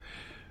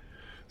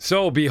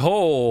So,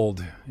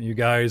 behold, you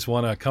guys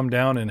want to come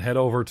down and head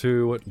over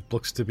to what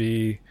looks to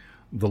be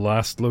the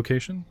last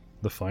location?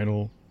 The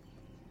final.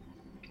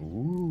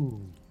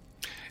 Ooh.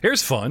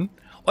 Here's fun.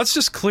 Let's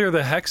just clear the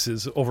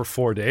hexes over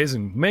 4 days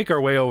and make our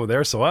way over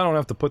there so I don't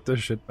have to put this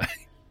shit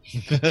back.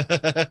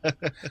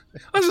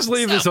 Let's just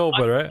leave this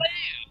open, right?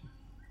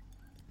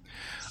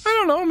 I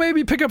don't know.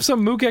 Maybe pick up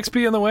some Mook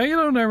XP on the way. You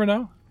don't never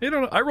know. You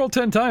don't. I rolled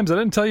 10 times. I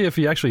didn't tell you if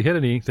he actually hit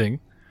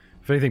anything.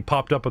 If anything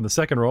popped up on the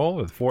second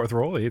roll, or the fourth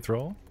roll, the eighth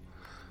roll.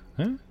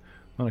 Huh?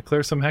 Want to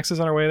clear some hexes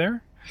on our way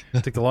there?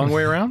 Take the long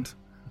way around?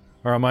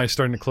 Or am I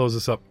starting to close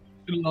this up?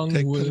 Long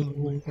way. What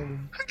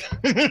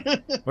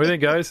do you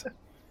think, guys?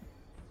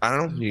 I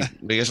don't know.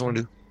 What do you guys want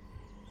to do?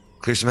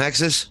 Clear some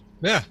hexes?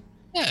 Yeah,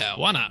 Yeah,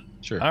 why not?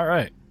 sure. All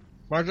right.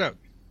 Mark it out.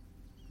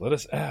 Let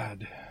us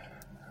add.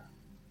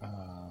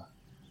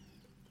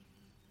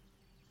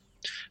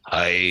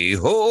 Hi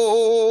ho!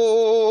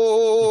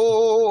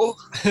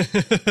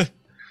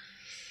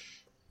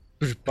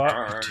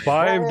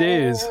 5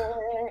 days.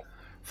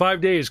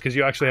 5 days, because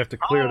you actually have to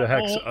clear the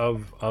hex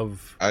of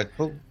Hi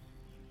ho!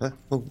 Hi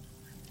ho!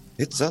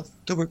 It's off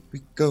to work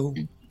we go.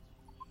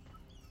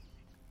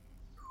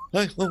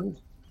 Hi ho!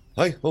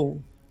 Hi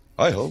ho!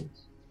 Hi ho!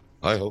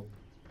 Hi ho!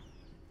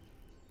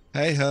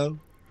 Hey ho.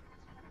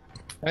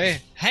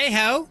 Hey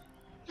ho!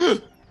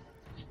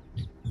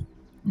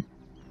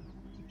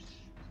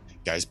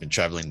 Guys been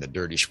traveling the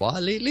dirty schwa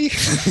lately?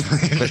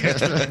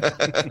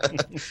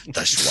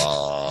 The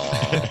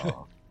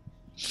schwa.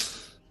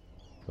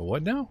 the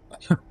what now?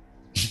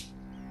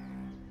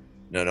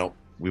 No.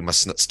 We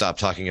must not stop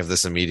talking of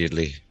this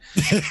immediately.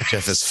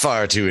 Jeff is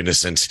far too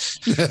innocent.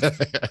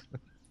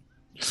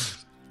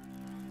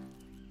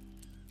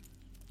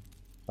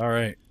 All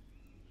right.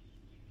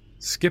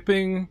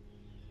 Skipping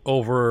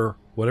over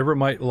whatever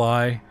might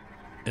lie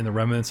in the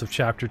remnants of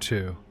Chapter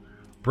 2,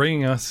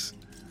 bringing us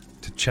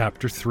to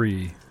Chapter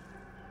 3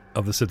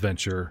 of this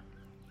adventure,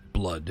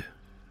 Blood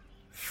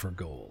for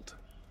Gold.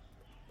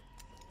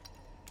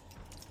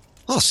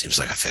 Oh, seems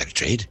like a fair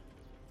trade.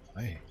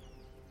 Hey.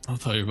 I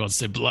thought you were about to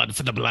say blood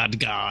for the blood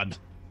god.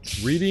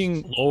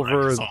 Reading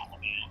over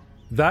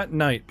that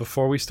night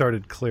before we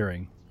started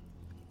clearing,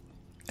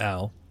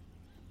 Al,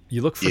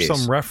 you look for Yes.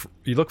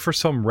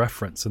 some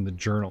reference in the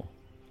journal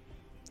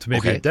to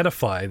maybe Okay.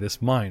 identify this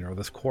mine or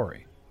this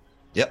quarry.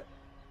 Yep.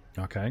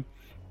 Okay.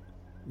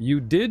 You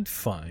did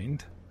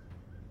find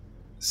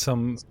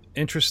some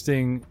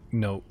interesting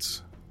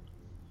notes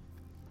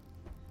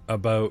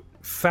about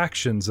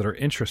factions that are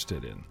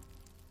interested in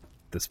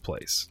this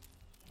place.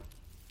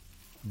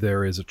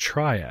 There is a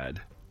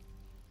triad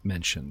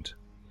mentioned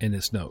in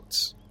his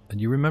notes.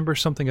 And you remember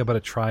something about a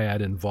triad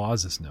in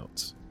Voz's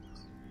notes.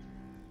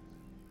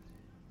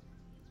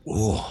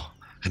 Oh,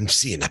 I'm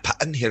seeing a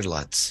pattern here,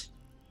 lads.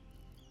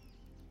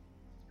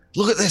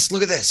 Look at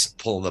this.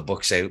 Pulling the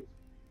books out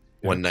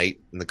one night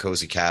in the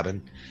cozy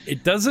cabin.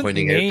 It doesn't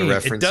Pointing out the name. It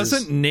references.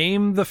 doesn't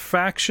name the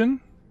faction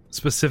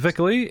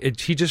specifically.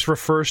 He just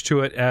refers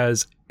to it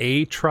as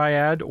a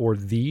triad or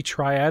the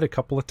triad a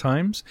couple of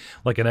times,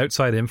 like an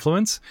outside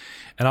influence.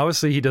 And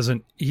obviously, he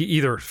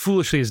either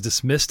foolishly has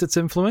dismissed its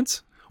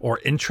influence or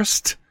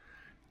interest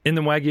in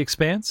the Waggy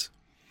Expanse.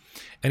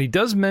 And he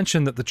does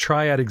mention that the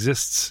triad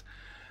exists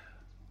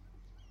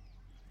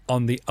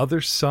on the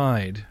other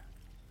side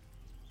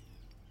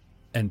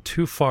and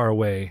too far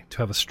away to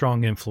have a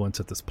strong influence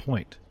at this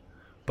point.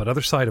 But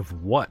other side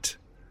of what?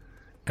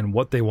 And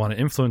what they want to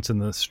influence in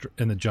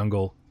the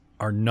jungle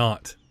are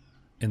not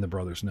in the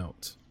brothers'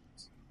 notes.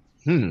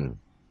 Dun,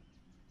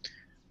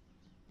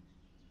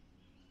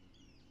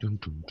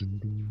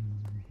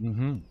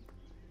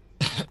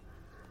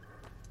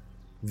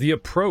 The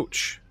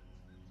approach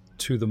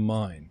to the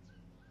mine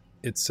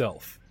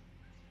itself,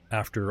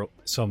 after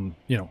some,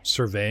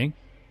 surveying,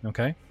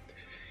 okay,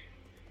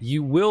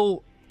 you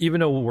will, even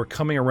though we're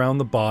coming around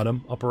the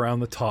bottom, up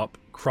around the top,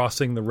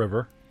 crossing the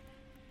river,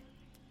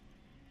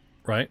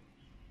 right?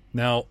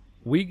 Now,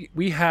 we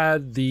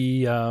had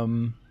the,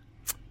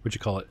 what'd you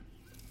call it?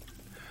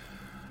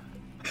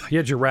 You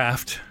had your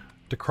raft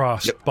to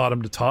cross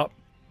bottom to top,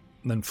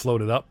 and then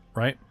float it up,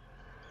 right?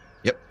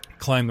 Yep.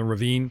 Climb the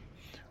ravine,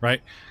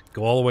 right?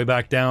 Go all the way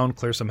back down,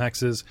 clear some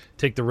hexes,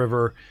 take the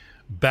river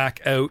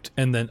back out,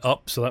 and then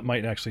up. So that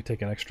might actually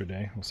take an extra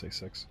day. We'll say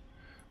 6.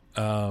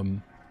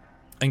 And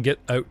get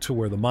out to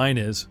where the mine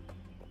is.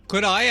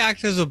 Could I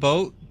act as a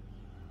boat?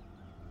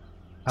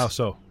 How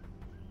so?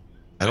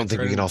 I don't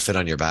think we can all fit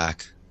on your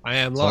back. I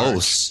am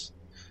large.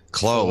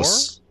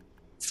 Close.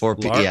 4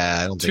 people.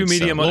 Yeah, I don't Two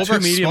think medium, so. two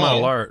medium on a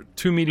small. large.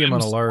 Two medium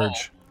I'm on a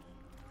large.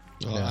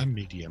 Oh, Yeah. I'm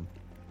medium.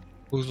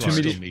 Who's Two,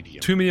 large?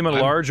 medium. two medium on a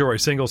I'm- large, or a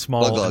single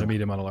small Glug. and a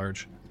medium on a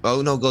large.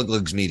 Oh no,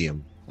 Glug's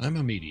medium. I'm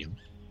a medium.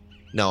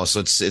 No, so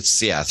it's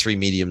 3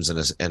 mediums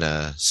and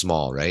a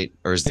small, right?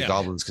 Or is the Yeah.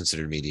 goblins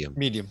considered medium?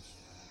 Medium.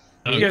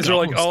 You guys are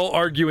like all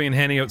arguing and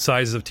handing out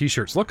sizes of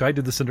t-shirts. Look, I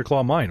did the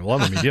Cinderclaw mine.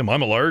 Well, I'm a medium.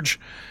 I'm a large.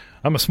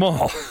 I'm a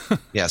small.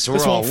 Yeah, so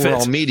This we're won't all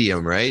fit.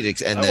 medium, right?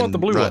 And How about the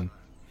blue one?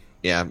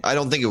 Yeah, I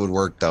don't think it would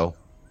work though.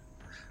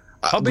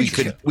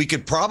 We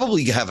could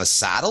probably have a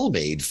saddle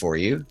made for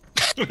you.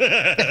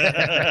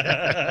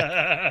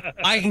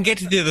 I can get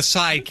to the other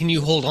side. Can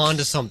you hold on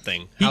to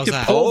something? He How's could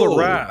that? pull the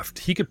raft.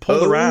 He could pull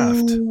the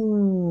raft.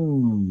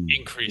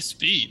 Increase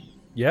speed.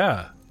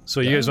 Yeah. So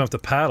you guys don't have to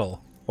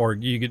paddle, or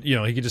you could,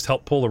 he could just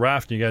help pull the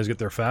raft, and you guys get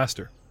there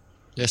faster.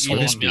 Yes, Well,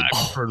 what is I mean, I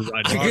prefer to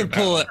ride I water can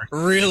pull it back.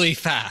 really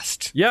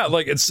fast. Yeah,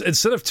 like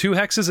instead of 2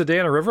 hexes a day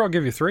on a river, I'll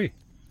give you 3.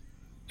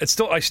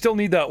 I still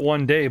need that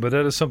one day, but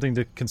that is something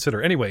to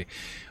consider. Anyway,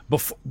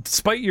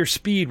 despite your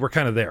speed, we're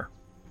kind of there.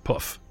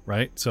 Poof,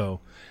 right? So,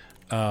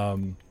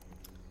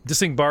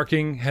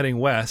 disembarking, heading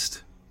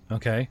west.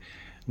 Okay.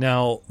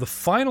 Now, the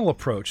final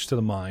approach to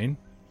the mine,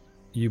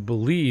 you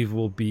believe,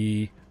 will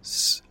be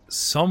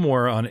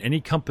somewhere on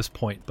any compass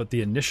point, but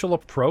the initial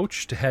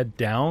approach to head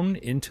down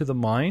into the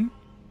mine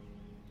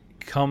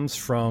comes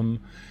from,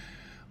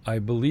 I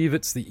believe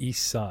it's the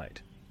east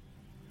side.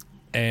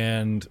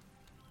 And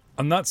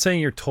I'm not saying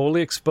you're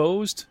totally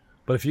exposed,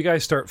 but if you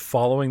guys start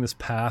following this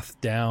path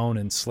down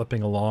and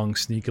slipping along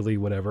sneakily,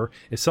 whatever,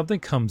 if something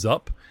comes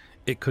up,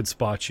 it could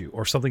spot you.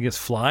 Or something is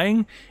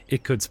flying,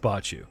 it could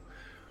spot you.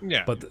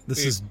 Yeah. But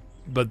this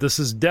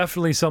is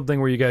definitely something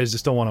where you guys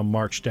just don't want to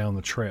march down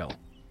the trail.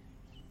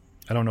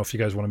 I don't know if you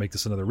guys want to make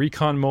this another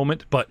recon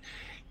moment, but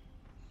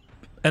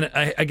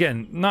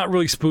again, not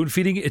really spoon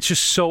feeding. It's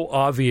just so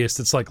obvious.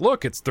 It's like,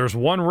 look, there's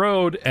one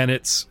road and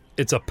it's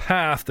a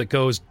path that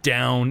goes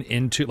down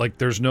into, like,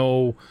 there's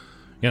no,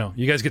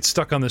 you guys get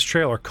stuck on this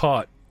trail or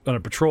caught on a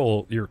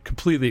patrol, you're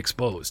completely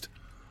exposed.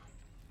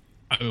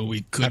 I mean,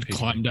 we could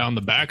climb down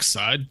the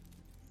backside.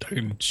 I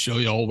can show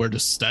you all where to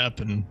step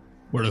and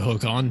where to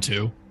hook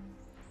onto.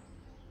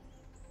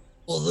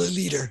 Well, the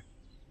leader.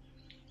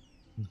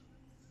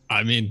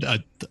 I mean,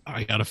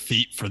 I got a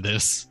feat for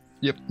this.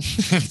 Yep.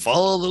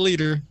 Follow the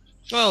leader.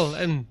 Well,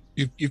 and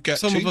You've got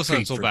some of 2 us aren't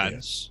feet so for bad.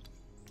 this.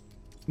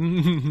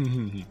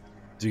 Do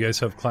you guys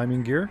have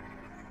climbing gear?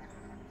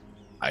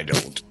 I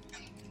don't.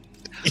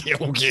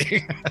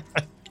 Okay.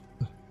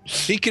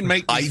 He can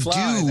make me I fly.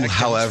 do, That counts,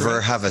 however,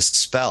 right? have a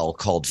spell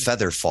called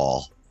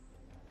Featherfall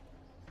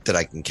that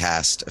I can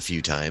cast a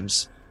few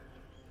times.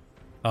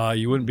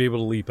 You wouldn't be able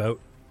to leap out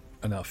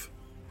enough.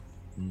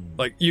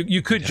 Like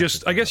you could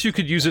just, I guess you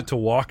could use it to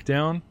walk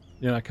down,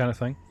 that kind of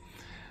thing.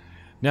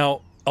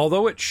 Now,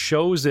 although it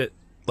shows it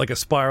like a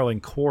spiraling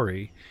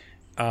quarry,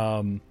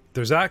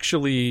 there's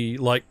actually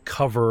like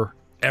cover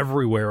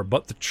everywhere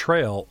but the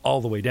trail all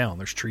the way down.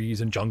 There's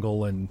trees and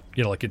jungle, and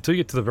like until you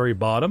get to the very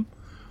bottom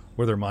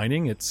where they're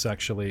mining, it's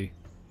actually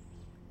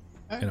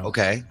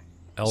Okay.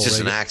 It's just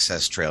an elevated.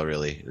 access trail,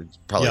 really. It'd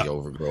probably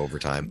Yeah. grow over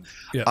time.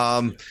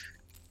 Yeah.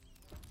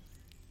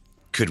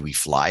 Could we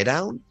fly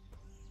down?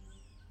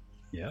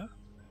 Yeah,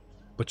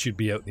 but you'd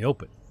be out in the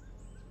open.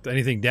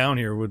 Anything down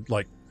here would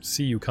like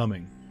see you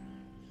coming,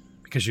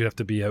 because you'd have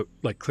to be out,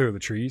 like, clear of the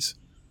trees.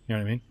 You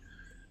know what I mean?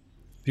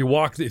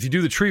 If you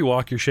do the tree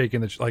walk, you're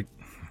shaking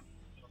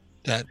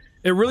That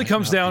It really might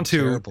comes not down be to,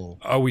 terrible.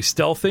 are we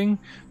stealthing?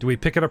 Do we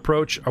pick an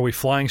approach? Are we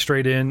flying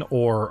straight in?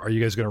 Or are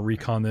you guys going to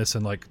recon this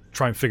and like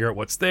try and figure out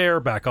what's there,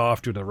 back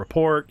off, do the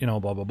report, blah,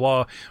 blah,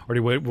 blah? Or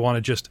do we want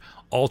to just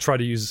all try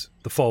to use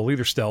the follow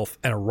leader stealth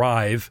and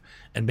arrive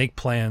and make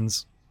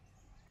plans,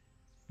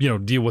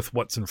 deal with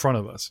what's in front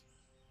of us?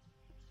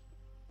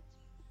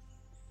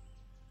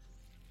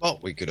 Well,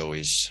 we could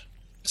always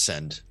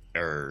send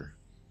our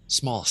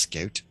small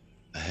scout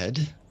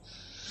ahead.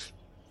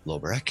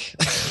 Lobrak.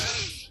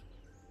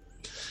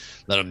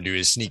 Let him do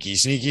his sneaky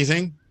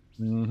thing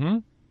Mm-hmm.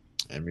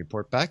 and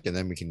report back, and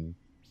then we can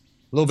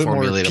a little bit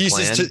Formulate a more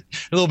pieces plan.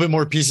 a little bit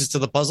more pieces to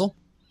the puzzle.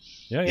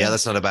 Yeah,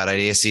 that's not a bad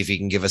idea. See if he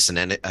can give us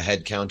a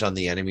head count on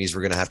the enemies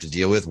we're going to have to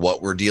deal with,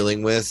 what we're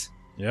dealing with.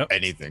 Yep.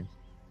 Anything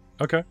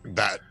Okay.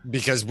 that,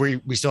 because we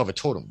still have a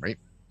totem, right?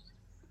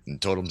 And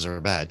totems are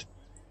bad,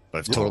 but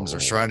if totems are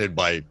surrounded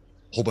by a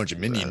whole bunch of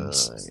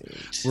minions,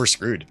 Right. we're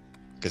screwed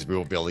because we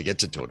won't be able to get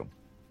to totem.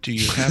 Do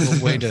you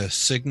have a way to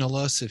signal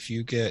us if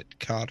you get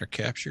caught or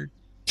captured?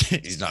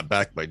 He's not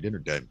back by dinner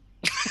time.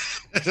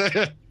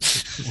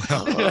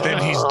 Well,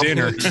 then he's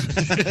dinner.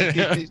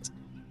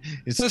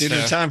 It's That's dinner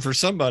fair. time for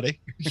somebody.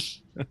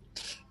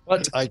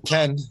 But I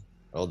can.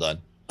 Hold on.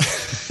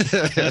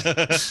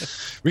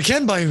 We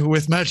can buy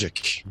with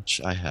magic,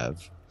 which I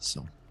have.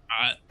 So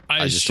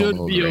I just don't should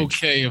know be the range.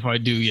 okay if I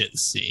do get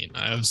seen.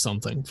 I have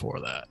something for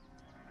that.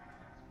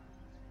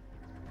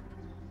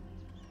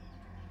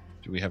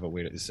 Do we have a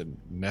way to, is a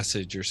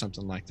message or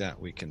something like that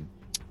we can?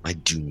 I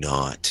do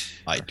not.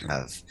 I do.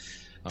 have.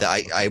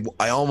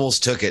 I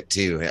almost took it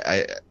too.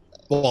 I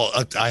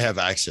have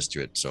access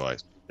to it. So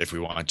if we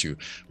want to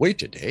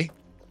wait a day,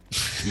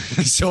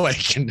 so I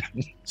can.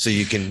 So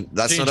you can.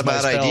 That's Change not a my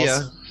bad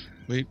spells.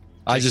 idea.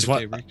 I just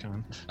want.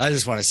 Recon. I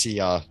just want to see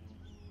You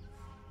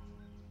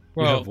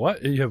have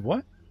what? You have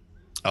what?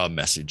 a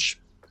message.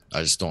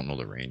 I just don't know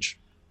the range.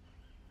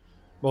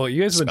 Well,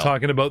 you guys have been Spell.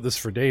 talking about this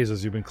for days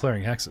as you've been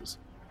clearing hexes.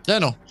 Yeah,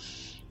 no.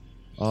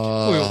 we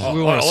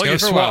want to I'll let you scout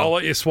for a while. I'll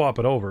let you swap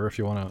it over if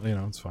you want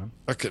to. It's fine.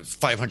 Okay,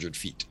 500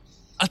 feet.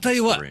 I'll tell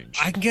you what, range.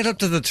 I can get up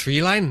to the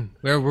tree line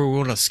where we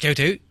want to scout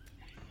out.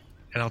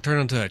 And I'll turn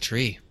into a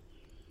tree.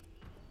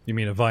 You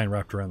mean a vine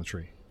wrapped around the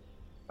tree?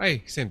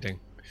 Hey, same thing.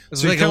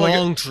 It's So like a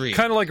long tree.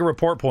 Kind of like a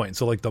report point.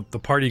 So like the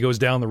party goes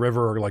down the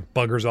river or like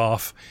buggers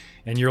off,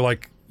 and you're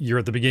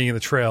at the beginning of the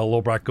trail.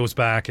 Lobrak goes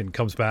back and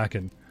comes back,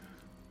 and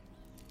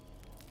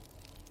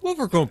Well,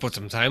 we're going to put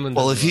some time in.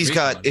 Well, if he's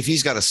got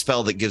a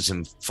spell that gives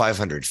him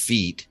 500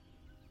 feet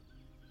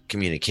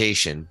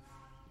communication,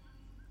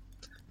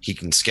 he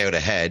can scout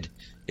ahead.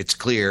 It's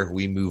clear,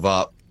 we move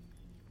up.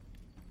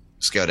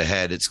 Scout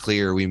ahead, it's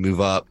clear, we move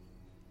up.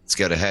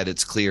 Scout ahead,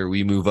 it's clear,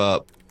 we move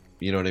up.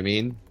 You know what I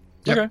mean?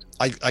 Yep, Okay.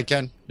 I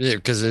can. Yeah,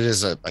 because it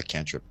is a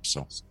cantrip,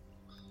 so.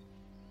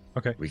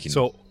 okay. We can-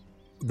 So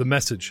the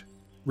message,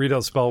 read how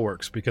the spell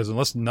works, because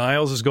unless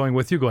Niles is going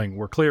with you, going,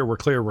 we're clear,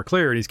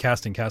 and he's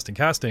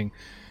casting,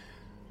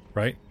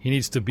 right? He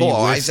needs to be.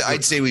 Oh, with,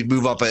 I'd say we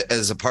move up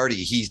as a party.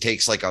 He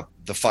takes like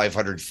the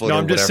 500 foot. No, or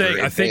I'm just whatever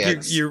saying. I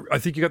think I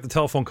think you got the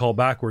telephone call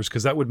backwards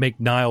because that would make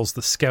Niles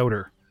the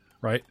scouter,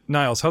 right?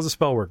 Niles, how's the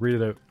spell work?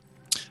 Read it out.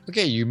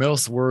 Okay, you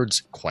mouth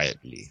words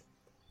quietly.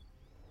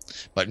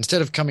 But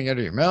instead of coming out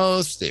of your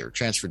mouth, they are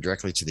transferred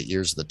directly to the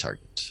ears of the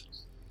target.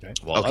 Okay.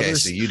 While Okay,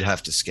 others, so you'd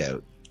have to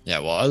scout. yeah,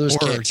 while others Or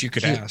can't you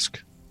could hear-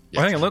 ask.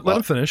 Well, hang on, let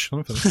him finish.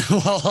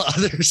 While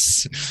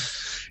others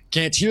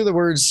can't hear the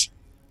words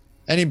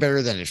any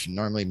better than if you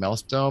normally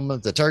mouth them,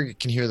 the target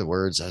can hear the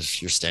words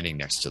as you're standing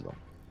next to them.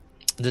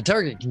 The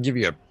target can give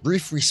you a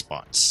brief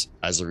response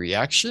as a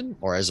reaction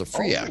or as a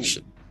free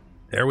action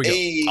There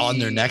we go. on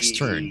their next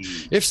turn,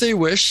 if they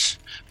wish,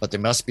 but they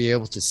must be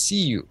able to see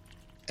you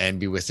and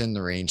be within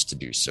the range to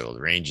do so. The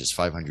range is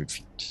 500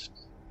 feet.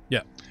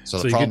 Yeah. So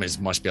So the you problem could- is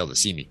must be able to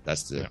see me.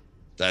 That's the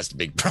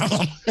big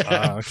problem.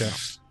 Okay.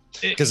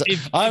 Because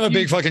If I'm a you-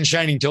 big fucking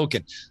shining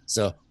token.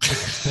 So All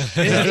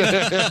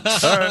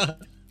right.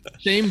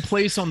 Same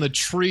place on the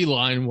tree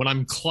line when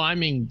I'm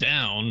climbing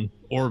down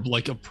or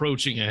like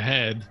approaching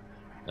ahead.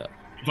 Yeah.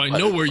 If I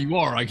know where you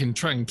are, I can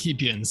try and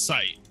keep you in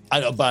sight. I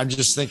know, but I'm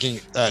just thinking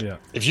that Yeah.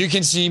 if you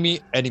can see me,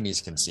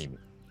 enemies can see me.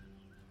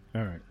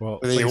 All right. Well,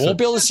 They like I won't said,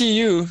 be able to see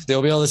you.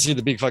 They'll be able to see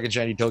the big fucking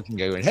shiny token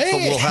guy going, hey! But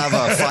we'll have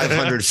a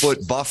 500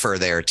 foot buffer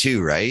there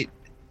too, right?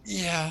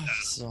 Yeah.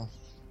 So,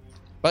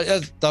 but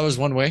that was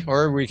one way.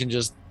 Or we can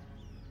just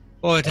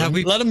Well, have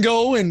we? let him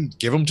go and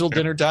give him till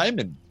dinner time.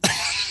 And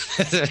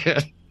I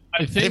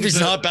think if he's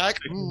that- not back,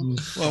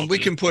 Well, we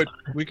can put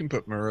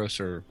Maros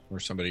or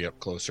somebody up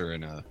closer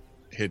in a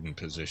hidden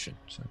position.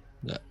 So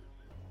that's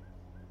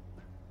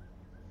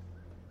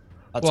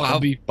Well, fine. I'll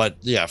be- But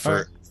yeah,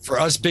 for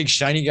us big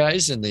shiny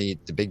guys in the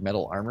big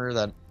metal armor,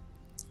 that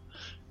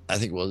I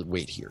think we'll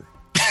wait here.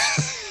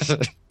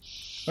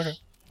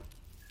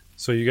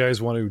 so you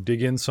guys want to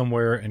dig in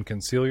somewhere and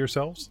conceal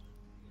yourselves?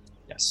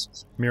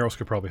 Yes. Miros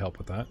could probably help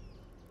with that.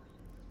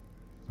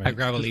 I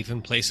grab a leaf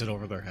and place it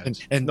over their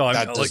heads. And No,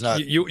 that I does like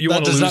not. you that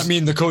want to does lose. not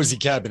mean the cozy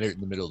cabin out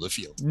in the middle of the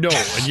field. No,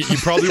 and you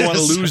probably want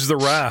to Yes. lose the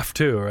raft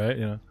too, right?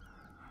 You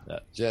know.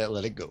 Yeah,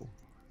 let it go.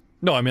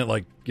 No, I meant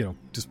like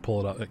just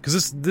pull it up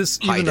because this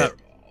Hide even it.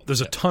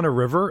 there's a ton of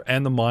river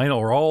and the mine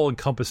are all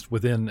encompassed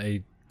within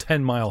a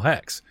 10-mile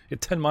hex. You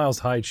have 10 miles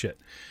to hide shit.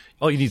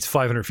 All you need is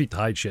 500 feet to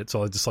hide shit.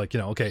 So I just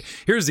okay,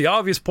 here's the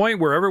obvious point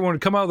where everyone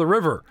would come out of the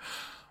river,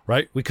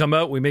 right? We come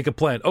out, we make a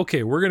plan.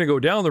 Okay, we're gonna go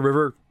down the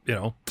river,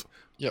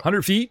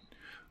 100 feet,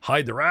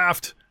 hide the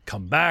raft,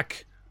 come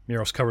back.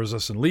 Miros covers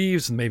us in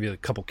leaves and maybe a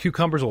couple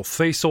cucumbers, a little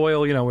face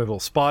oil. We have a little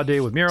spa day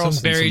with Miros.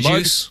 Some berry and mud.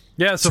 juice.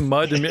 Yeah, some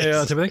mud and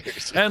everything.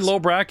 And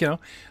Lobrak,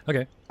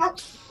 Okay.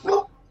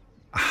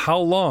 How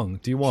long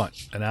do you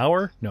want? An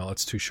hour? No,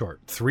 that's too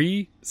short.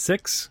 3,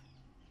 6,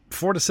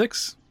 4 to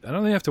 6? I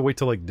don't think you have to wait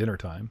till like dinner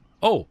time.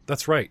 Oh,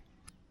 that's right.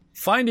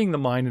 Finding the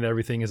mine and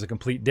everything is a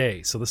complete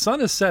day. So the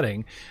sun is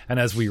setting, and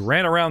as we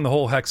ran around the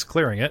whole hex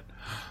clearing it,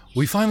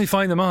 we find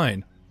the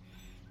mine.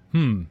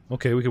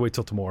 Okay, we could wait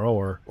till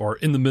tomorrow or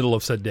in the middle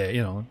of said day,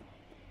 I'm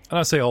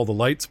not say all the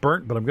lights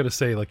burnt, but I'm going to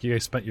say like you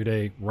guys spent your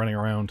day running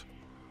around.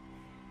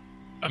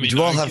 I We mean,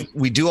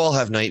 do all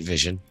have night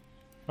vision.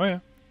 Oh, yeah.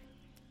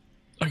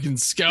 I can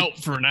scout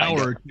for an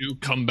hour or two,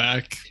 come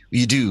back.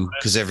 You do,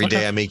 because every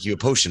day I make you a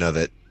potion of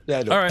it. Yeah,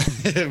 I know. All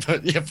right.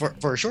 But yeah,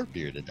 for a short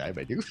period of time,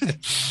 I do.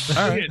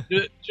 All right.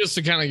 Just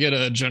to kind of get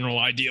a general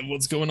idea of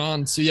what's going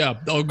on. So yeah,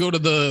 I'll go to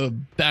the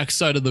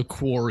backside of the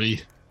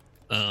quarry.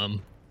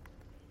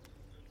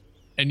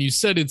 And you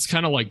said it's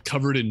kind of like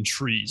covered in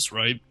trees,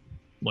 right?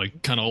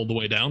 Like kind of all the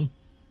way down?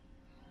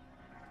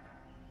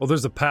 Well,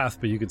 there's a path,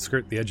 but you could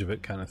skirt the edge of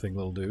it kind of thing,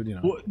 little dude,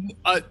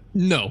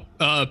 No.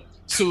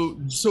 So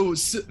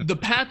the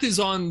path is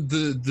on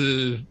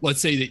the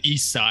let's say the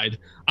east side.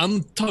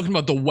 I'm talking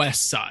about the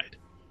west side.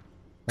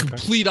 Okay.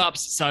 Complete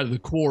opposite side of the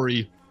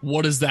quarry.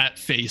 What does that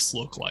face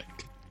look like?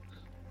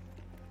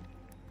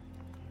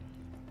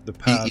 The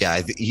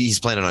path. He's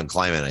planning on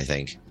climbing, I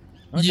think.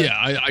 Okay. Yeah,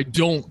 I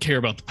don't care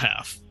about the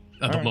path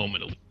at All the right.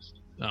 moment. At least.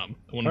 I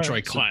want to All try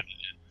right, so- climbing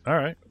it. All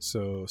right.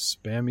 So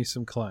spam me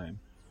some climb.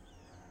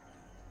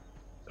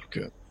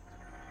 Okay.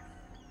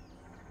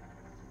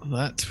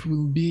 That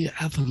will be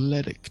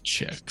athletic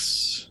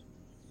checks.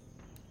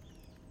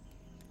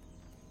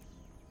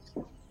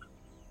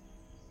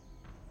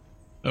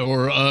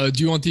 Or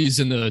do you want these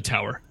in the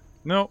tower?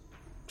 No,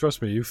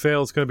 trust me, you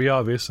fail, it's going to be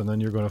obvious, and then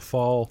you're going to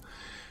fall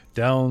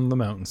down the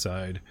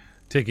mountainside,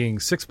 taking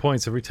 6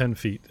 points every 10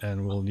 feet,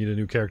 and we'll need a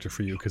new character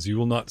for you because you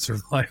will not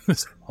survive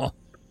this fall.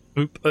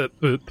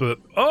 Oh,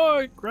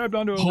 I grabbed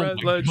onto a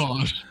red ledge.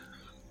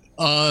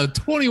 God.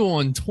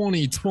 21,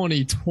 20,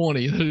 20,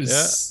 20. That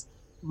is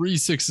 3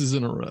 6s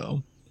in a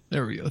row.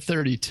 There we go.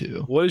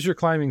 32. What is your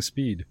climbing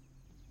speed?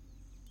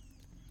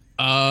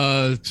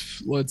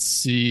 Let's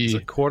see. Is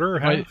it quarter or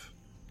half?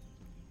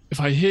 If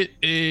I hit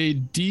a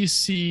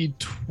DC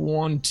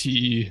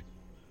 20,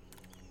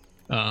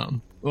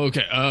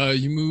 okay,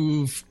 you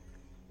move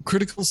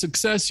critical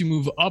success, you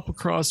move up,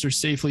 across, or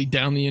safely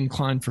down the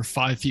incline for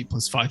 5 feet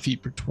plus 5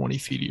 feet per 20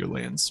 feet of your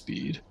land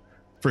speed,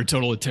 for a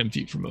total of 10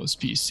 feet for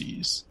most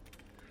PCs.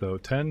 So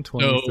 10,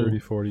 20, 30,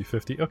 40,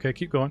 50. Okay,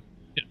 keep going.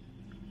 Yeah.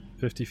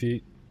 50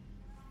 feet.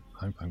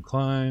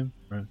 Climb.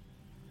 Right.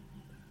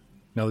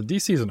 Now the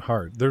DC isn't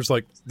hard. There's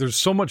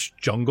so much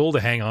jungle to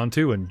hang on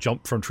to and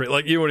jump from tree.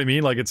 Like, you know what I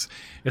mean? Like it's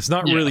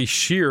not really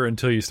sheer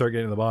until you start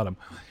getting to the bottom.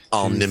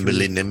 All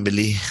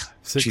nimbly.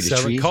 6,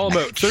 7. Call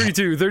them out.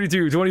 32,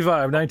 32,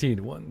 25,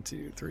 19. 1,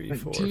 2, 3,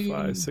 4,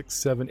 5, 6,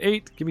 7,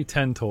 8. Give me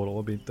 10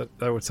 total.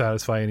 That would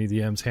satisfy any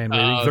DM's hand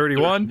waving.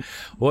 31.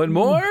 One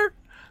more.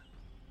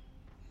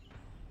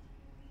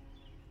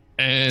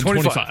 And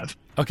 25.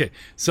 Okay,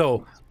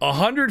 so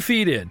 100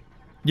 feet in.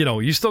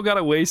 You still got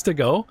a ways to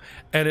go,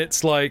 and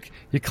it's like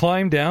you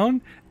climb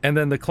down, and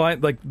then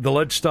the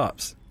ledge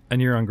stops,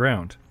 and you're on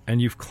ground,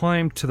 and you've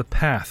climbed to the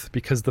path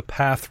because the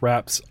path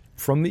wraps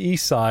from the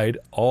east side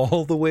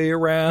all the way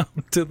around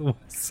to the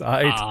west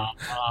side.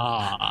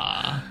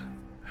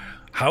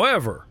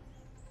 However,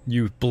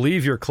 you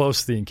believe you're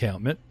close to the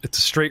encampment. It's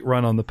a straight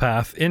run on the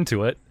path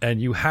into it, and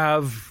you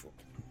have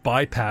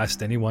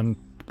bypassed anyone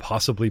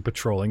possibly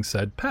patrolling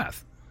said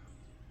path,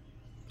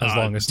 as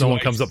long as no one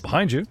comes up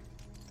behind you.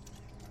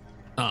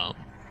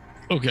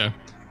 Okay.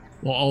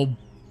 Well,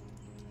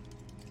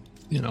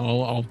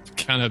 I'll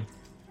kind of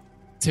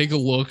take a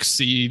look,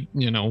 see,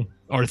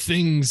 are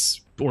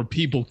things or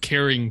people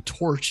carrying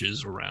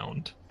torches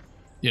around?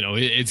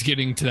 It's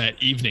getting to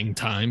that evening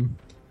time.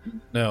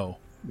 No,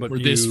 but we're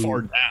this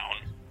far down.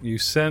 You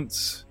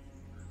sense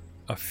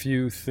a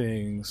few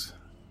things.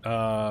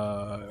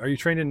 Are you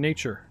trained in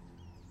nature?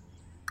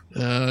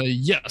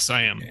 Yes,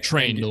 I am.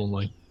 Trained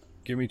only.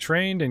 Give me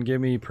trained and give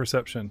me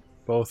perception,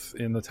 both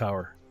in the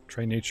tower.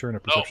 Train nature and a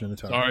perception in the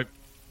tower. Sorry.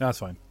 No, that's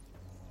fine.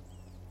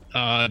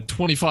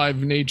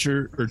 25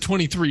 nature, or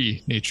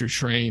 23 nature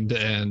trained,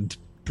 and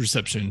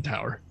perception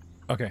tower.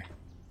 Okay.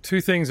 2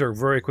 things are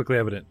very quickly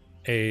evident.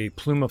 A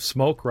plume of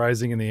smoke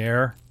rising in the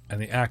air,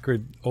 and the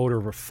acrid odor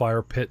of a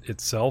fire pit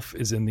itself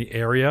is in the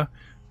area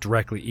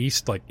directly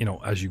east,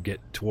 as you get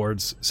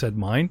towards said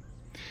mine.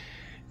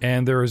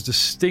 And there is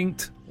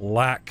distinct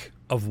lack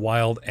of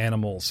wild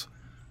animals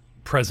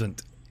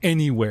present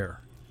anywhere.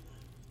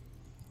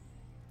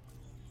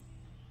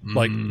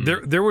 Like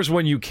there was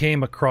when you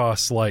came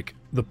across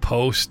the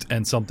post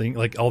and something,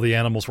 like all the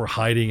animals were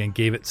hiding and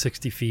gave it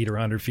 60 feet or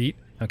 100 feet.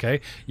 Okay.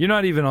 You're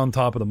not even on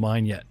top of the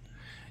mine yet.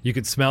 You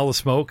could smell the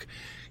smoke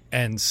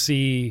and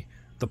see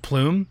the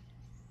plume,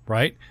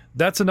 right?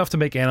 That's enough to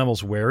make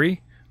animals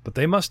wary, but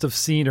they must have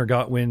seen or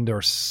got wind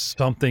or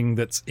something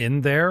that's in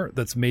there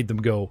that's made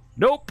them go,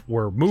 nope,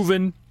 we're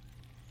moving,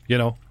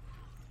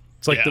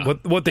 It's like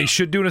what they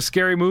should do in a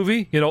scary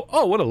movie.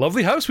 Oh, what a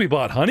lovely house we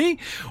bought, honey.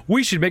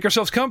 We should make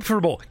ourselves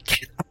comfortable.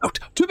 Get out.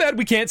 Too bad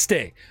we can't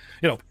stay.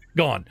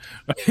 Gone.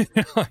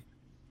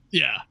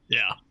 Yeah.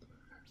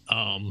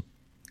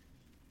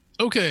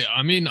 Okay,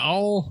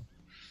 I'll...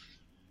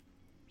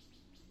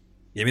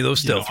 Give me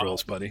those stealth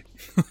rolls, buddy.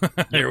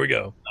 Here we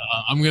go.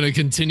 I'm going to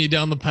continue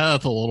down the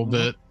path a little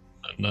bit.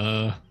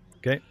 And,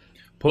 okay.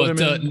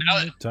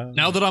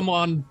 Now that I'm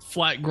on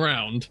flat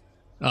ground...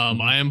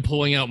 I am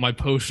pulling out my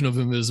potion of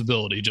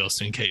invisibility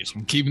just in case.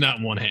 I'm keeping that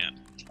in one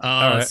hand.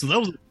 Right. So that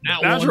was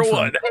natural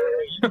one.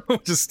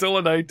 Which is still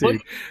a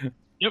 19.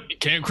 Yep, you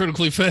can't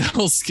critically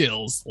fail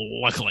skills,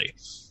 luckily.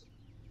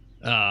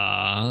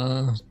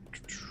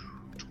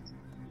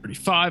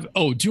 35.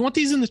 Oh, do you want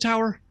these in the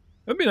tower?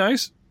 That'd be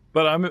nice,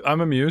 but I'm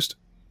amused.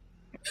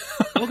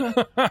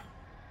 Okay.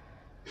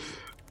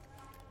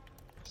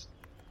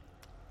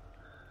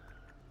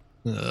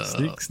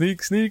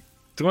 Sneak.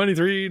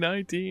 23,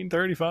 19,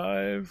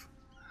 35.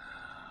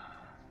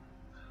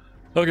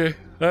 Okay,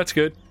 that's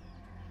good.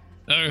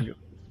 We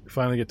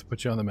finally get to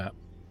put you on the map.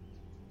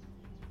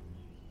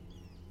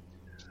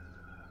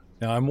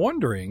 Now, I'm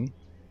wondering,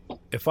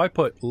 if I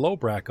put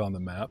Lobrak on the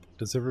map,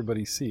 does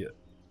everybody see it?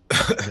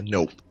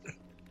 Nope.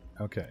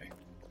 Okay.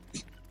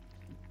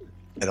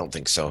 I don't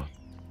think so.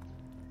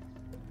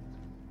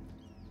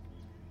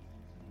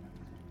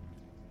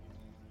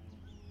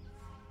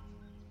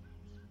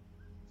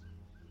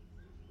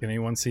 Can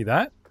anyone see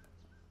that?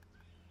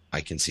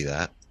 I can see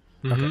that.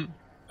 Mm-hmm.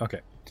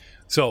 Okay.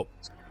 So,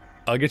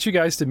 I'll get you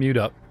guys to mute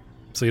up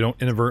so you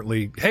don't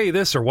inadvertently, hey,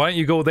 this, or why don't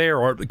you go there,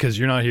 or because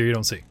you're not here, you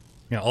don't see.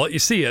 Yeah, I'll let you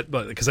see it,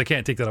 but because I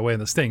can't take that away in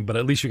this thing. But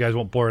at least you guys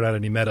won't blur it out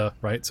any meta,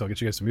 right? So I'll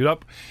get you guys to mute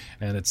up,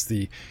 and it's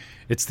the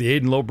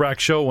Aiden Lobrak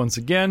show once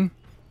again.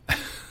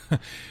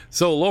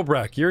 So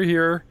Lobrak, you're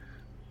here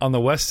on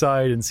the west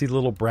side and see the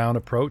little brown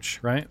approach,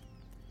 right?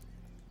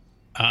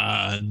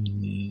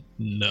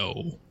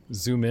 No.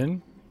 Zoom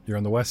in. You're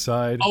on the west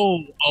side.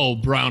 Oh,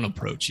 brown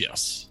approach.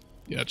 Yes.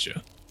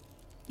 Gotcha.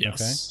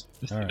 Yes.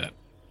 Okay. All right.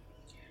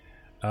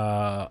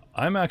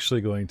 I'm actually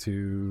going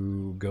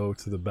to go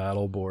to the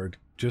battle board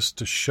just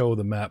to show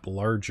the map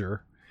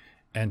larger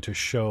and to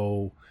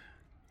show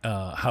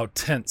how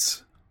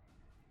tense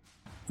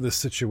this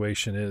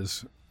situation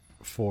is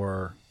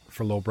for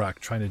Lobrak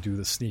trying to do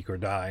the sneak or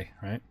die,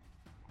 right?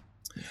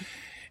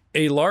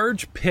 A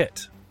large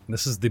pit, and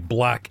this is the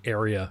black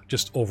area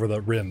just over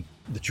the rim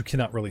that you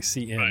cannot really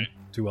see in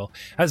too well,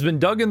 has been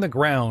dug in the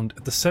ground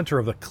at the center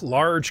of a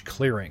large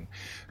clearing,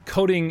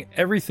 coating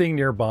everything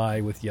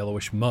nearby with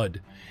yellowish mud.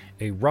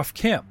 A rough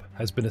camp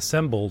has been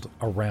assembled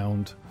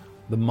around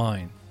the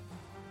mine.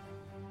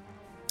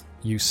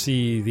 You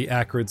see the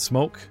acrid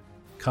smoke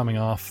coming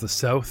off the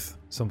south,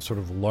 some sort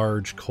of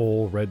large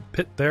coal red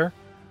pit there.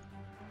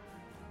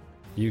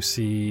 You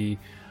see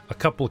a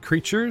couple of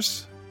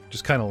creatures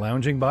just kind of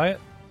lounging by it.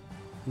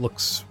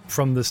 Looks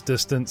from this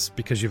distance,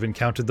 because you've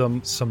encountered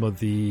them, some of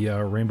the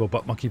rainbow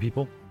butt monkey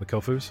people, the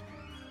Kofus.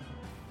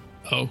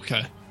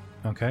 Okay.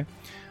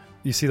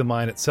 You see the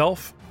mine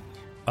itself.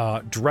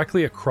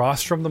 Directly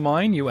across from the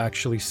mine, you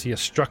actually see a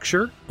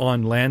structure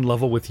on land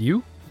level with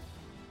you.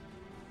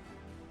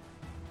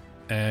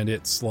 And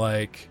it's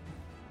like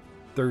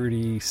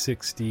 30,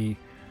 60...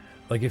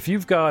 Like if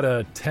you've got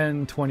a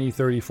 10, 20,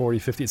 30, 40,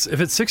 50...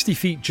 If it's 60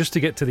 feet just to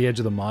get to the edge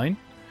of the mine,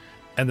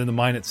 and then the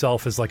mine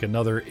itself is like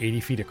another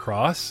 80 feet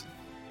across.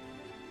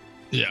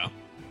 Yeah.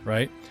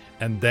 Right?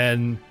 And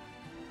then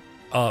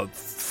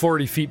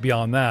 40 feet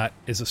beyond that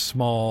is a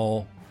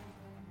small,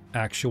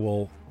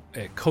 actual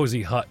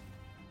cozy hut.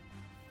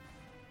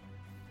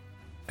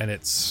 And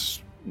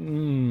it's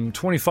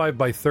 25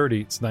 by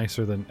 30. It's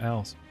nicer than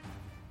Al's.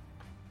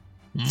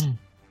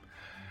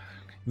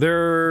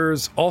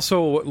 There's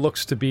also what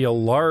looks to be a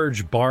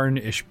large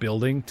barn-ish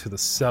building to the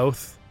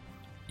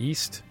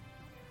southeast.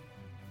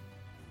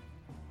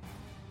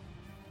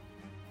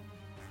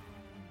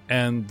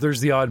 And there's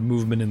the odd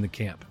movement in the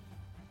camp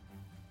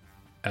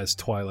as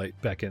twilight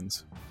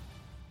beckons.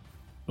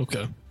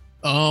 Okay.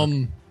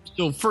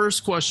 So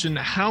first question,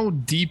 how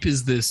deep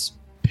is this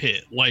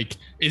pit? Like,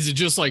 is it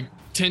just like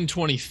 10,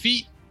 20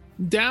 feet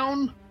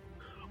down?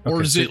 Or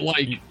Okay, is so it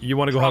like... You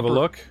want to go have a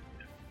look?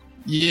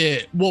 Yeah.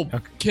 Well,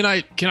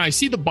 Okay. can I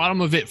see the bottom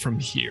of it from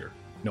here?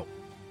 No.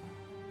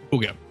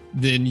 Okay.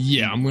 Then,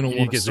 yeah, I'm going to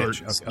want to get start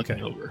the itch.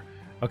 sneaking over.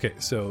 Okay,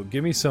 so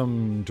give me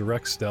some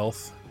direct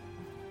stealth.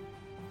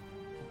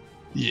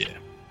 Yeah.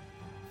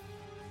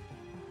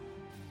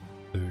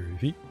 30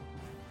 feet.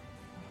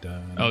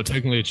 Done. Oh,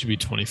 technically it should be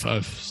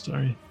 25.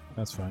 Sorry.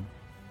 That's fine.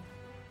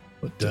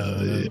 But,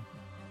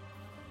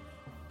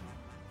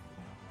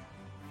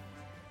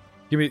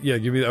 Give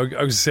me. I was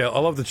gonna say, I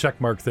love the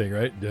check mark thing,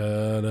 right?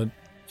 Dun.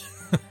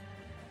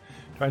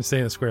 Try and stay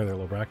in the square there,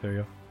 Lobrak. There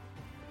you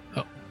go.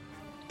 Oh.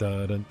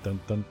 Dun.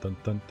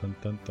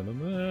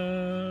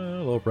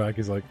 Lobrak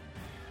is like,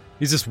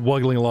 he's just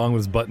waggling along with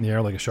his butt in the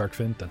air like a shark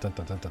fin.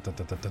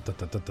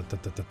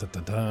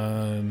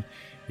 Dun.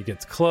 He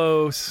gets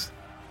close,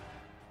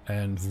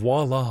 and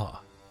voila,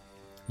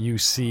 you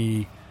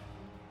see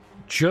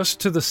just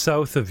to the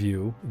south of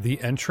you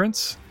the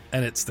entrance.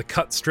 And it's the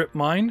cut strip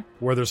mine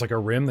where there's like a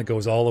rim that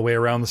goes all the way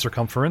around the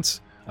circumference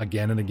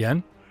again and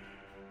again.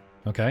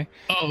 Okay.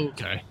 Oh,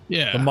 okay.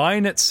 Yeah. The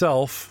mine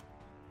itself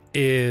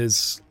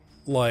is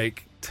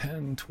like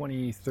 10,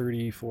 20,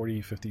 30,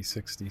 40, 50,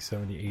 60,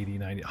 70, 80,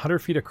 90, 100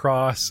 feet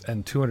across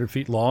and 200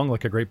 feet long,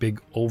 like a great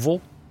big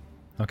oval.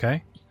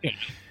 Okay. Yeah.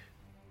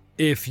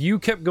 If you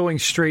kept going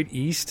straight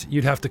east,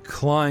 you'd have to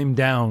climb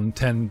down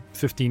 10,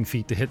 15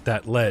 feet to hit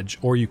that ledge,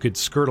 or you could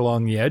skirt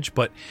along the edge.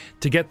 But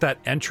to get that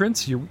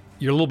entrance, you're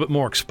a little bit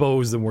more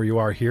exposed than where you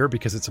are here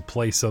because it's a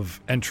place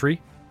of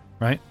entry,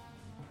 right?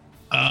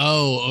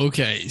 Oh,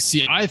 okay.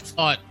 See, I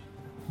thought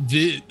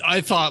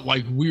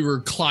like we were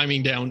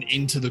climbing down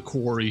into the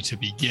quarry to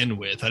begin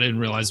with. I didn't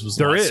realize it was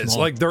there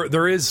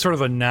is sort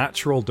of a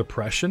natural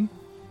depression,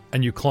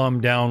 and you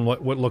climb down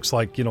what looks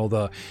like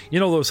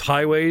those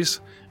highways,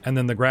 and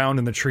then the ground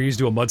and the trees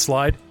do a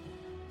mudslide.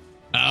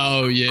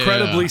 Oh yeah,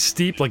 incredibly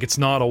steep. Like it's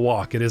not a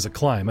walk; it is a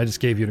climb. I just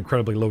gave you an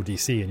incredibly low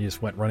DC, and you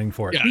just went running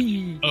for it.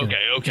 Yeah.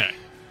 Okay.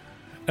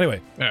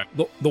 Anyway, yeah.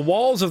 The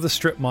walls of the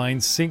strip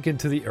mine sink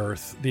into the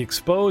earth. The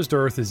exposed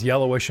earth is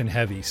yellowish and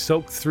heavy,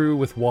 soaked through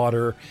with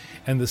water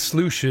and the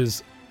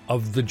slooshes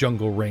of the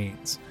jungle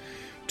rains.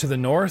 To the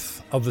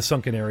north of the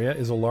sunken area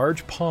is a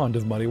large pond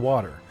of muddy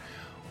water,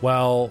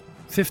 while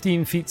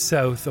 15 feet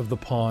south of the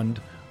pond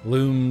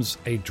looms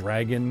a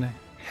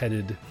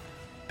dragon-headed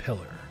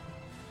pillar.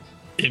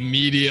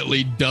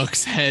 Immediately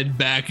ducks head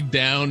back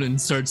down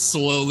and starts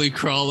slowly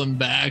crawling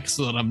back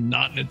so that I'm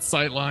not in its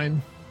sight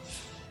line.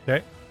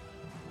 Okay.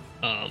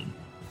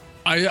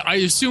 I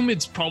assume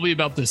it's probably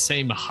about the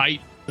same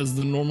height as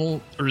the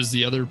normal, or as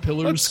the other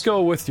pillars? Let's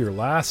go with your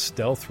last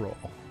stealth roll.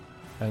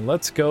 And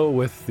let's go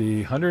with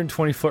the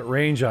 120-foot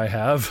range I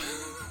have,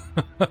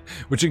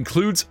 which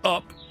includes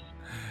up.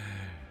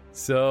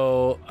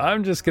 So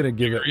I'm just going to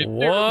give it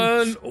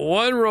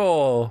one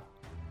roll.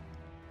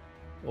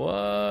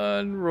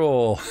 One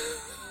roll.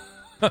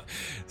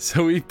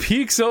 So he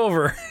peeks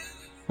over.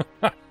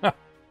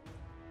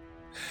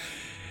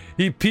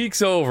 He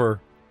peeks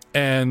over,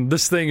 and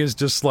this thing is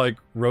just like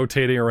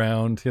rotating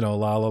around, la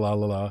la la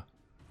la la.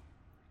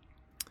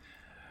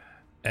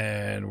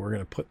 And we're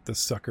going to put the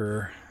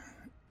sucker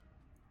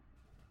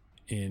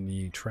in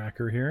the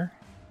tracker here.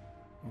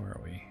 Where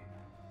are we?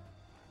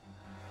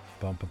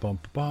 Bum ba bum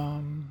ba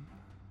bum.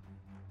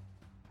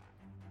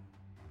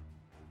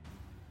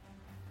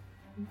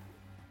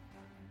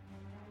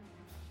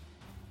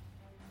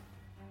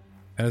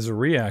 As a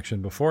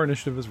reaction before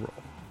initiative is rolled.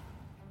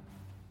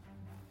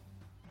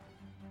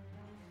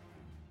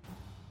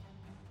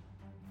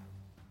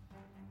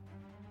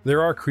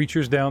 There are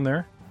creatures down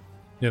there,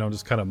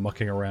 just kind of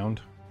mucking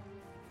around.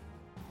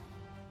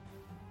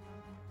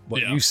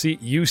 But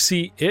you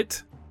see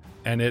it,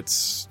 and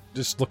it's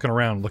just looking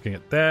around, looking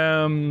at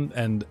them,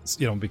 and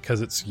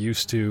because it's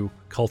used to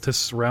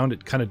cultists around,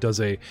 it kind of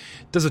does a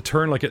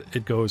turn, like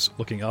it goes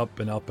looking up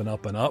and up and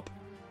up and up,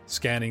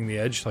 scanning the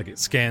edge, like it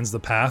scans the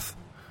path,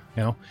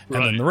 and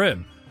then the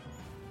rim.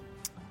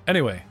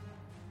 Anyway,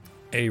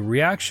 a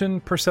reaction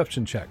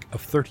perception check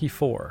of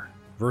 34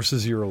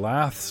 versus your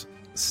last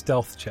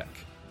stealth check.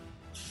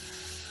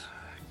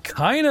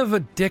 Kind of a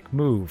dick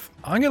move.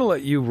 I'm going to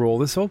let you roll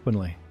this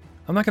openly.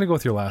 I'm not going to go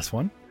with your last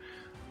one.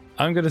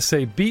 I'm going to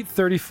say beat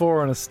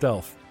 34 on a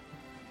stealth.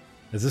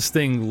 As this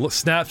thing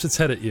snaps its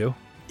head at you,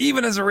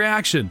 even as a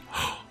reaction.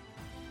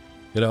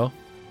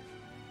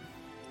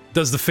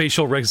 Does the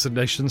facial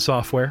recognition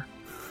software.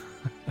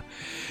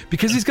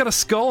 Because he's got a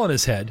skull on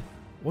his head.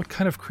 What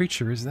kind of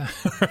creature is that?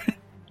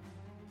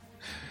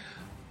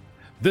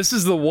 This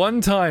is the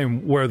one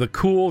time where the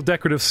cool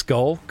decorative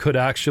skull could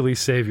actually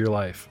save your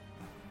life.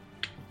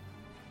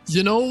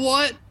 You know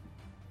what?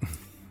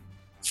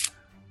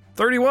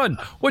 31.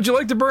 Would you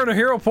like to burn a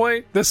hero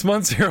point? This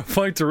month's hero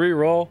point to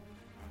re-roll.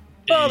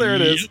 Oh, there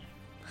it is.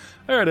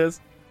 There it is.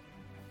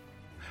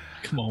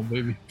 Come on,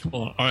 baby. Come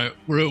on. All right,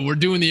 we're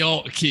doing the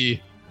alt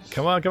key.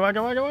 Come on.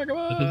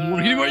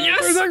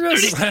 Yes!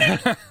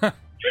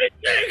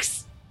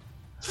 36!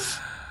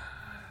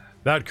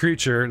 That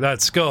creature,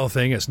 that skull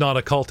thing, it's not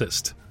a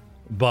cultist.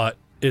 But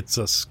it's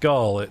a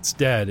skull, it's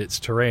dead, it's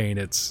terrain,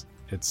 it's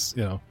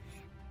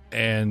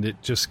and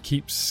it just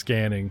keeps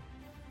scanning.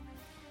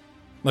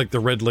 Like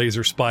the red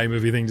laser spy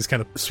movie thing just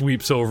kind of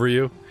sweeps over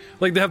you.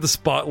 Like they have the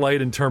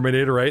spotlight in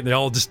Terminator, right? And they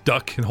all just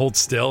duck and hold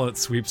still and it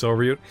sweeps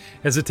over you.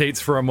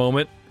 Hesitates for a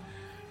moment.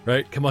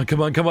 Right? Come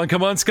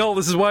on, skull.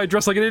 This is why I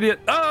dress like an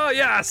idiot. Oh,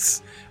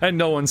 yes! And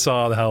no one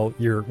saw how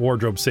your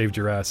wardrobe saved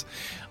your ass.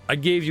 I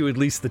gave you at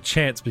least the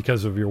chance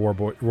because of your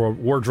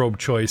wardrobe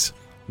choice,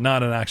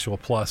 not an actual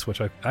plus, which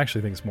I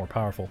actually think is more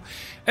powerful.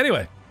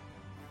 Anyway.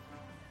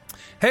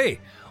 Hey,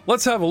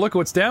 let's have a look at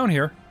what's down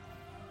here.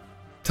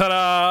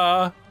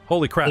 Ta-da!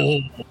 Holy crap.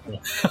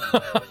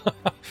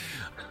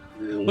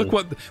 Look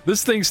what...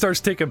 This thing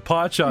starts taking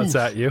pot shots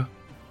at you.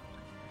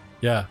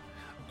 Yeah.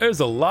 There's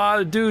a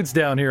lot of dudes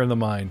down here in the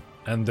mine.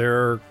 And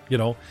they're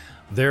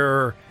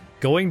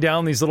going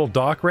down these little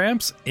dock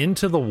ramps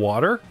into the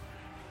water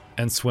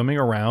and swimming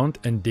around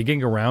and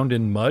digging around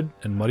in mud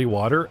and muddy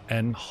water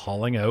and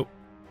hauling out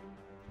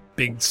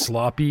big,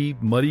 sloppy,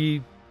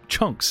 muddy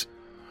chunks.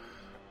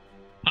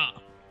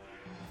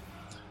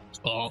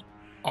 Well,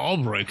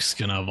 Albrecht's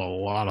gonna have a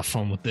lot of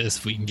fun with this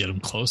if we can get him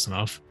close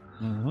enough.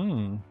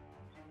 Mm-hmm.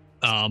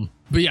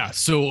 But yeah,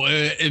 so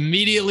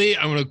immediately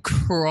I'm gonna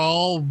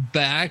crawl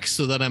back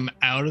so that I'm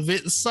out of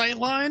its sight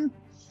line.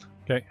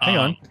 Okay, hang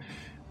on.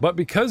 But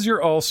because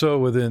you're also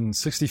within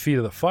 60 feet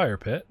of the fire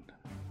pit.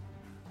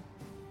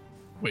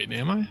 Wait,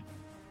 am I?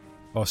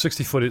 Oh,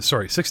 60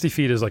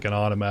 feet is like an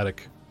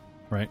automatic,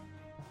 right?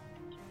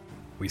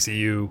 We see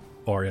you,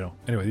 or,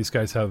 anyway, these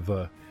guys have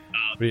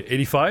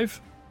 85?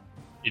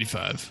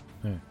 85.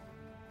 Yeah.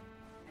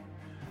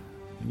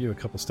 Give you a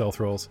couple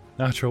stealth rolls.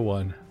 Natural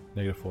 1,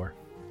 -4.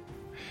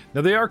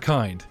 Now, they are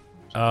kind.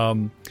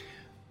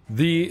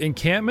 The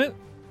encampment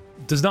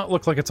does not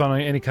look like it's on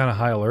any kind of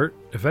high alert.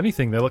 If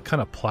anything, they look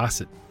kind of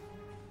placid.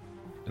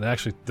 And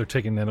actually, they're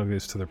taking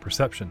this to their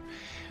perception.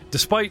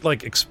 Despite,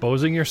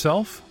 exposing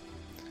yourself,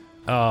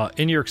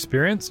 in your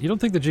experience, you don't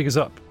think the jig is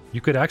up.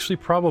 You could actually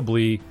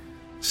probably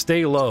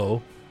stay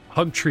low,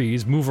 hug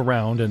trees, move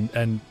around,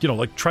 and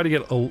try to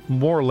get a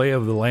more lay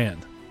of the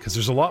land. Because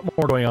there's a lot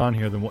more going on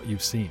here than what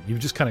you've seen. You've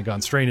just kind of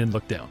gone straight in,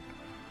 looked down.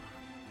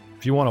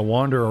 If you want to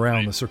wander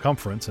around the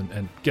circumference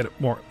and get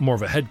more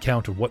of a head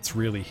count of what's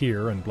really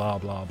here and blah,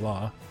 blah,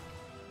 blah.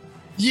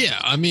 Yeah,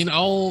 I mean,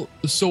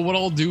 what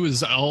I'll do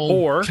is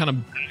I'll kind of...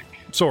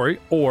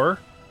 Or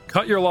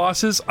cut your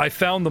losses. I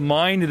found the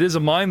mine. It is a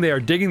mine. They are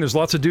digging. There's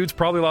lots of dudes,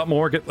 probably a lot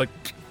more. What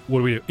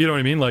do we do? You know what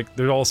I mean?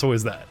 There also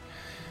is that.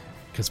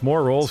 Because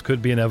more rolls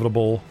could be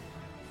inevitable.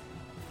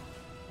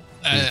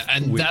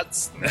 and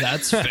that's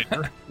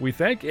fair. We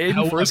thank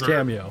Aiden for his However-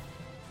 cameo.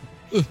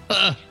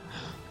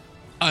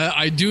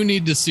 I do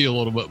need to see a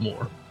little bit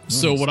more.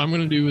 So what I'm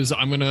going to do is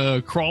I'm going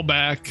to crawl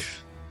back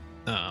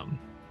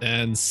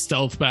and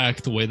stealth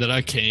back the way that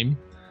I came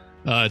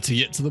to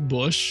get to the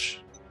bush.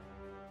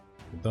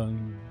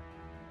 Done.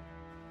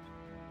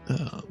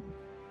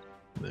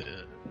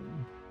 Then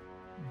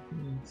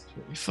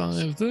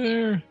 25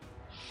 there.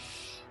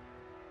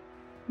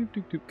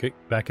 Okay,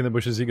 back in the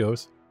bushes he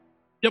goes.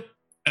 Yep.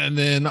 And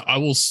then I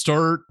will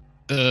start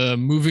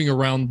moving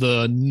around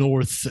the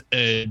north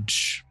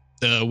edge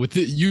with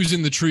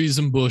using the trees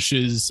and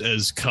bushes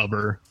as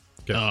cover.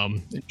 Okay.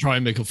 And try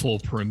and make a full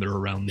perimeter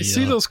around the. You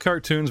see those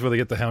cartoons where they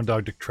get the hound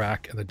dog to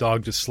track and the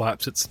dog just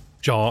slaps its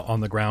jaw on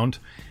the ground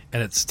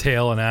and its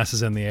tail and ass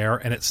is in the air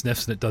and it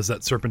sniffs and it does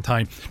that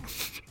serpentine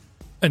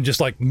and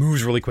just like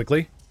moves really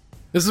quickly?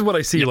 This is what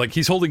I see. Yep. Like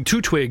he's holding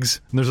two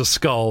twigs and there's a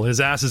skull. His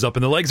ass is up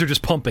and the legs are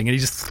just pumping and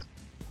he's just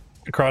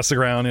across the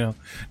ground. You know,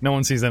 no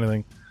one sees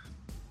anything.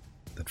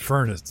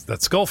 That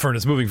skull fern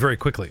is moving very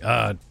quickly.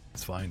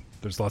 It's fine.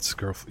 There's lots of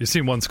skull. You've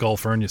seen one skull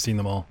fern. You've seen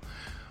them all.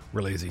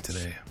 We're lazy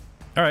today.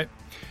 All right.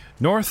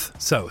 North,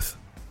 south.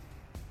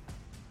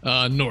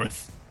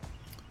 North.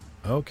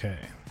 Okay.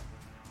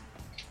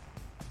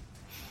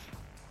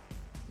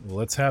 Well,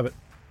 let's have it.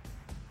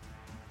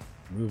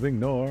 Moving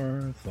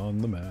north on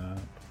the map.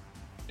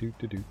 Do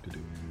do do do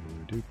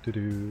do do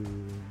do.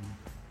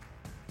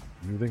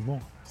 Moving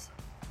north.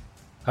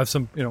 Have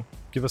some,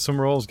 give us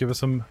some rolls. Give us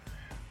some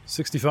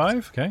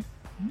 65. Okay.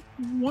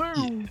 Wow.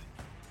 Yeah.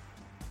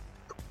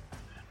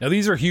 Now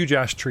these are huge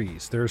ash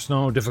trees. There's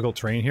no difficult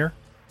terrain here.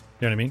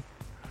 You know what I mean?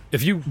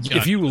 If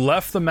you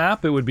left the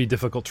map, it would be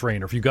difficult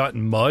terrain. Or if you got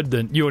in mud,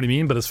 then you know what I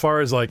mean. But as far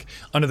as like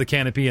under the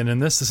canopy and in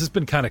this has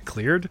been kind of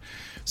cleared.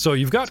 So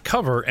you've got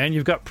cover and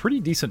you've got pretty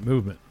decent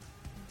movement.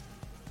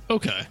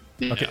 Okay.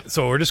 Yeah. Okay,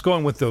 so we're just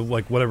going with the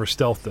like whatever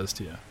stealth does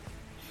to you.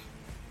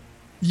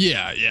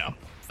 Yeah.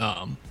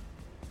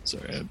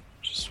 Sorry, I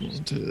just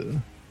wanted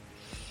to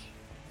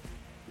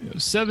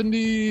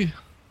 70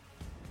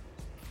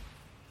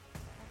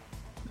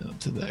 up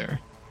to there.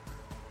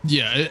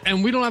 Yeah,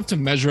 and we don't have to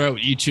measure out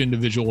each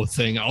individual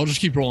thing. I'll just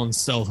keep rolling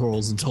stealth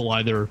rolls until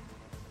either,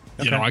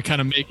 I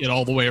kind of make it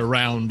all the way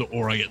around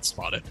or I get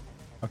spotted.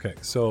 Okay,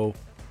 so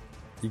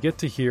you get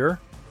to here,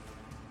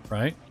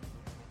 right?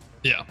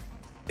 Yeah.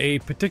 A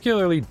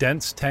particularly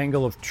dense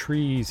tangle of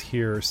trees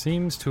here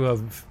seems to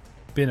have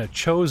been a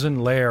chosen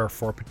lair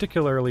for a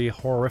particularly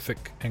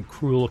horrific and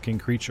cruel-looking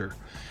creature.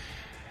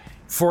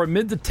 For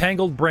amid the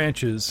tangled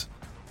branches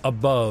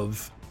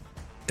above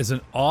is an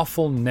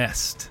awful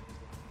nest.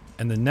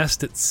 And the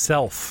nest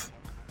itself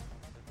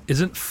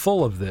isn't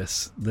full of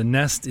this. The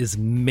nest is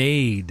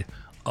made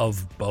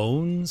of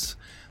bones,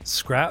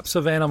 scraps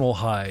of animal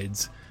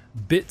hides,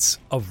 bits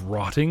of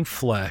rotting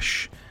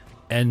flesh,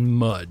 and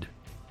mud.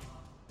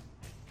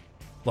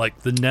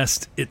 Like the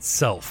nest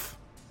itself,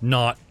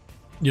 not,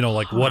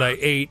 like what I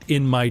ate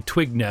in my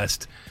twig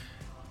nest.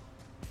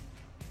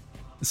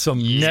 Some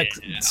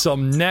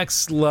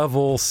next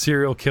level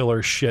serial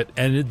killer shit,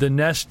 and the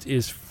nest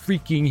is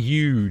freaking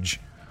huge.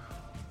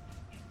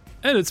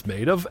 And it's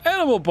made of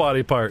animal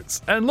body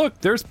parts. And look,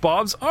 there's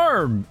Bob's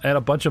arm and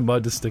a bunch of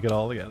mud to stick it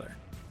all together.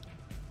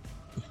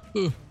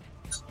 Is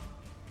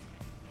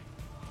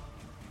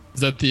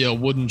that the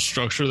wooden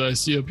structure that I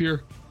see up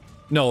here?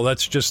 No,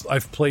 that's just,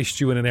 I've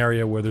placed you in an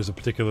area where there's a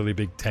particularly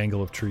big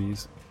tangle of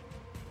trees.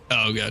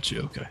 Oh, got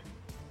you. Okay.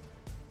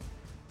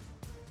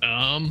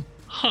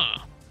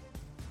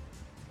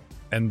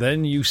 And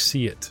then you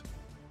see it.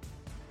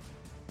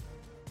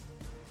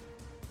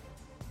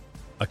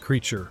 A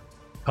creature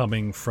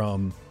coming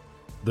from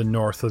the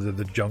north of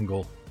the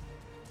jungle,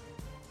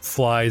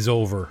 flies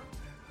over,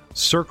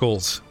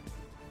 circles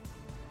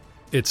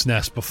its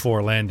nest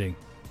before landing,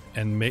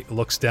 and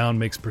looks down,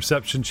 makes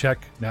perception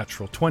check,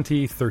 natural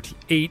 20,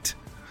 38,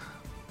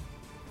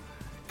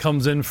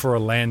 comes in for a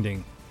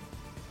landing.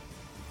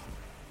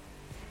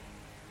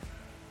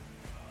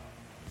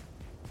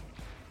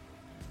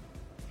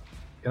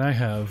 Can I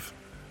have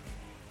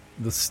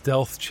the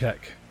stealth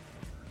check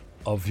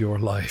of your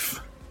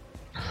life?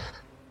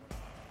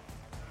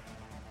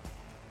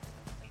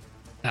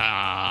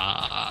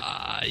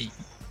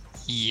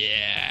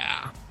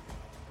 Yeah.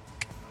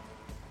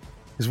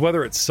 Because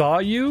whether it saw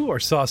you or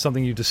saw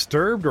something you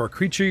disturbed or a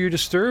creature you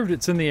disturbed,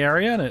 it's in the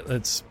area and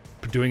it's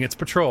doing its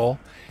patrol.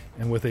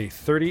 And with a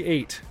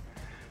 38,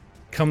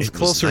 comes It was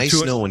closer nice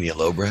to knowing you,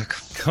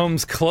 Lobreck.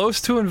 comes close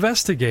to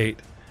investigate,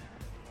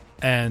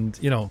 and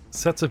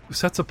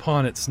sets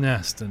upon its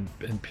nest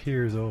and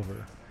peers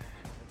over.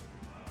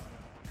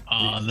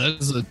 That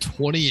is a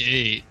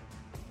 28.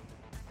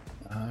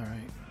 All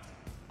right.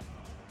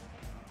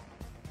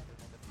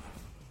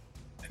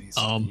 And he's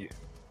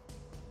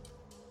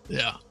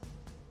Yeah.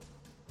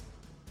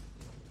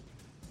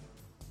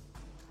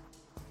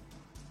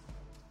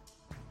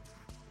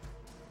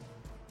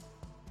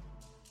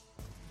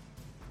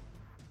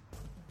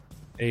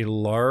 a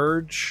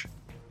large,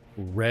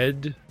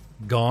 red,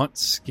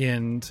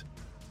 gaunt-skinned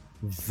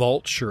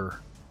vulture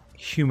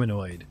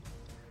humanoid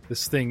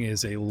This thing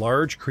is a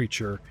large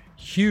creature,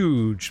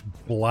 huge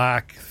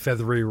black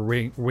feathery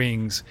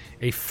wings,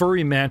 a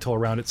furry mantle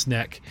around its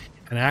neck,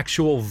 an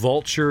actual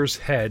vulture's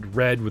head,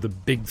 red with a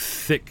big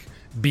thick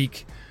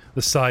beak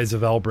the size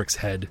of Albric's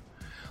head.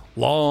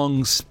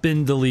 Long,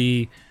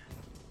 spindly,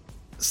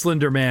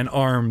 slender man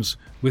arms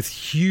with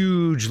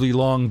hugely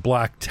long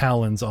black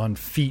talons on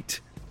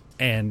feet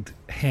and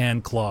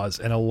hand claws,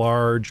 and a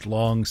large,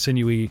 long,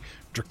 sinewy,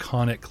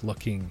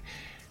 draconic-looking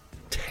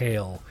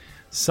tail.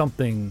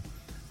 Something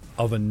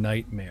of a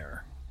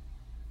nightmare.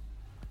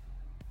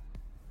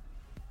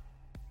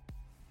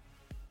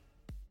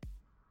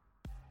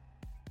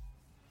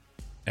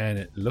 And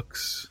it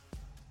looks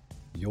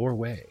your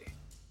way.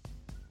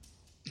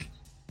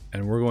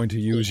 And we're going to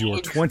use your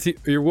 20.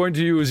 You're going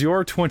to use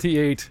your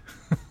 28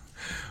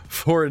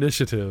 for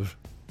initiative.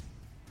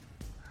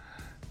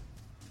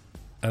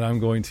 And I'm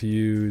going to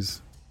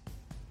use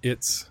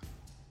its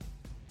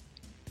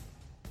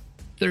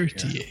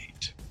 38. Yeah.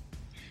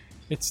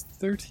 It's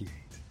 38.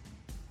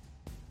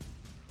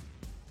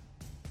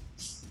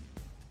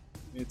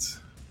 It's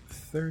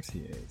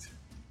 38.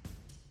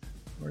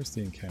 Where's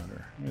the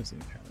encounter? Where's the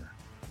encounter?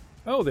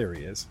 Oh, there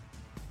he is.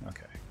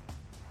 Okay.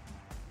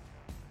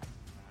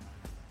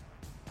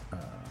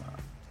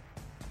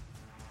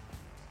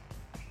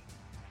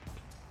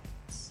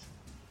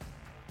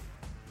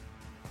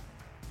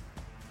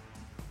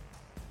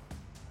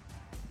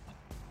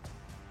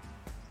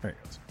 There he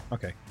goes.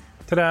 Okay.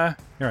 Ta-da!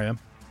 Here I am.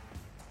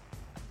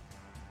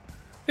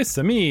 It's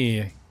a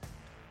me.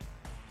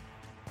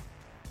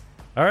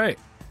 All right.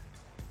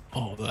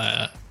 All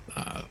that.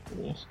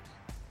 Cool.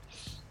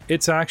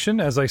 Its action,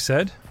 as I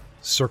said,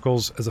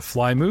 circles as a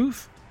fly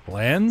move,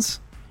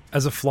 lands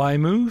as a fly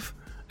move,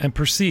 and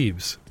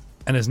perceives,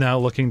 and is now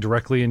looking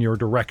directly in your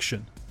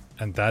direction.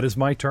 And that is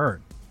my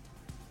turn.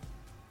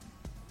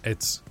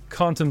 It's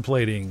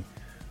contemplating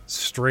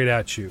straight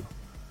at you,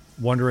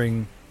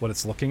 wondering what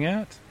it's looking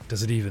at.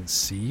 Does it even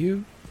see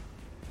you?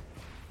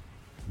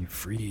 You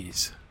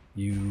freeze.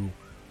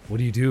 What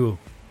do you do?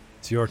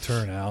 It's your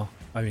turn, Al.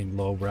 I mean,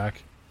 Lobrak.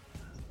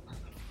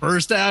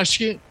 First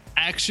action,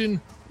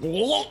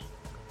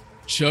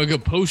 chug a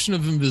potion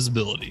of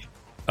invisibility.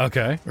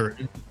 Okay. Or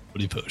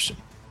invisibility potion.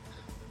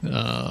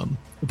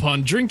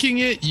 Upon drinking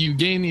it, you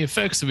gain the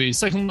effects of a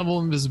second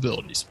level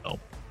invisibility spell.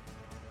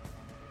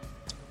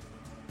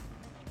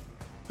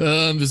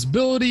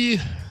 Invisibility,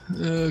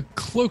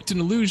 cloaked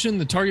in illusion,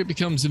 the target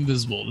becomes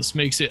invisible. This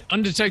makes it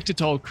undetected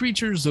to all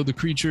creatures, though the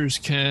creatures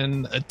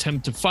can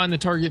attempt to find the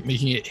target,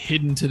 making it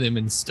hidden to them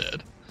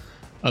instead.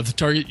 If the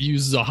target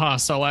uses a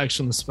hostile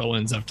action, the spell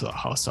ends after the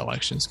hostile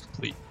action is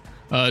complete.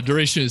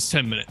 Duration is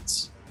 10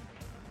 minutes.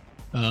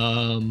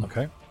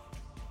 Okay.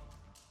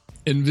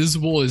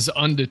 Invisible is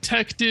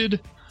undetected,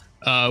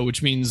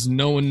 which means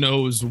no one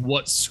knows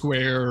what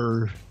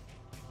square.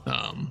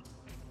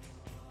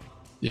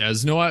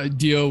 Has no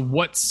idea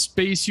what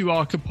space you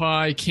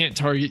occupy, can't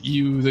target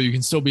you, though you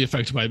can still be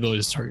affected by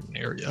abilities to target an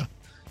area.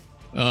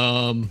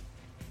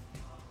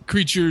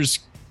 Creatures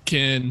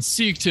can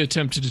seek to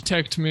attempt to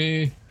detect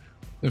me.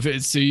 If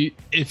it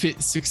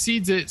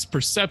succeeds its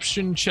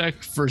perception check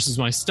versus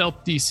my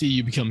stealth DC,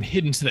 you become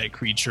hidden to that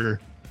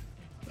creature,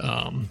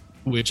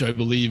 which I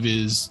believe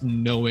is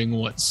knowing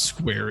what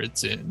square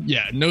it's in.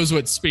 Yeah, it knows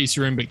what space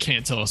you're in, but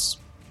can't tell us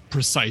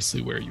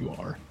precisely where you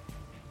are.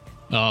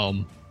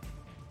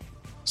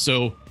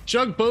 So,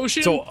 chug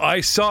potion. So I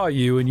saw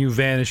you and you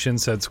vanished in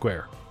said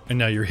square, and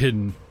now you're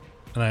hidden,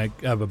 and I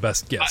have a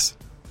best guess.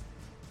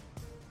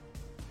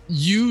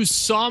 You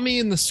saw me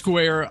in the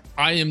square.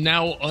 I am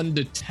now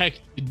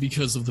undetected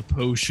because of the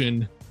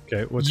potion.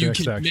 Okay, what's your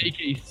next action? You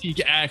can make a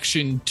seek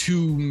action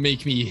to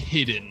make me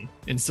hidden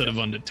instead of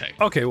undetected.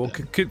 Okay, well,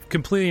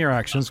 completing your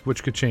actions,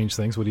 which could change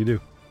things. What do you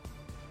do?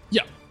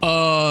 Yeah,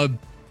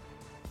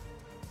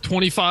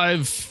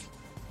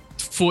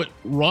 25-foot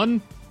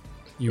run.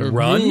 You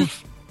run?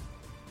 Move.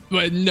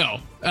 But no,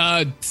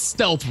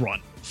 stealth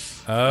run.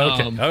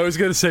 Okay, I was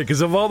gonna say because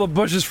of all the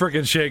bushes,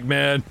 freaking shake,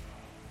 man.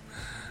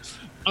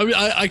 I mean,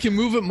 I can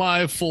move at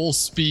my full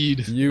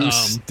speed. You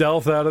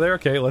stealth out of there.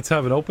 Okay, let's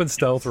have an open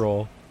stealth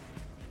roll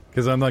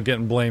because I'm not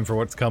getting blamed for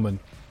what's coming.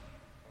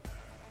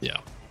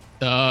 Yeah,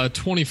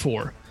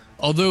 24.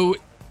 Although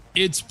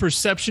its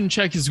perception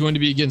check is going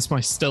to be against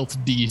my stealth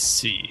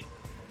DC,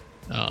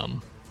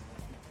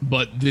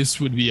 but this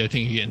would be, I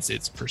think, against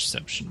its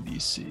perception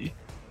DC.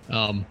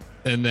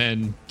 And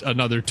then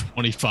another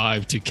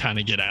 25 to kind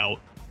of get out.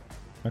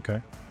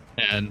 Okay.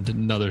 And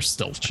another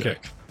stealth check. Okay.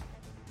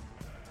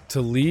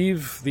 To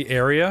leave the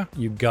area,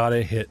 you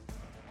gotta hit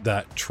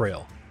that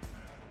trail.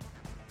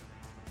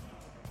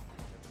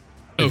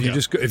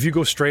 If you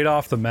go straight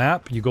off the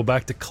map, you go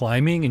back to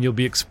climbing and you'll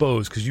be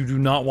exposed because you do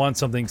not want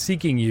something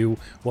seeking you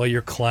while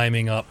you're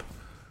climbing up,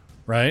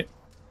 right?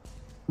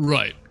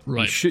 Right.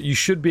 You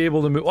should be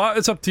able to move. Well,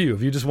 it's up to you.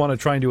 If you just want to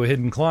try and do a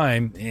hidden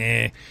climb,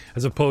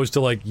 as opposed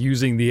to like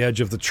using the edge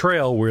of the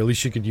trail where at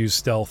least you could use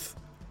stealth.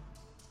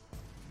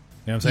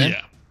 You know what I'm saying?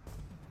 Yeah.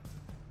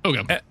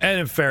 Okay. And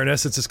in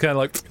fairness, it's just kind of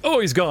like, oh,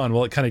 he's gone.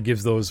 Well, it kind of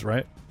gives those,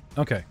 right?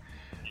 Okay.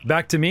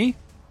 Back to me.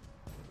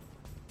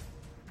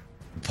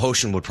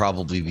 potion would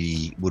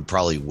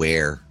probably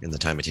wear in the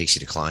time it takes you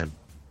to climb.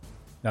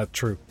 Not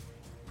true.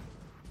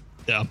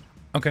 Yeah.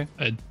 Okay.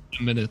 I had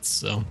 2 minutes,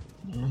 so.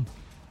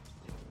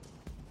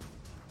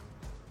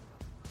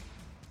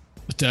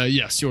 But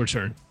yes, your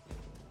turn.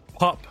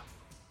 Pop.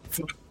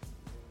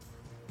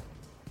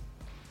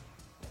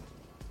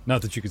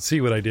 Not that you could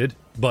see what I did,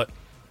 but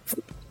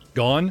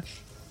gone.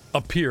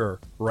 Appear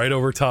right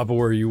over top of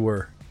where you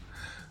were.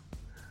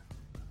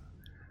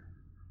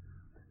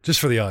 Just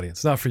for the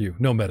audience, not for you.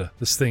 No meta.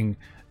 This thing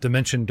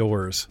dimension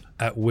doors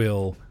at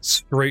will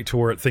straight to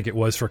where it think it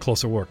was for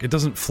closer work. It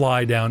doesn't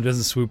fly down, it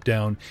doesn't swoop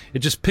down. It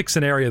just picks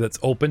an area that's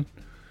open,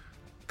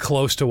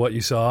 close to what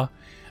you saw,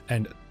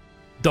 and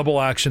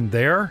double action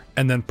there,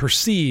 and then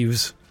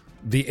perceives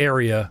the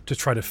area to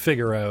try to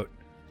figure out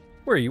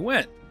where you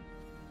went.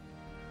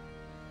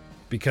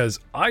 Because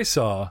I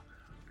saw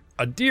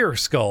a deer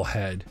skull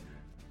head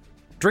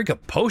drink a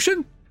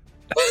potion?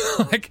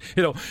 Like,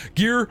 you know,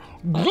 gear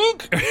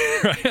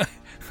right?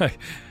 Like,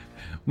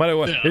 might have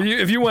went,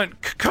 if you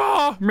went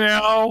caw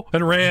meow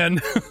and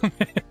ran,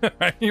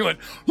 right? You went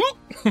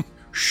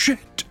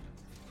shit.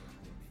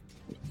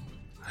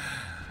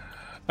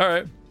 All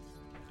right,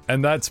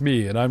 and that's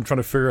me, and I'm trying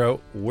to figure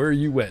out where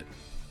you went.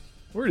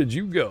 Where did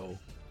you go?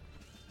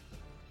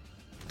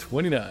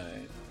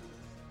 29.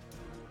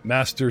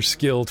 Master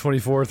skill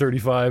 24,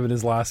 35 in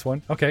his last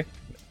one. Okay,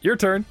 your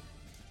turn.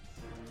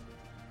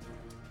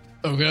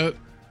 Okay.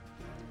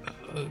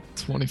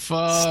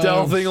 25.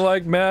 Stealthing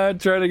like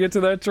mad, trying to get to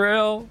that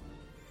trail.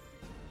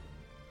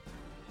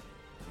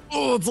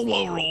 Oh, it's a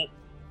low roll.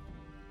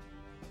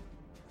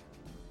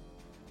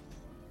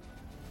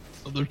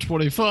 Another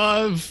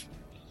 25.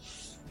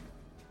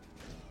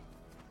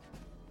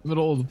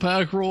 Middle of the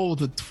pack roll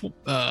with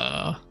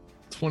a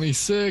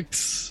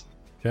 26.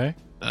 Okay.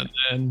 And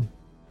then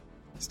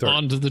Start.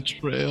 onto the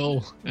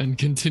trail and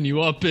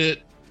continue up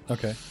it.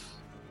 Okay.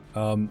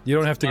 You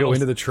don't have to go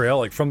into the trail.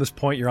 Like, from this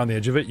point, you're on the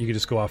edge of it. You could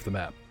just go off the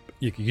map.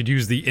 You could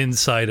use the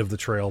inside of the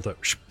trail to,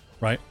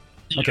 right?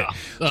 Okay.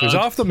 Yeah. So it's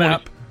off the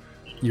map.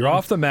 You're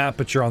off the map,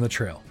 but you're on the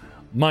trail.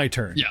 My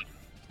turn. Yeah.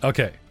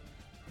 Okay.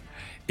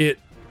 It,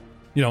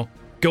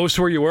 goes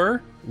to where you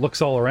were,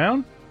 looks all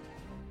around,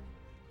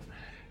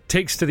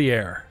 takes to the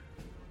air,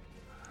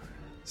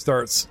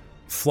 starts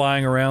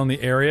flying around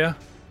the area,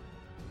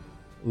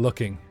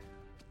 looking.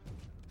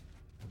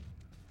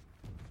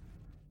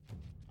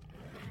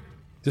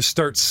 Just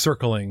starts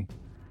circling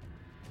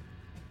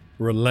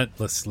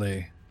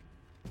relentlessly.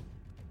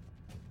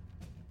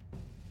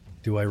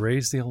 Do I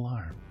raise the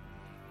alarm?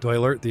 Do I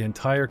alert the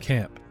entire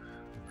camp?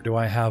 Or do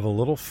I have a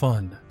little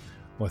fun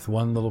with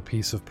one little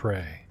piece of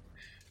prey?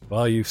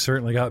 Well, you've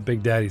certainly got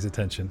Big Daddy's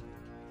attention.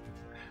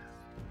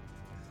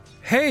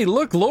 Hey,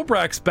 look,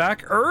 Lobrak's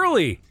back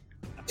early!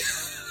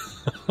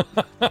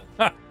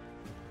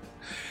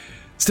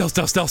 Stealth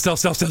up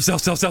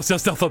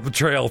the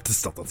trail.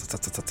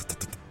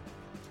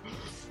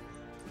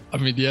 I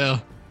mean,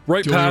 yeah.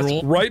 Right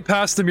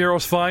past the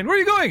Muro's fine. Where are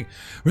you going?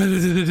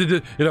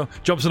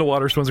 Jumps in the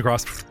water, swims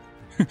across,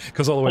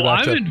 goes all the way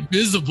back. I'm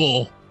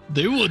invisible.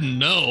 They wouldn't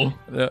know.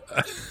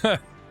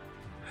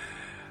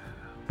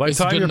 By the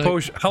time your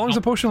potion, how long does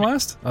the potion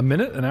last? A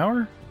minute? An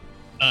hour?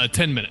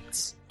 10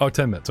 minutes. Oh,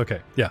 10 minutes. Okay,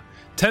 yeah,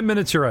 10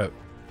 minutes. You're out.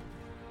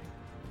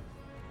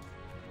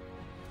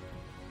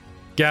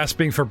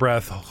 Gasping for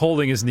breath,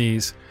 holding his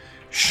knees,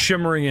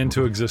 shimmering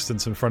into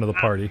existence in front of the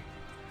party.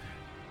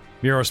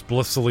 Muros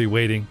blissfully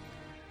waiting,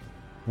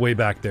 way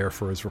back there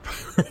for his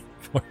report.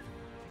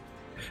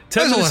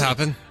 10 minutes. What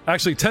happened?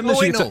 Actually, 10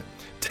 minutes.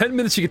 10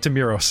 minutes you get to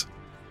Muros.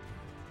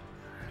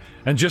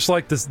 And just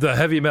like this, the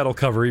heavy metal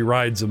cover, he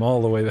rides him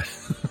all the way back.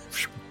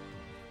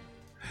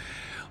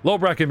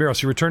 Lobrak and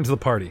Muros, you return to the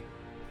party.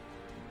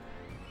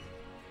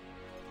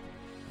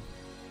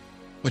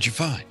 What'd you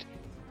find?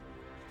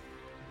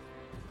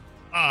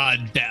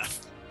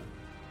 Death.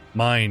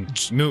 Mine,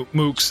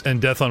 Mooks,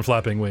 and Death on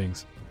Flapping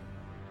Wings.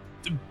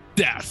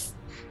 Death.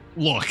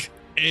 Look,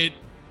 it.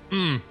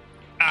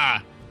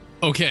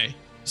 Okay,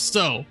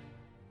 so.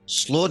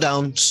 Slow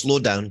down.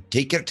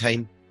 Take your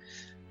time.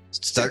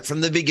 Start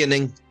from the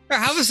beginning. Here,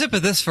 have a sip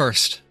of this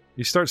first.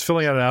 He starts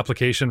filling out an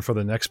application for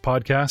the next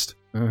podcast.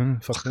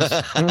 Fuck this.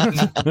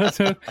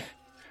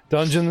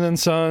 Dungeons and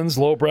Sons,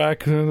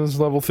 Lobrak,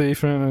 level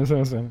thief.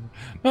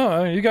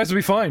 Oh, you guys will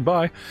be fine.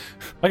 Bye.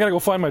 I gotta go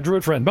find my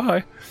druid friend.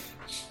 Bye.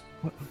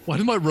 Why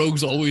do my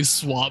rogues always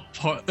swap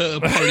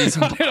parties?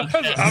 And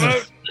I'm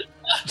out.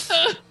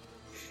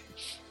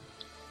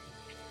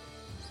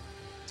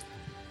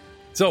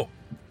 So,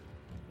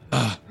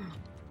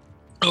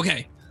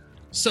 okay,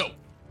 so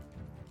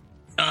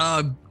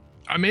I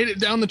made it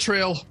down the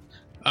trail,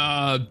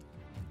 and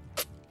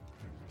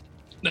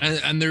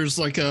there's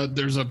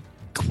there's a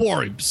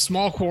quarry,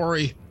 small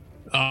quarry.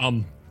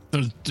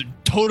 There's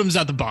totems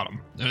at the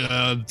bottom.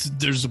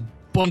 There's a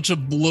bunch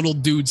of little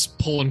dudes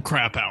pulling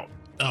crap out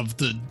of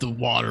the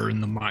water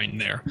in the mine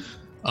there.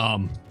 I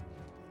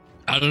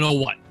don't know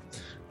what.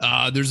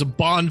 There's a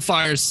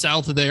bonfire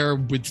south of there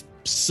with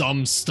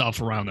some stuff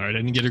around there. I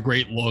didn't get a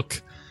great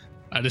look.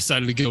 I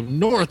decided to go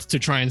north to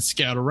try and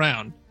scout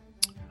around.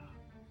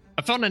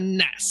 I found a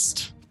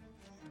nest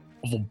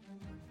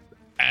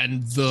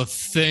and the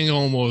thing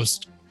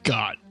almost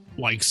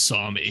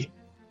saw me.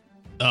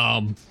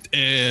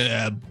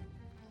 It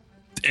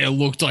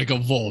looked like a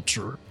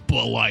vulture,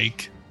 but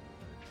like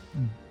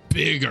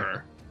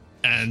bigger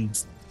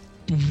and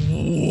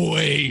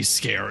way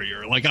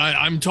scarier. Like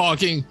I'm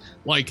talking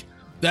like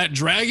that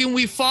dragon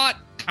we fought,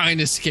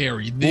 kind of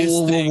scary.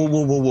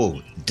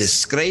 Whoa.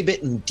 Describe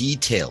it in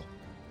detail.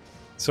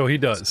 So he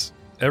does.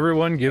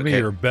 Everyone give me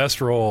your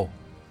best roll.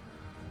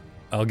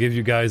 I'll give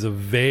you guys a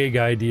vague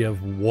idea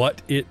of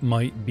what it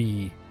might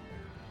be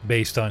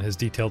based on his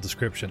detailed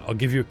description. I'll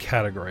give you a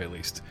category at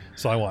least.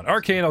 So I want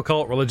arcane,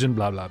 occult, religion,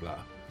 blah, blah, blah.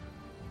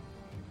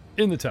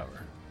 In the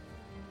tower.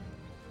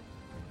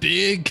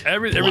 Big,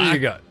 everything you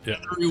got. Yeah.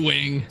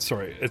 Wing.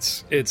 Sorry,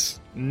 it's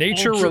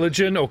nature,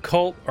 religion,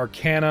 occult,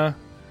 arcana,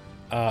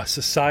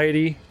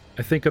 society.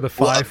 I think of the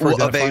five for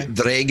what identifying. about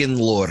dragon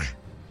lore?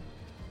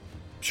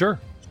 Sure.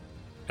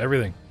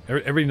 Everything.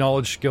 Every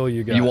knowledge skill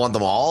you got. You want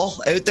them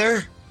all out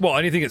there? Well,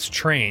 anything that's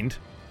trained.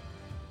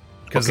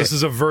 Because this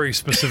is a very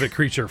specific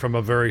creature from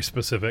a very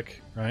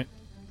specific, right?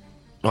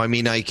 I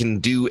mean, I can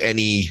do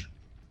any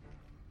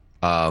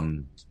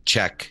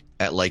check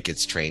at like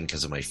it's trained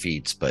because of my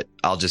feats, but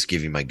I'll just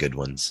give you my good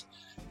ones.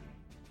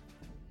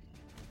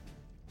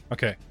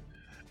 Okay.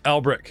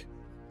 Albric.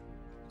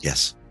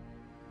 Yes.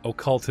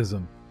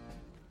 Occultism.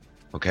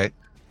 Okay.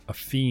 A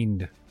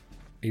fiend.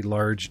 A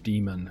large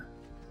demon.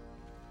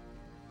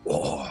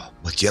 Oh,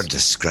 what you're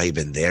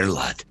describing there,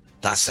 lad,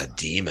 that's a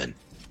demon.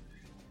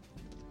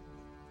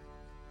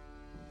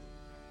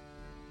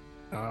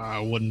 I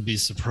wouldn't be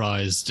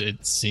surprised.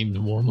 It seemed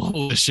more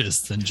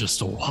malicious than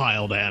just a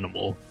wild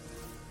animal.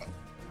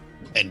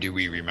 And do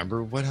we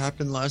remember what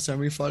happened last time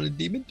we fought a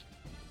demon?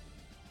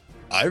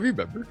 I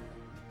remember.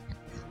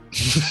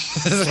 What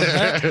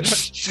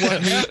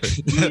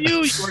happened?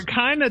 You were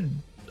kind of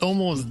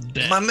almost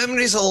dead. My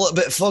memory's a little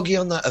bit foggy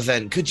on that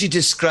event. Could you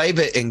describe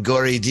it in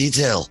gory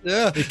detail?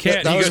 Yeah, you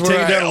can't. That You was got where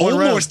taken down I one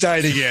round. almost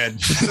died again.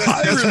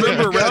 I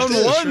remember round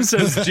one,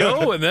 says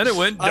Joe, and then it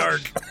went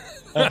dark.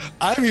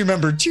 I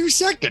remember 2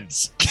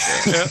 seconds.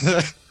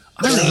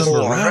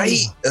 Oh, right.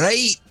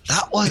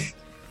 That one.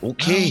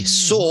 Okay,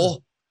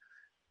 so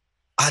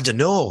I don't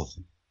know.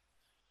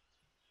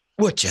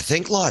 What you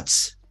think,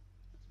 lads?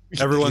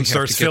 Everyone We have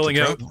starts to get the filling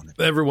out. drum on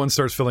it. Everyone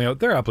starts filling out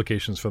their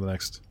applications for the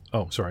next.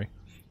 Oh, sorry.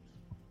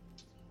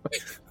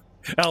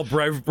 Al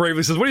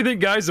bravely says, "What do you think,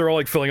 guys?" They're all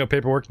like filling out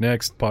paperwork.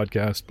 Next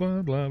podcast.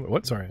 Blah blah.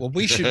 What? Sorry. Well,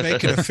 we should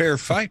make it a fair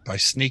fight by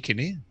sneaking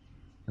in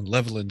and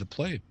leveling the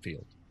playing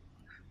field.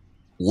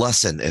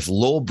 Listen, if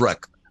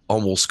Lowbrick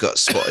almost got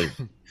spotted,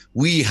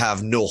 we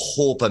have no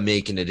hope of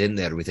making it in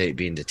there without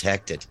being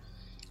detected.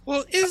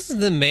 Well, isn't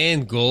the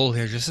main goal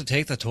here just to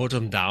take the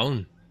totem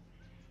down?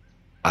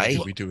 Aye.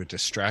 We do a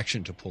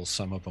distraction to pull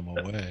some of them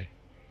away.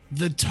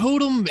 The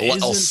totem A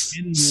little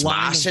isn't in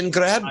smash line and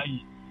grab? of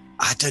sight.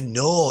 I don't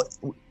know.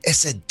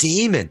 It's a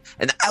demon.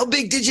 And how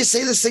big did you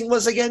say this thing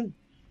was again?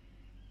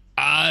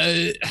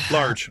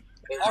 Large.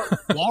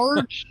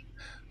 Large.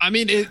 I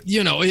mean,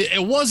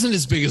 it wasn't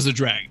as big as a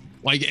dragon.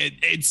 Like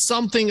it's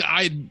something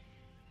about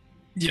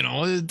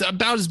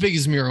as big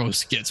as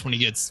Miros gets when he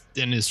gets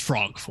in his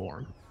frog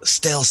form.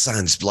 Still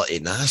sounds bloody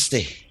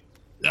nasty.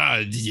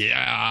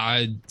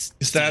 Yeah.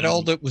 Is that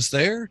all that was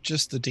there?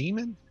 Just the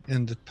demon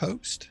and the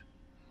post?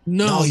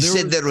 No, he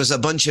said was- there was a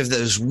bunch of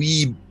those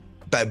wee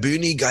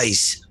baboony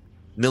guys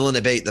milling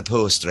about the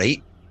post,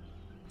 right?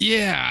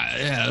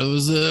 Yeah. It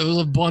was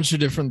a bunch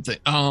of different things.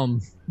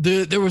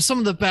 There were some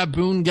of the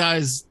baboon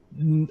guys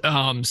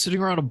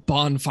sitting around a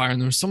bonfire, and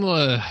there were some of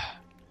the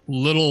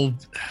little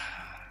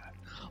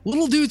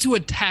dudes who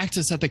attacked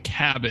us at the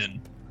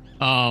cabin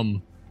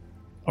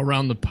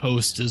around the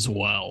post as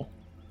well.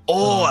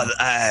 Oh,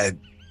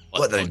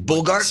 what the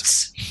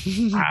Bogarts?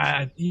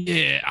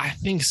 Yeah, I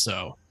think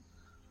so.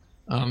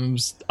 It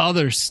was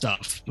other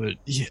stuff, but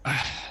yeah.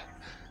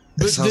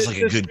 It sounds like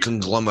a good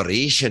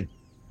conglomeration.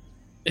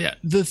 Yeah,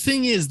 the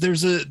thing is, the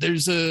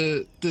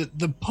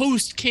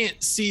post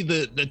can't see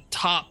the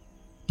top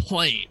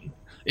plane.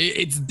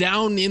 It's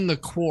down in the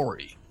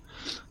quarry.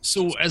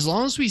 So as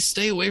long as we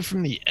stay away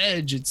from the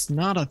edge, it's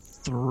not a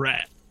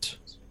threat.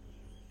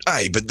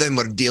 Aye, but then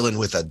we're dealing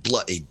with a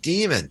bloody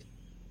demon.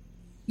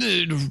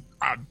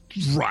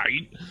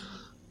 Right.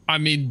 I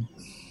mean,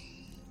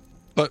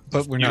 But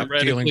we're not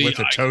dealing with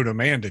a Theoretically, totem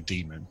and a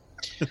demon.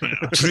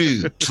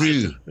 True.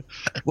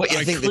 What do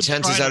you I think the could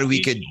chances try to are we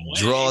lead could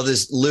you away.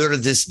 lure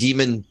this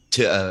demon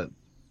to a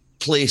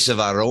place of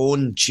our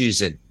own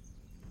choosing?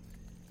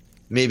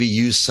 Maybe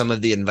use some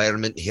of the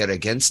environment here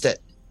against it.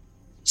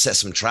 Set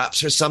some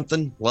traps or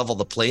something. Level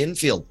the playing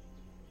field.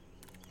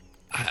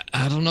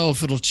 I don't know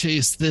if it'll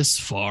chase this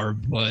far,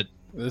 but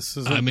This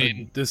isn't a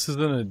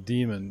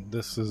demon.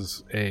 This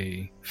is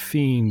a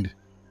fiend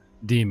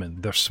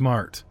demon. They're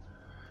smart.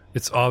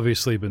 It's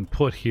obviously been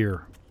put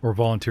here or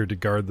volunteered to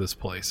guard this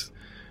place.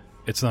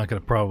 It's not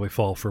going to probably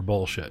fall for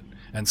bullshit.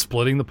 And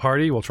splitting the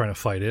party while trying to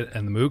fight it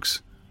and the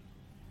mooks,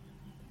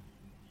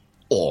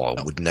 Oh,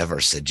 I would never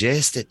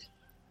suggest it.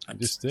 I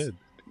just did.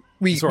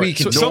 We can.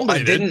 So No,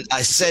 somebody I did. didn't.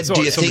 I said, Sorry,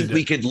 do you somebody think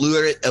we did. could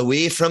lure it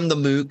away from the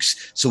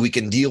mooks so we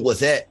can deal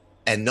with it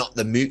and not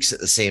the mooks at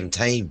the same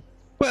time?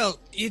 Well,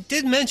 you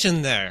did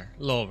mention there,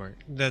 Lover,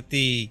 that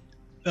the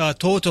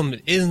totem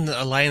isn't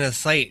a line of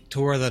sight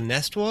to where the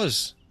nest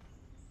was.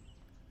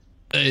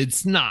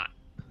 It's not.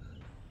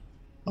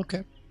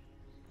 Okay.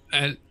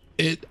 And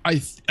I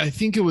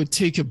think it would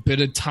take a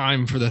bit of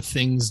time for the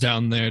things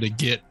down there to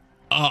get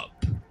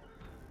up.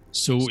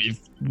 So if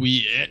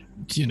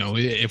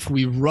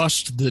we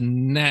rushed the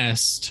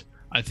nest,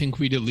 I think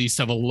we'd at least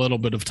have a little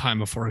bit of time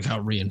before it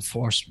got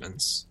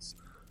reinforcements.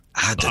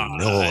 I don't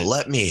know.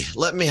 Let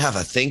me have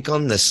a think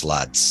on this,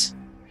 lads.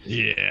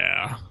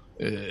 Yeah,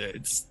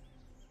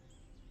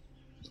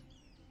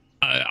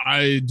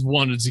 I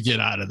wanted to get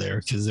out of there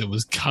because it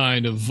was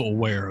kind of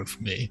aware of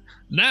me.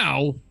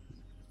 Now,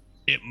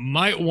 it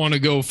might want to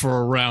go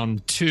for a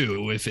round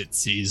 2 if it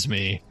sees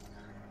me.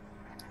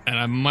 And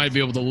I might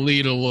be able to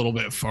lead a little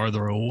bit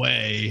farther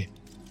away.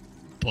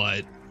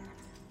 But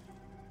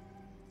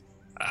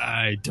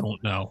I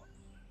don't know.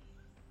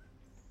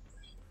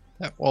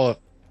 Yeah, well,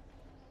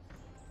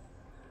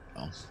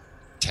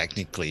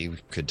 technically, we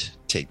could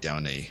take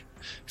down a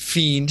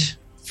fiend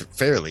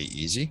fairly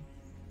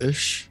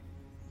easy-ish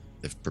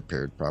if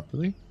prepared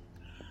properly.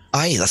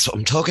 Aye, that's what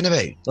I'm talking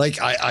about. Like,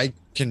 I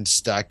can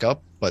stack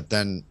up, but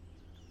then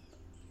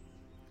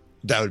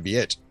that would be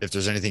it. If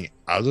there's anything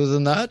other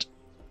than that,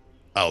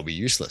 I'll be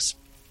useless.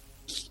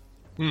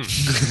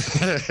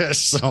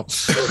 so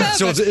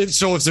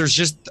if there's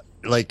just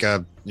like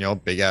a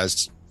big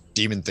ass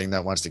demon thing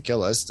that wants to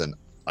kill us, then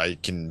I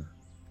can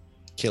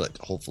kill it,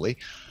 hopefully.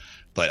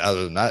 But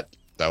other than that,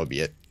 that would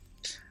be it.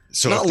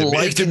 So Not if the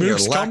liking your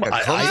mooks lack come,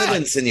 of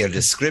confidence in your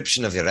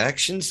description of your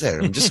actions there.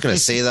 I'm just going to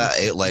say that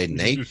out loud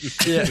now.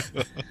 yeah.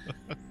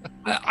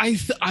 I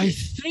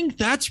think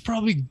that's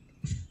probably.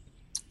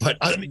 But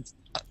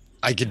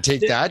I can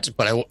take that,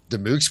 but the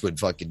mooks would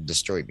fucking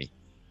destroy me.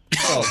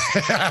 Well,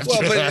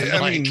 but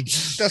I mean,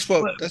 that's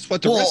what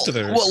the rest of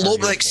it. What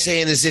Lobrek's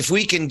saying is, if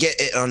we can get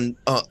it on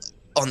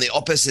the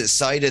opposite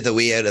side of the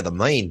way out of the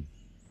mine,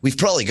 we've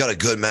probably got a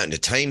good amount of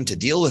time to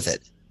deal with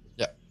it.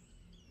 Yeah.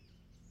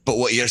 But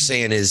what you're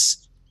saying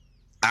is,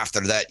 after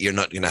that, you're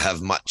not going to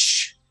have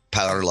much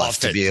power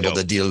left to be able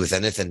to deal with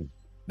anything.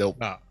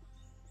 Nope.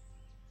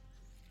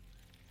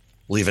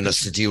 Leaving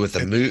us to deal with the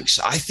mooks.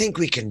 I think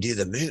we can do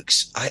the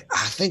mooks. I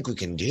think we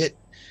can do it.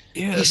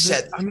 Yeah, He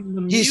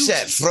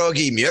set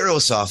Froggy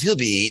Muros off. He'll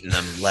be eating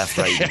them left,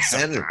 right, and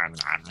center.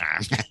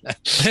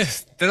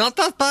 They're not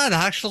that bad,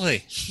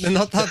 actually. They're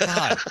not that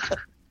bad.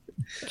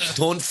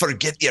 Don't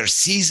forget your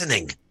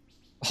seasoning.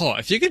 Oh,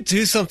 if you could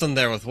do something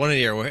there with one of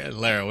your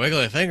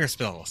wiggly finger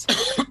spells.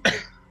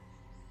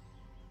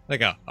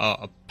 Like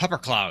a pepper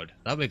cloud.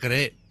 That'd be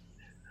great.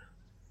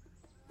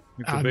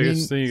 The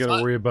biggest thing you got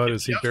to worry about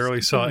is he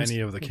barely saw any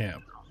of the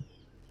camp.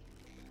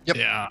 Yep.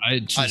 Yeah, I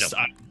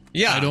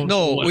don't don't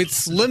know know. what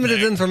It's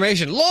limited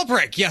information.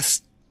 Lawbreak,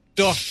 yes.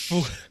 No,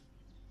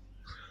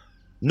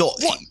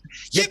 What?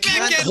 you Get back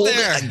can't in hold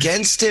there. it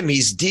against him.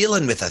 He's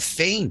dealing with a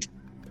fiend.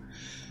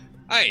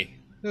 Hey,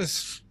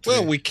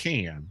 Well, we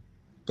can.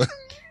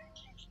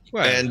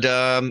 Well, And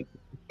I'm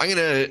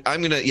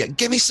gonna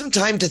give me some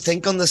time to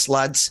think on this,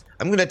 lads.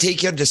 I'm gonna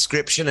take your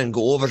description and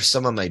go over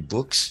some of my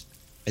books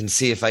and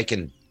see if I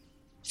can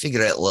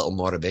figure out a little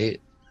more about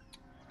it.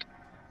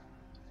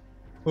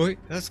 wait,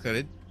 that's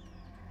good.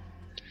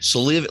 So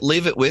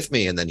leave it with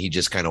me, and then he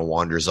just kind of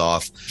wanders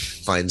off,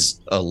 finds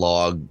a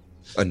log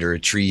under a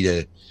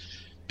tree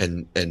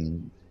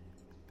and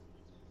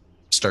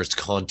starts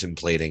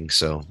contemplating.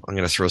 So I'm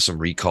gonna throw some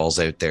recalls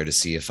out there to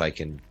see if I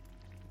can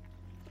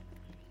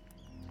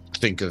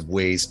think of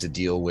ways to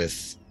deal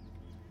with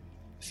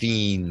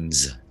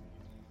fiends.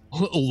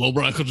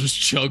 Lobrock will just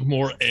chug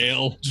more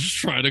ale, just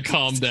try to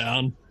calm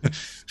down.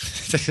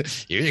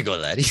 Here you go,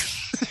 laddie.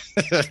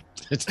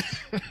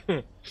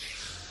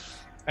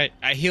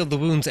 I healed the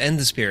wounds and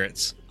the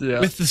spirits. Yeah.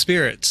 With the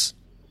spirits.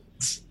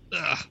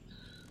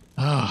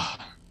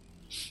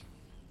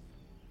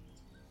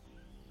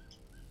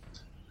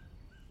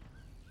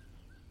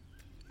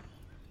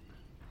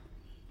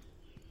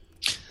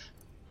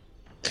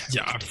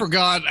 Yeah, I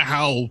forgot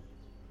how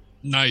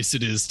nice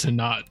it is to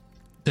not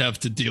have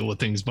to deal with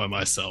things by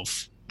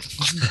myself.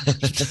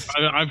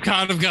 I've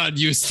kind of gotten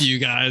used to you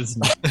guys.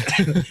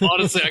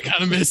 Honestly, I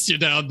kind of missed you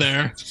down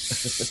there.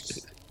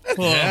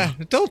 Well, Yeah,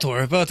 don't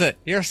worry about it.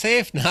 You're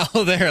safe now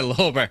there,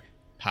 Lober.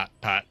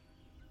 Pat.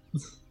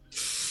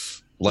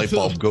 Light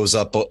bulb goes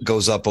up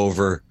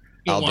over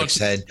You'll Alberic's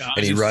watch head, the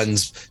and he skies.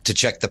 runs to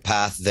check the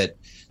path that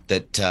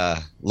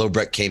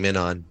Lobrecht came in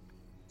on.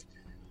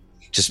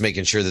 Just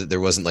making sure that there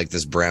wasn't like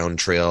this brown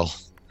trail.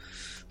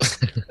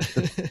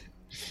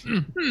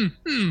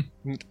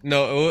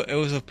 No, it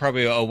was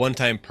probably a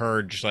one-time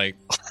purge. Like,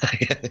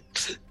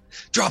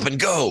 Drop and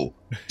go.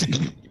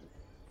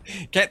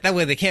 that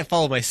way they can't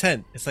follow my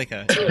scent. It's like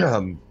a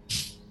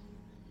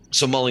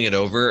So mulling it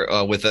over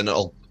with an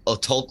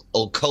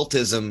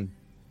occultism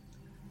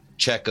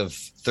check of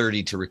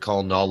 30 to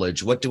recall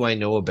knowledge. What do I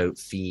know about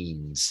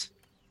fiends?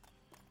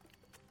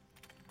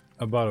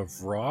 About a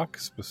rock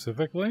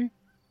specifically?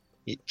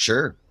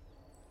 Sure.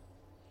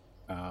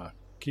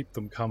 Keep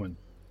them coming.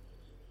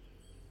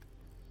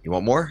 You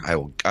want more?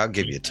 I'll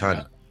give you a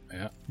ton.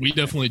 Yeah. We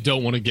definitely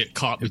don't want to get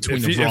caught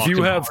between the rock If you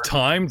and have hard.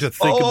 time to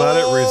think about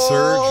it,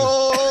 research.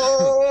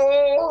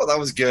 Oh, that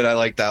was good. I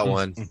like that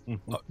one.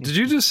 Did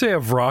you just say a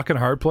rock and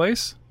hard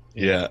place?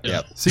 Yeah.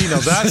 Yeah. See, now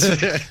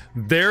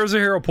there's a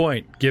hero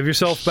point. Give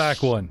yourself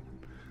back one.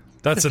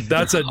 That's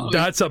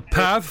a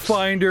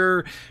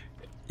Pathfinder.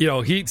 You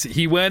know,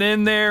 he went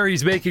in there.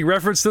 He's making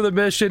reference to the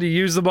mission. He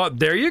used the bot.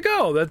 There you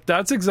go.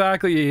 That's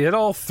exactly. He hit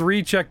all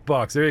 3 check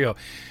boxes. There you go.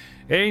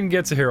 Aiden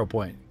gets a hero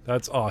point.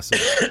 That's awesome.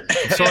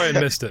 I'm sorry I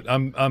missed it.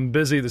 I'm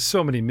busy. There's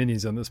so many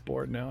minis on this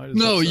board now.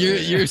 No,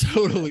 you're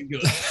totally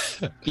good.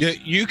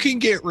 You can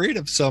get rid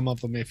of some of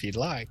them if you'd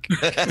like.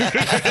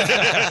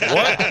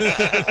 What?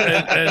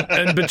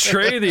 And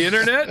betray the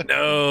internet?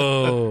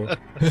 No.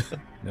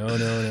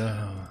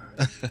 No.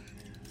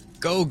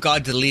 Go,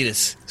 God, delete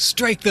us.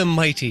 Strike them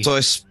mighty. So I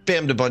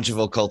spammed a bunch of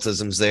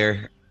occultisms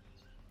there.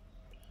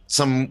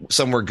 Some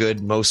were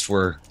good. Most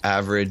were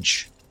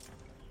average.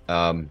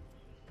 A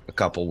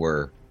couple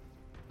were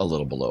a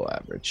little below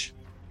average.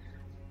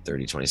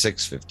 30,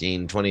 26,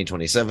 15, 20,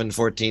 27,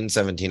 14,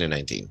 17, and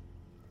 19.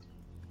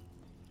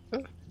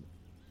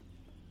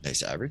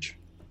 Nice average.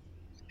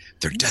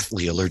 They're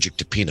deathly allergic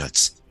to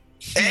peanuts.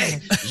 Hey,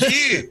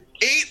 you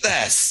eat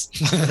this.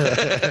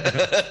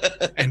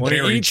 And When he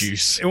berry eats-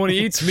 juice. And when he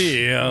eats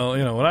me, you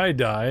know, when I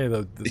die,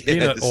 the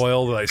peanut Yes.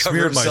 oil that I Cover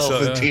smeared himself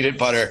myself with peanut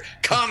butter.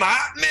 Come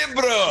at me,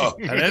 bro.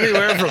 and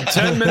anywhere from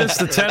 10 minutes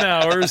to 10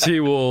 hours, he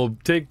will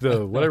take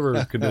the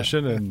whatever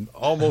condition and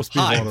almost be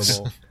Hives.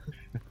 vulnerable.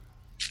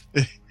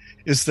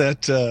 Is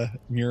that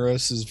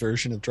Muros'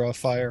 version of draw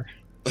fire?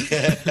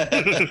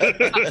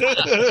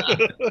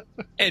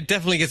 It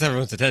definitely gets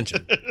everyone's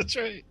attention. That's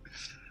right.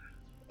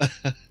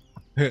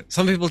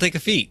 Some people take a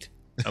feat.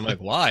 I'm like,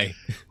 why?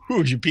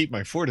 Ooh, you beat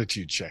my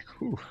fortitude check.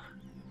 Ooh.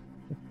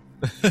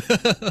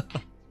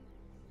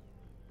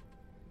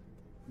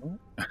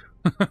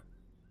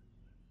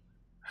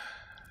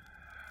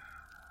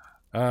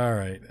 All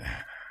right.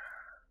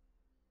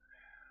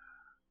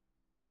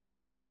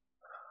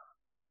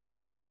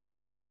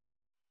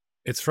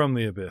 It's from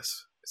the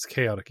abyss. It's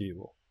chaotic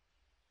evil.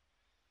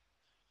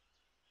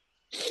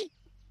 It's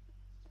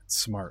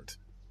smart.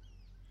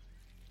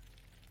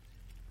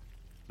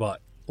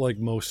 But like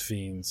most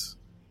fiends,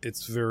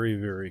 it's very,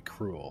 very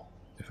cruel.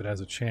 If it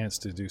has a chance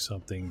to do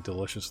something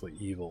deliciously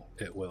evil,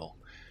 it will.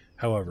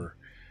 However,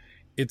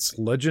 its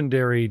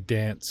legendary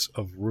dance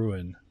of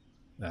ruin,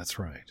 that's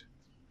right,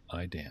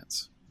 I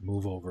dance.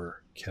 Move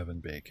over, Kevin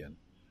Bacon.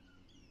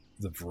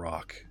 The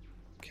Vrock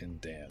can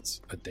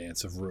dance a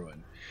dance of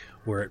ruin,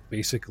 where it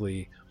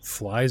basically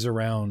flies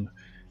around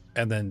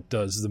and then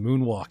does the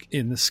moonwalk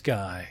in the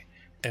sky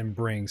and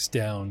brings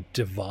down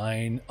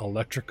divine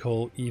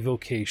electrical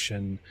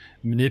evocation,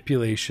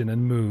 manipulation,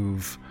 and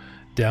move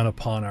down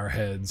upon our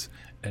heads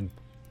and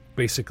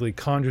basically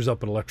conjures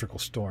up an electrical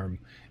storm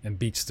and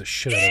beats the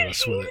shit out of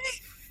us with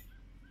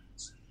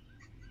it.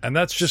 And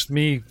that's just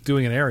me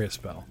doing an area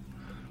spell.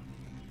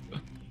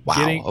 Wow.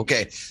 Getting-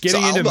 Okay.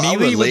 Getting So into I'll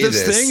melee with relay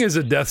this thing is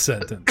a death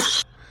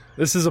sentence.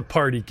 This is a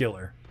party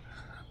killer.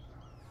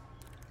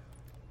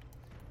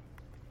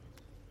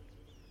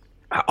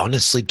 I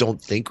honestly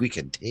don't think we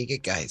can take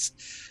it, guys.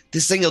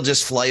 This thing will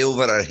just fly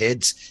over our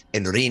heads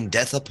and rain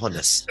death upon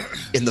us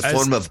in the As-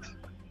 form of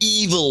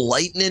evil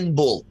lightning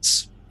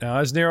bolts. Now,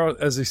 as Nero,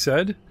 as he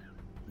said,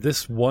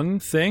 this one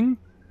thing,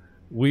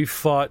 we've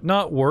fought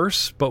not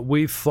worse, but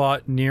we've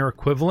fought near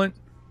equivalent,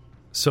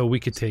 so we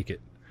could take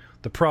it.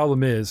 The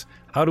problem is,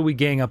 how do we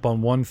gang up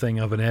on one thing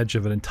of an edge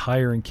of an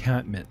entire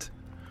encampment?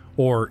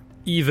 Or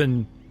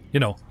even,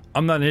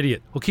 I'm not an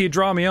idiot. Okay, you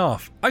draw me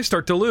off. I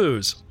start to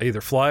lose. I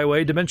either fly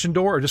away, dimension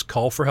door, or just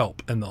call for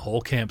help, and the whole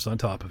camp's on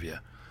top of you.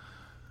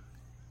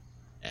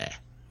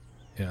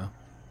 Yeah.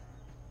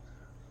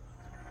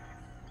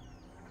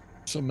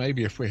 So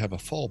maybe if we have a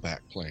fallback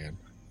plan,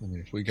 I mean,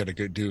 if we got to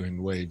go do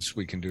in waves,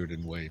 we can do it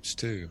in waves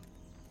too.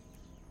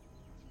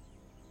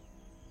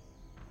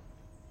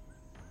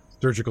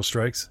 Surgical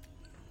strikes.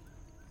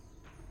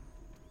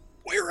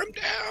 Wear him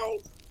down.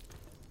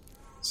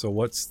 So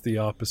what's the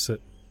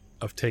opposite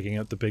of taking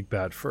out the big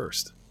bad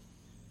first?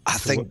 I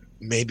think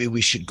maybe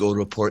we should go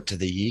report to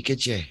the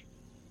Yikaje.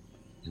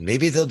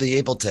 Maybe they'll be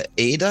able to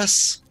aid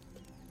us.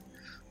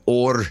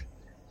 Or,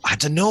 I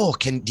don't know,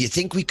 do you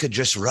think we could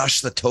just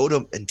rush the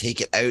totem and take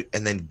it out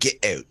and then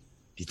get out?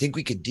 Do you think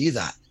we could do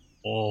that?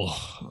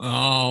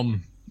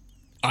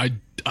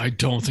 I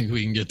don't think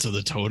we can get to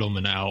the totem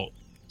and out.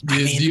 I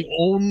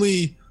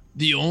mean-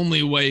 The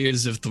only way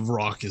is if the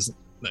rock isn't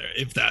there,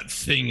 if that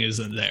thing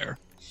isn't there.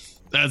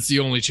 That's the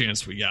only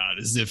chance we got,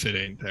 is if it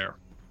ain't there.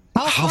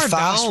 How far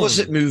fast down? was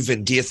it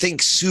moving? Do you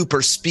think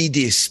super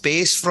speedy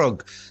space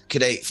frog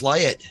could outfly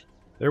it?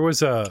 There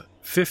was a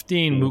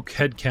 15 mook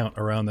head count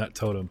around that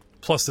totem.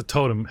 Plus the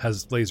totem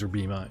has laser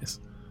beam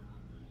eyes.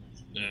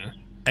 Yeah.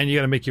 And you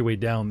got to make your way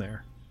down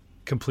there.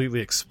 completely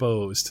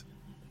exposed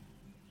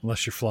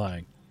unless you're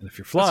flying. And if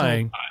you're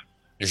flying,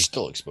 You're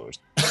still exposed.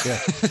 yeah.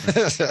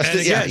 And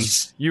again,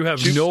 you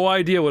have no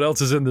idea what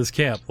else is in this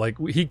camp. Like,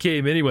 he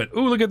came in, he went,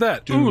 "Ooh, look at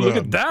that! Ooh, look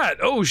at that!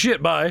 Oh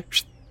shit! Bye."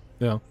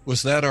 Yeah.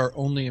 Was that our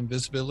only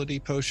invisibility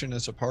potion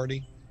as a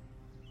party?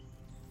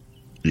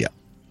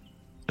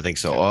 I think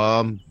so.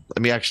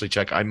 Let me actually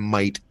check. I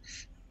might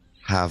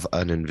have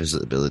an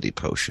invisibility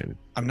potion.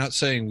 I'm not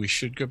saying we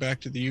should go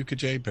back to the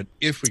UKJ, but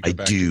if we go I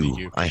back to do.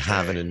 the UKJ,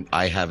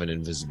 I have an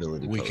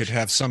invisibility we potion. could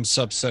have some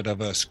subset of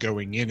us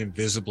going in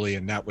invisibly,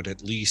 and that would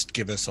at least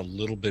give us a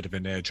little bit of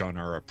an edge on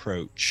our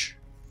approach,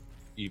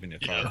 even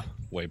if our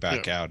way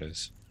back out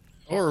is.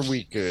 Or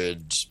we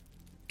could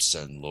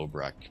send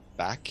Lobrak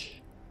back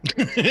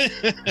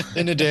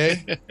in a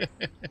day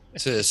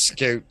to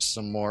scout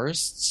some more,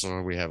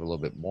 so we have a little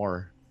bit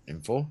more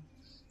info.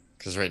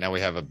 Because right now we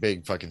have a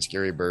big fucking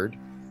scary bird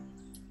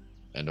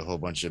and a whole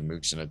bunch of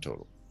mooks in a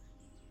total.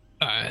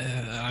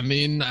 I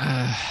mean,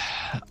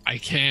 I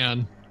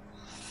can.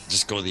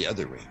 Just go the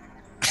other way.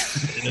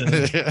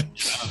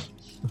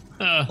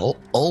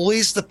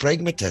 Always the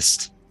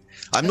pragmatist.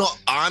 I'm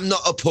not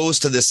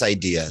opposed to this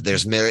idea.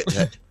 There's merit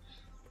to it.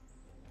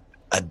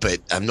 But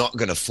I'm not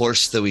going to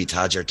force the wee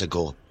Tadger to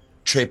go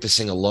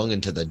traipsing along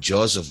into the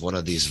jaws of one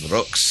of these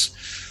rooks.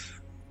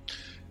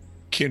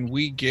 Can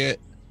we get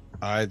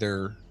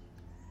either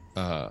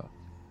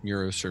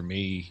Muros or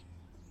me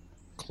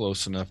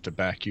close enough to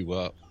back you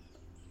up?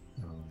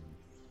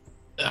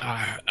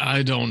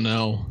 I don't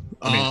know.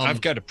 I mean,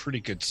 I've got a pretty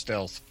good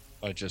stealth.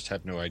 I just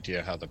have no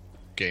idea how the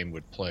game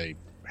would play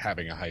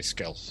having a high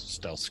stealth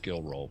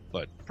skill roll.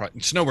 But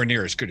it's nowhere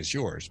near as good as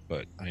yours.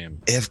 But I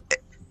am.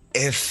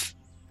 If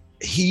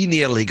he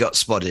nearly got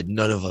spotted,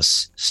 none of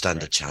us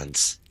stand a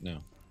chance. No.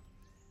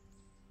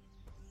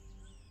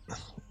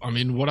 I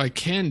mean, what I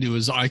can do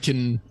is I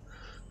can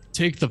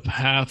take the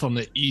path on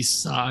the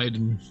east side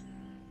and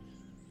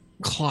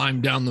climb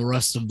down the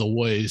rest of the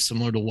way,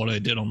 similar to what I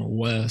did on the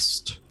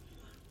west.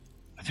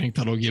 I think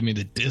that'll give me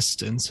the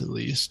distance at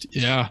least.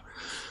 Yeah.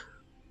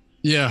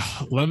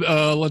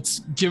 Let's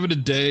give it a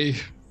day.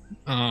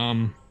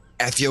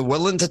 If you're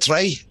willing to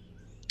try,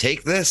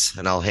 take this,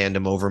 and I'll hand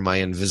him over my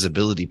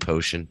invisibility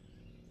potion.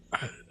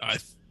 I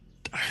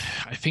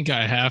think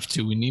I have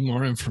to. We need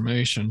more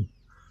information.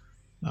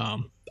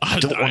 I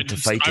don't want to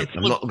fight it.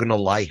 I'm not going to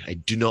lie. I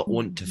do not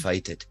want to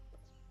fight it.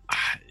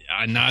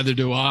 Neither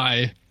do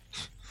I.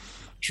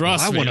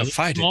 Trust me. I want to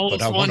fight it,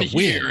 but I want to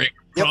win.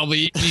 Probably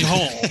eat me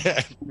whole.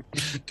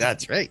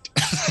 That's right.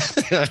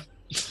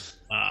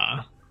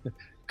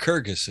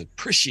 Kyrgyz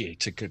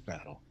appreciates a good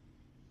battle.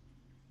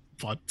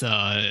 But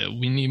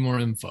we need more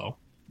info.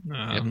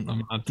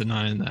 I'm not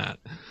denying that.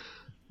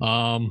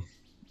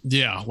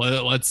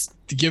 Let's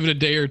give it a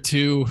day or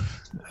two,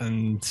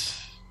 and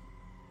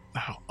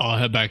I'll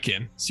head back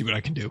in, see what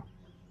I can do.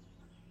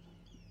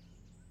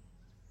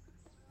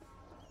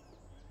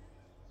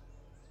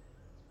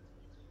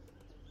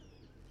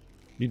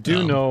 You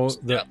do know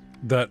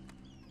that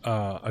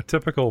a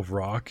typical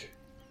rock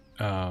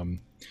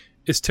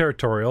is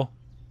territorial.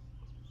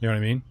 You know what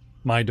I mean?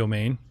 My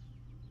domain.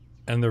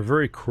 And they're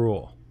very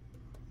cruel.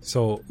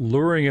 So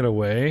luring it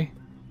away,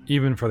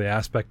 even for the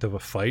aspect of a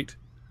fight,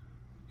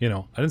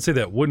 I didn't say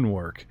that wouldn't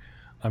work.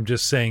 I'm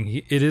just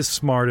saying it is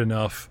smart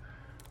enough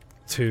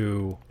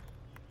to,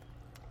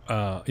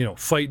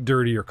 fight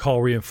dirty or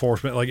call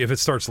reinforcement. Like, if it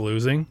starts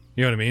losing,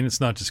 you know what I mean?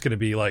 It's not just going to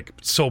be like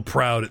so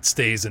proud it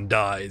stays and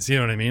dies. You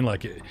know what I mean?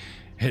 Like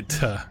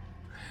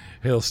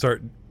it'll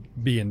start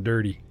being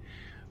dirty.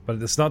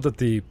 But it's not that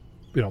the,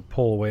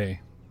 pull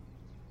away.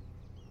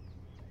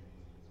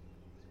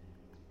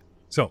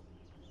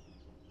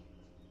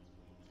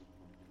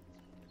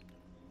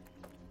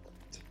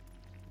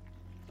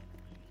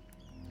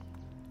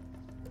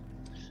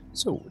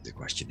 So the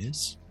question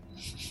is,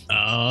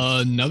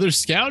 another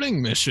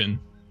scouting mission.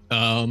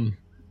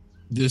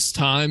 This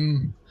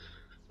time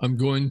I'm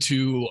going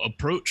to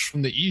approach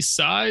from the east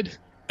side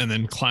and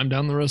then climb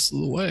down the rest of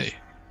the way.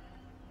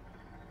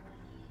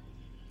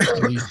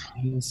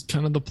 That's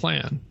kind of the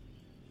plan.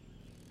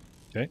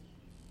 Okay.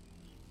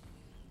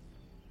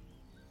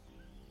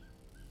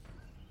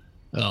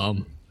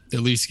 At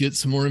least get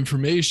some more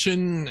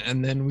information,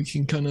 and then we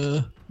can kind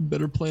of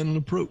better plan an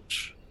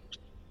approach.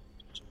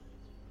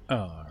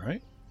 All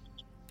right.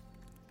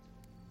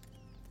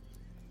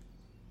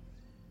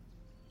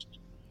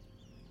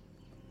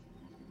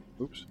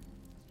 Oops.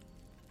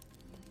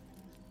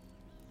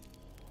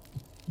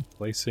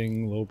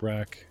 Placing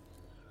Lobrak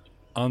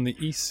on the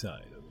east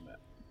side of the map.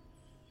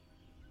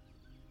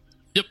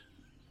 Yep.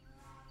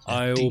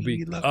 I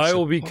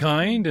will be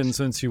kind, and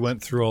since you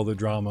went through all the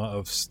drama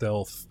of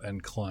stealth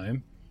and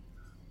climb,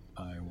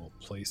 I will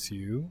place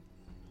you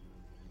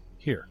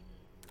here.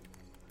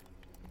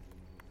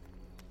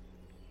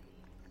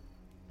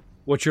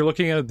 What you're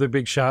looking at, the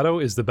big shadow,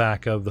 is the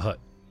back of the hut.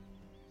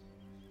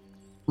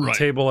 Right.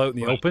 Table out in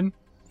the open,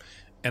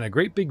 and a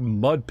great big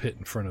mud pit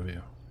in front of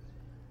you.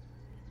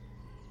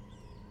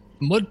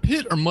 Mud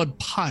pit or mud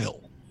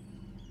pile?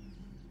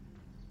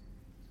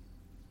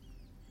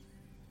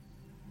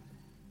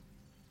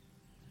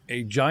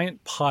 a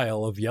giant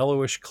pile of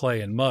yellowish clay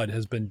and mud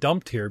has been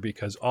dumped here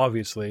because,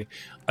 obviously,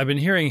 I've been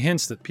hearing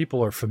hints that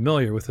people are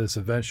familiar with this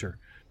adventure.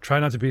 Try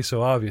not to be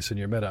so obvious in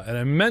your meta. An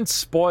immense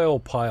spoil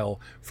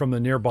pile from the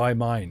nearby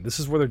mine. This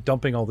is where they're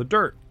dumping all the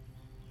dirt.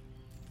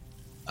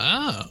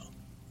 Oh.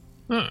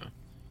 Huh.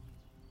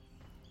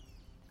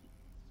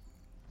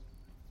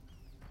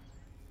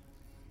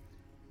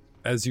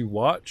 As you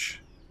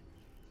watch,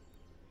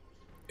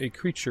 a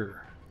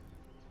creature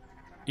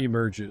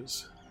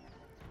emerges,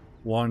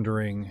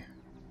 wandering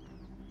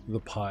the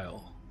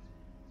pile.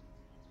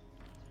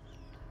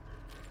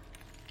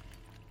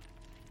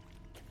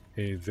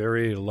 A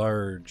very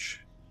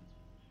large,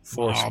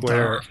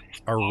 four-square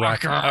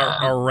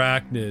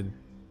arachnid.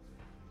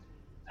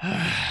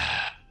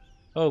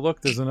 Oh,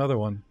 look, there's another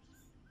one.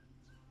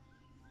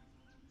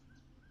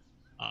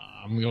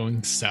 I'm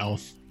going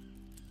south.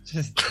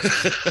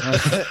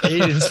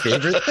 Aiden's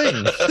favorite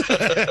thing.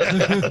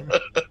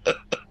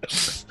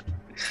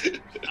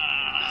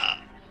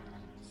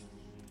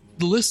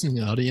 The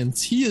listening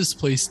audience, he has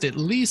placed at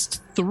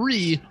least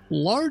 3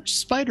 large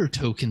spider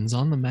tokens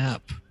on the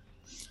map.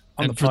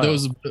 On And the for pile.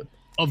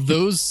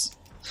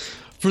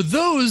 for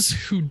those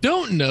who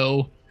don't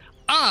know,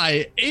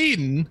 I,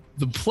 Aiden,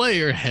 the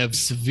player, have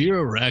severe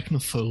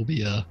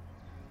arachnophobia.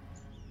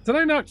 Did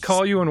I not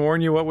call you and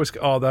warn you what was...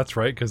 Oh, that's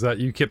right, because that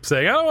you kept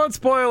saying, I don't want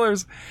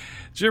spoilers.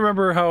 Do you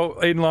remember how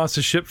Aiden lost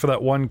his ship for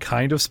that one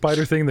kind of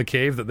spider thing in the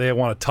cave that they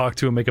want to talk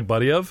to and make a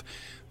buddy of?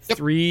 Yep.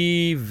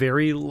 3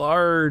 very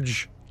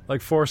large,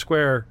 like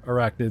 4-square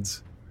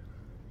arachnids.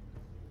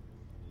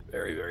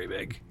 Very, very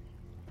big.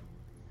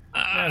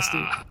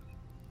 Nasty.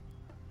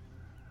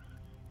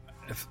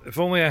 If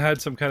only I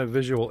had some kind of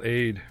visual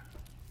aid.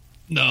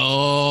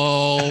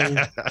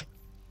 No.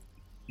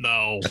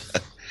 No.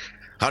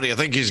 How do you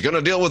think he's going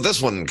to deal with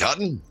this one,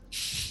 Cotton?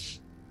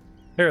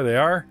 Here they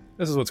are.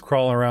 This is what's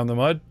crawling around the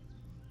mud.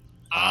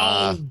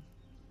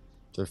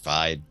 They're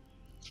fine.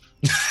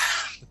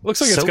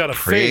 Looks like it's got a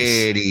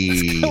pretty.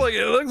 face.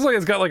 It looks like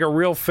it's got like a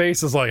real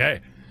face. It's like,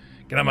 hey,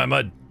 get out of my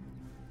mud.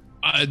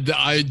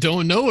 I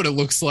don't know what it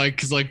looks like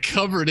because I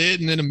covered it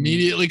and then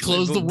immediately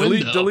closed the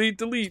window.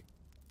 Delete.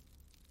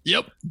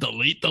 Yep.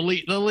 Delete.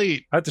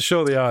 I have to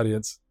show the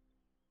audience.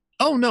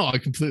 Oh, no. I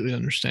completely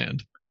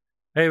understand.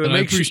 Hey, if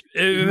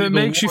it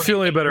makes you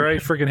feel any better, I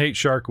freaking hate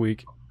Shark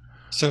Week.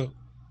 So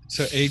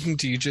Aiden,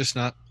 do you just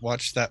not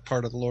watch that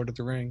part of the Lord of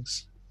the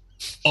Rings?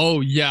 Oh,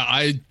 yeah.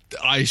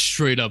 I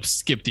straight up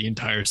skipped the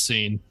entire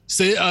scene.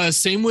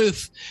 Same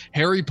with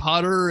Harry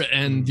Potter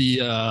and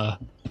the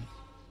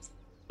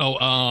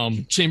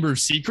Chamber of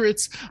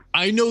Secrets.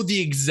 I know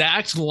the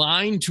exact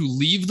line to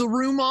leave the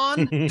room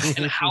on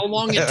and how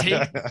long it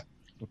takes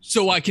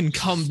so I can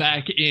come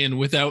back in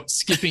without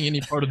skipping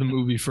any part of the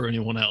movie for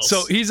anyone else.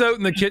 So he's out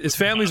in the kitchen. His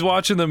family's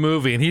watching the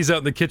movie, and he's out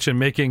in the kitchen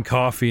making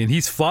coffee, and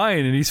he's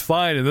fine.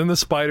 And then the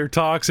spider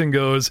talks and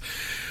goes,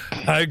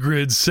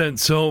 Hagrid sent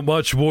so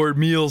much more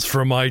meals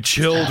for my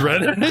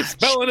children. And he's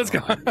spelling his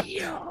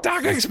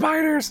talking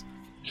spiders.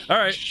 All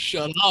right.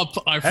 Shut up.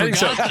 I Heading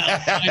forgot south.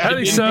 that. I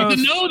Heading didn't south. need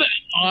to know that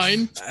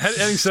line.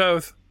 Heading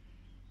south.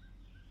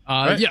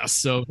 Right. Yes,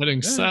 so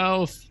heading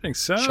south. Heading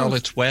south.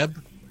 Charlotte's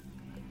Web.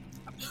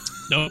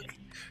 Nope.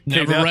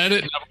 Never read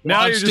it.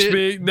 Now Never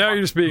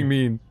you're just being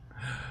mean.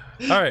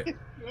 All right.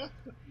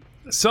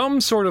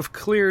 Some sort of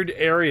cleared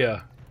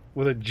area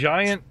with a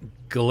giant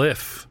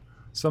glyph,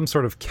 some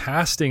sort of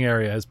casting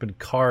area has been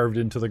carved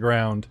into the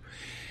ground.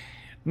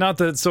 Not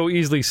that it's so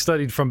easily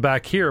studied from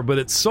back here, but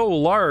it's so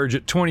large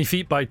at 20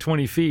 feet by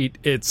 20 feet,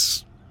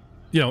 it's,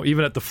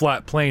 even at the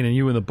flat plane and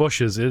you in the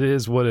bushes, it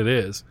is what it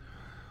is.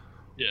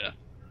 Yeah.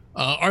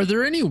 Are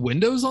there any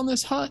windows on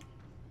this hut?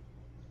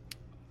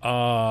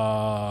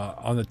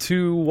 On the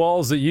 2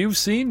 walls that you've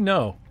seen,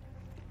 no.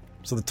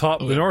 So the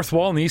north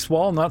wall and the east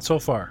wall, not so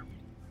far.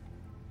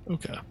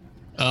 Okay.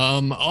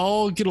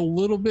 I'll get a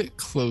little bit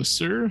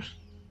closer.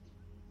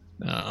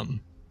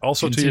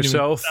 Also to your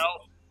south.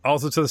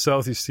 Also to the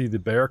south, you see the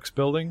barracks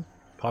building,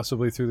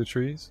 possibly through the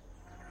trees.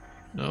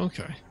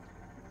 Okay.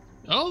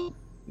 Oh,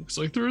 looks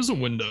like there is a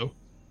window.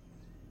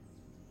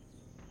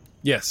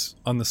 Yes,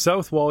 on the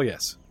south wall,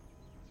 yes.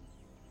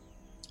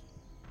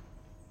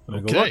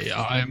 Okay,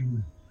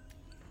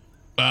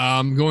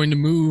 I'm going to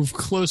move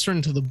closer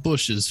into the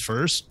bushes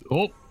first.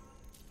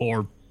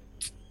 Or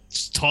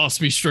just toss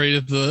me straight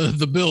at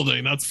the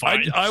building. That's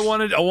fine. I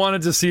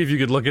wanted to see if you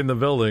could look in the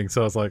building,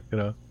 so I was like,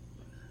 you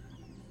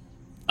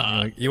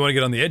want to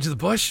get on the edge of the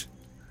bush?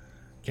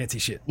 Can't see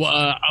shit. Well,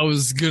 I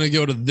was gonna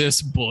go to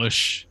this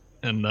bush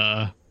and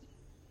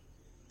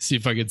see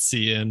if I could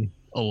see in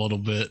a little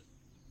bit.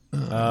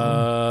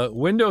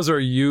 Windows are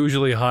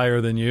usually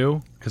higher than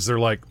you because they're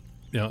like,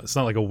 it's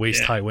not like a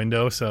waist high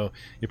window, so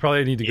you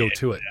probably need to go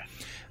to it.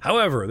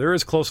 However, there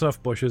is close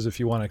enough bushes if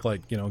you want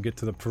to get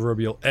to the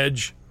proverbial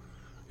edge,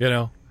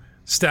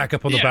 stack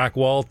up on the back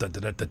wall,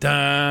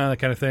 that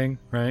kind of thing,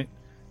 right?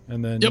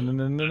 And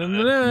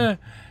then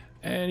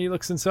and he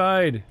looks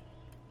inside.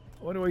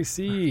 What do I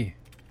see?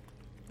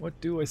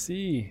 What do I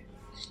see?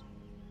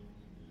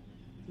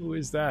 Who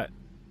is that?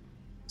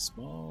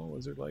 Small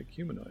lizard-like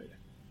humanoid.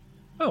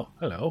 Oh,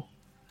 hello.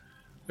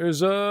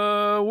 There's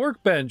a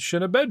workbench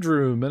and a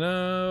bedroom and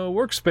a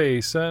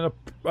workspace and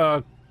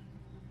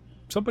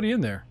somebody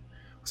in there.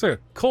 Looks like a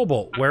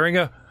kobold wearing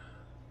a...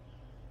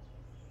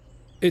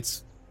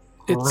 It's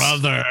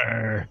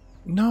Brother.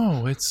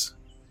 No, it's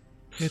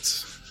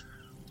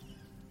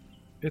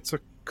a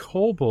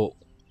kobold,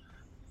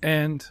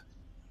 and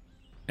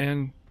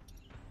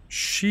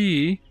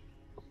she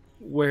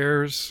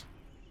wears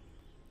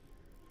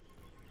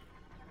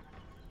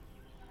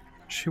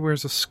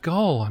a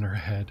skull on her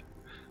head.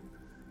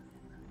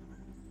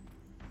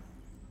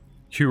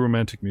 Cue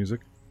romantic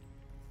music.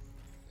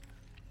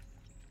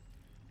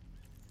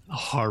 A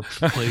harp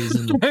plays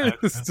in the background.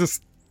 It's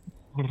just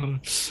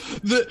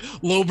The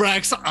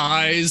Lobrak's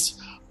eyes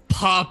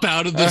pop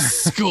out of the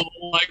skull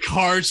like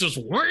hearts, just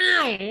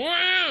wow,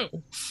 wow.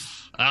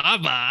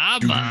 Abba,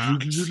 abba.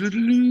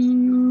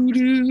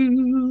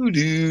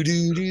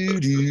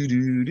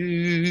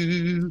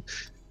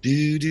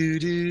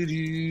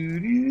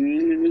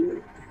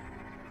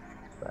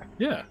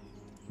 yeah.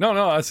 No,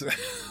 that's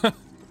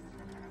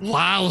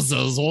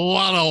Wowzers,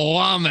 what a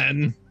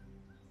woman.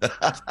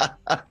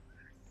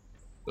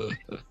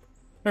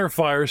 her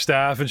fire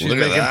staff, and she's Look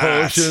at making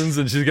that. potions,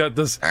 and she's got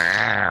this.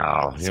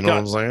 Ow, you know what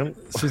I'm saying?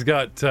 She's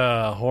got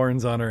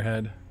horns on her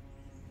head.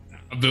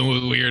 I've been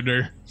with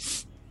weirder.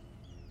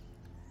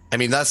 I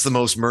mean, that's the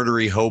most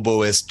murdery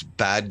hoboist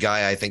bad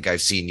guy I think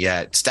I've seen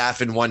yet.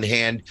 Staff in one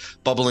hand,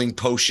 bubbling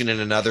potion in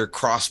another,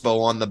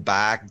 crossbow on the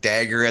back,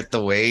 dagger at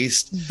the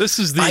waist. This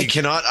is the I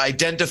cannot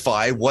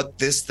identify what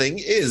this thing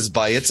is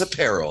by its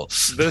apparel.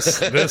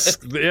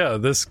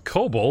 this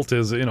cobalt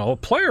is a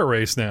player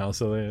race now.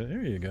 So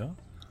there you go.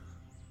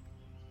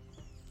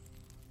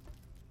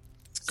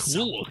 It's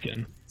cool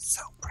looking.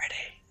 So pretty.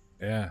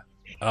 Yeah,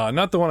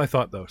 not the one I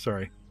thought though.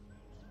 Sorry.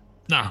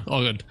 Nah,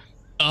 all good.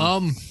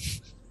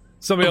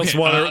 Somebody else Okay,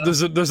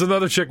 wanted. There's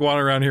another chick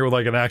wandering around here with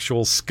like an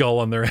actual skull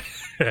on their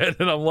head,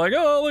 and I'm like,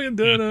 oh, look at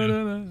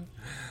that.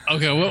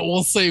 Okay,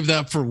 we'll save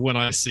that for when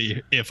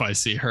if I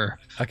see her.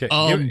 Okay,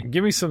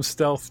 give me some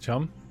stealth,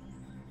 chum.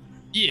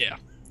 Yeah.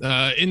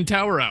 In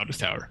tower, out of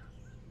tower.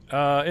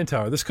 In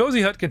tower. This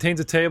cozy hut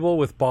contains a table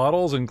with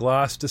bottles and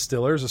glass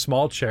distillers, a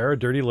small chair, a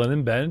dirty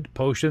linen bed,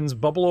 potions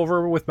bubble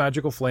over with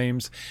magical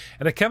flames,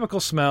 and a chemical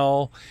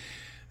smell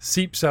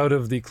seeps out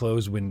of the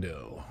closed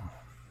window.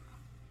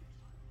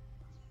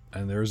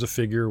 And there's a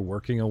figure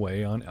working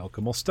away on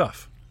alchemical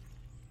stuff.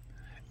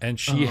 And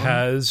she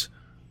has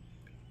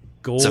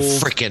gold...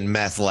 It's a freaking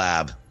meth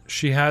lab.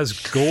 She has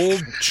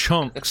gold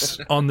chunks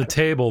on the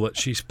table that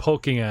she's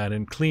poking at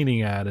and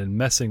cleaning at and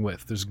messing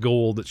with. There's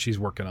gold that she's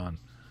working on.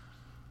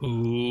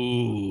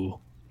 Ooh,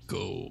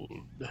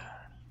 gold.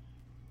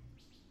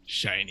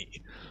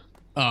 Shiny.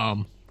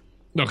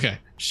 Okay,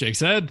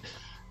 shakes head.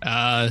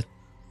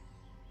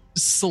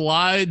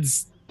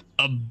 Slides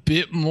a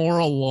bit more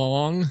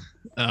along.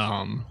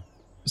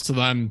 So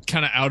that I'm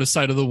kind of out of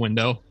sight of the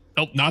window.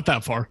 Nope, not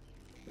that far.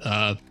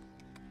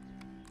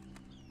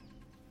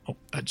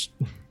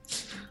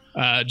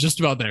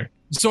 Just about there.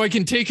 So I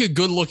can take a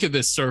good look at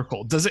this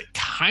circle. Does it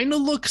kind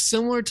of look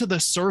similar to the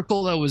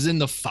circle that was in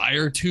the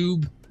fire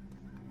tube?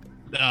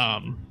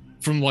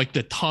 From like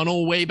the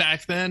tunnel way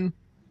back then?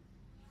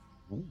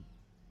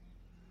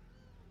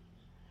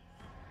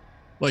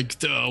 Like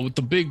with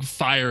the big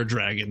fire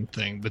dragon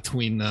thing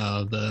between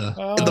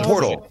The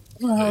portal.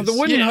 The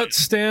wooden hut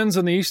stands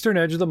on the eastern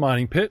edge of the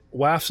mining pit,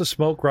 wafts of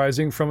smoke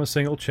rising from a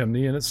single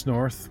chimney in its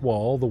north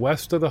wall. The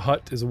west of the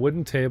hut is a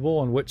wooden table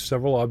on which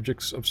several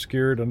objects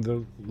obscured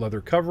under leather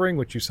covering,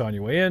 which you saw on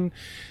your way in.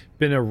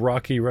 Bin of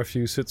rocky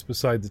refuse sits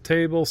beside the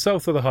table.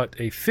 South of the hut,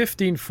 a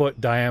 15-foot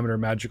diameter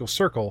magical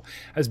circle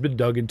has been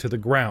dug into the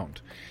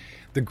ground.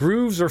 The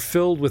grooves are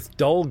filled with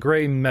dull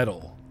gray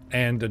metal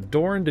and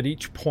adorned at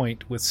each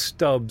point with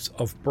stubs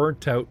of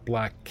burnt-out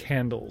black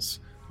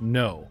candles.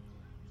 No.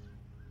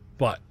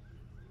 But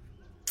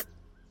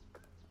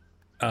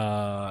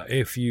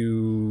if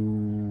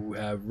you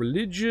have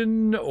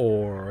religion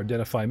or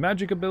identify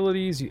magic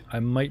abilities, I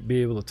might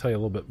be able to tell you a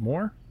little bit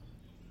more.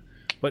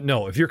 But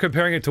no, if you're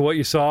comparing it to what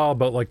you saw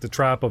about like the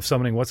trap of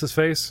summoning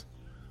what's-his-face,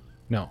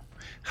 no.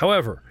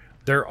 However,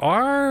 there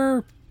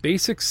are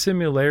basic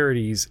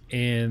similarities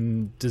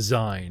in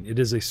design. It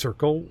is a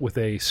circle with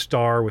a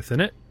star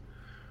within it,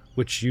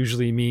 which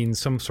usually means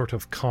some sort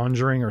of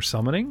conjuring or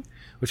summoning,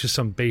 which is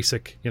some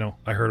basic,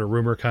 I heard a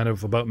rumor kind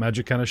of about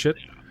magic kind of shit.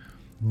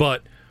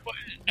 But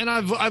and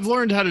I've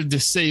learned how to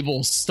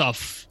disable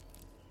stuff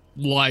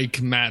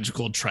like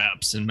magical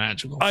traps and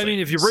magical I mean,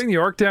 if you bring the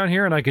orc down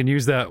here and I can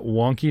use that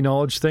wonky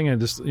knowledge thing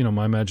and just,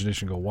 my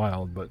imagination go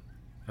wild, but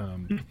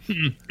do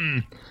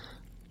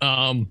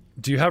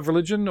you have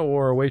religion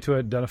or a way to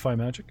identify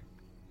magic?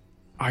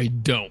 I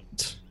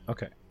don't.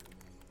 Okay.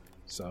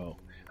 So,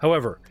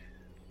 however,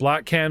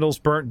 black candles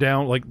burnt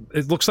down, like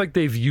it looks like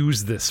they've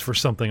used this for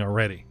something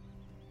already.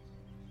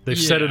 They've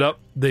set it up.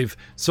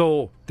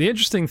 So the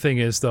interesting thing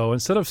is though,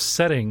 instead of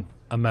setting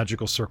a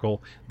magical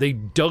circle, they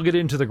dug it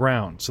into the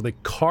ground. So they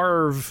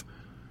carve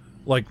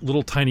like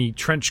little tiny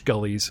trench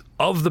gullies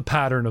of the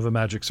pattern of a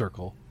magic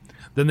circle.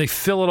 Then they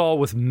fill it all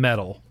with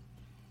metal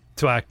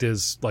to act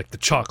as like the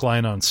chalk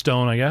line on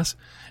stone, I guess.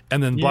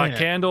 And then black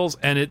candles,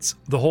 and it's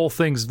the whole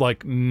thing's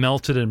like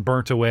melted and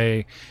burnt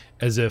away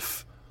as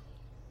if,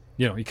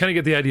 you know, you kind of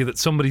get the idea that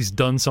somebody's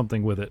done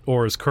something with it,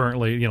 or is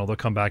currently, you know, they'll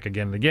come back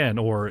again and again,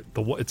 or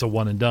it's a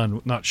one and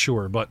done, not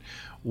sure. But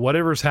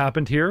whatever's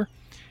happened here,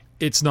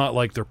 it's not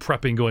like they're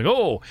prepping going,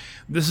 oh,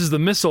 this is the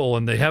missile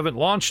and they haven't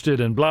launched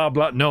it and blah,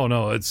 blah.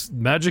 No, it's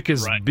magic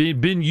has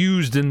been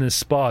used in this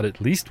spot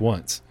at least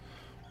once.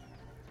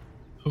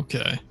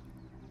 Okay.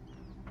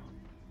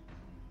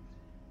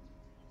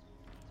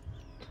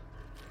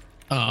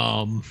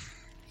 Oh,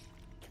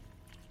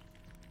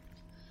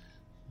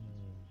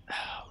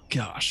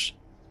 gosh,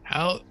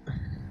 how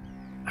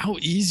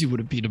easy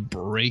would it be to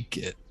break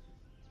it?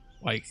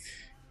 Like,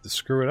 To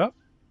screw it up?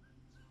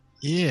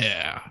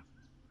 yeah.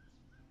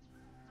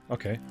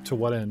 Okay, to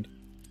what end?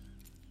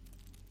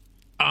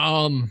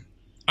 I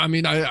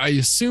mean, I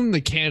assume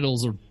the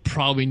candles are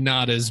probably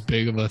not as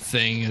big of a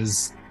thing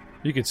as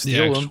You could the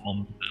steal them.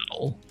 actual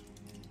metal.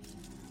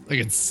 I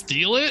can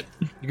steal it?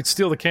 You could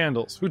steal the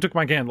candles. Who took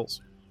my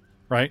candles?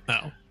 Right?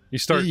 No. You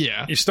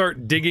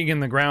start digging in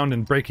the ground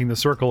and breaking the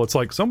circle. It's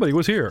like somebody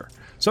was here.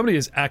 Somebody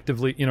is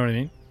actively, you know what I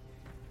mean?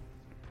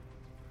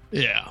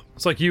 Yeah.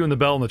 It's like you and the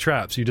bell and the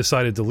traps. You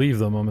decided to leave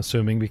them, I'm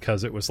assuming,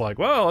 because it was like,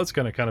 well, it's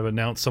going to kind of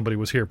announce somebody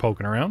was here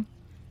poking around.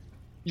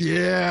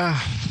 Yeah.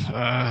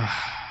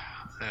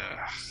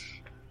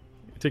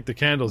 You take the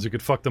candles, you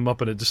could fuck them up,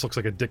 and it just looks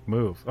like a dick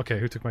move. Okay,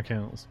 who took my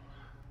candles?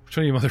 Which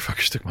one of you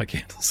motherfuckers took my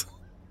candles?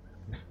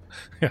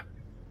 Yeah.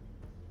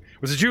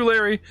 Was it you,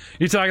 Larry?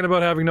 You talking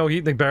about having no heat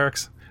in the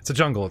barracks? It's a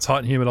jungle. It's hot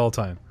and humid all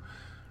the time.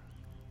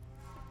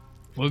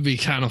 Would be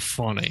kind of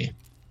funny.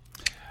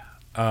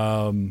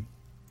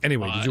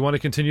 Anyway, did you want to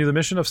continue the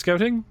mission of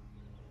scouting?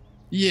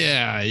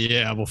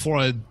 Yeah. Before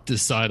I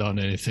decide on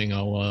anything,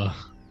 I'll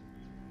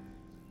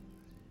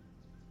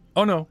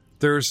Oh no,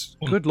 there's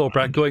good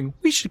Lobrat going,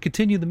 we should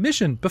continue the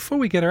mission before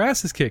we get our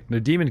asses kicked. And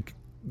the demon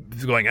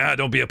is going,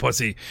 don't be a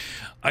pussy.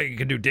 I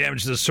can do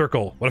damage to the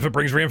circle. What if it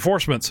brings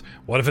reinforcements?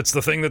 What if it's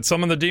the thing that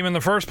summoned the demon in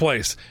the first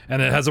place?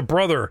 And it has a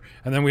brother,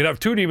 and then we'd have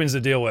two demons to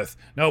deal with.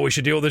 No, we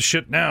should deal with this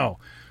shit now.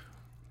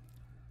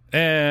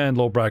 And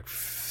Lobrat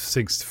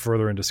sinks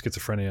further into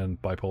schizophrenia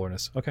and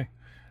bipolarness. Okay.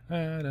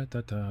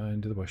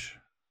 Into the bush.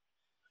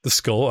 The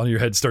skull on your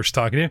head starts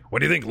talking to you. What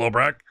do you think,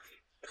 Lobrat?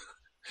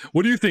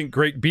 What do you think,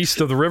 great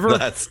beast of the river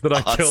That's that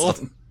I awesome.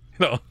 killed?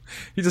 No,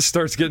 he just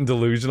starts getting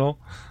delusional.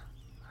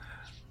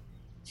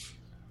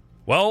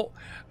 Well,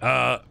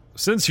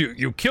 since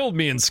you killed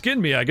me and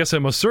skinned me, I guess I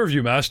must serve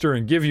you, master,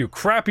 and give you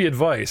crappy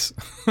advice.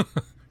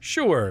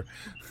 Sure.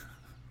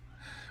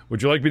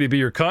 Would you like me to be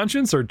your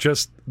conscience, or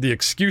just the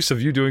excuse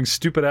of you doing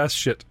stupid-ass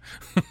shit?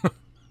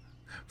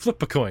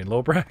 Flip a coin,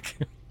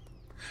 Lobrak.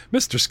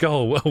 Mr.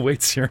 Skull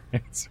awaits your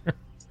answer.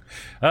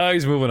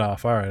 He's moving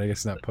off. All right, I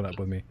guess not put up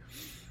with me.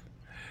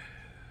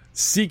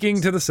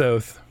 Seeking to the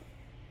south.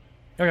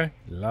 Okay.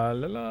 La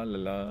la la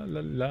la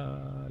la la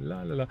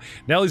la la la.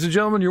 Now, ladies and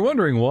gentlemen, you're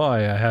wondering why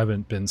I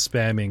haven't been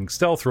spamming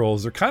stealth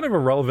rolls. They're kind of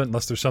irrelevant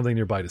unless there's something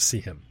nearby to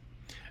see him.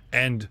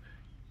 And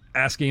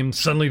asking him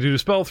suddenly to do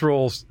stealth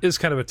rolls is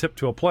kind of a tip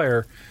to a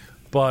player,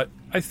 but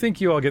I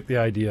think you all get the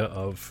idea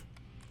of,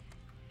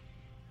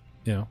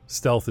 you know,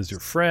 stealth is your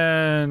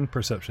friend,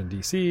 perception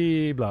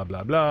DC, blah,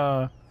 blah,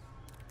 blah.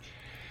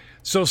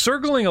 So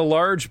circling a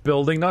large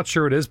building, not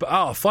sure it is,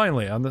 but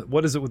finally,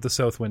 what is it with the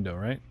south window,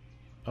 right?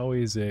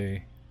 Always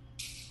a...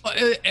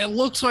 It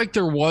looks like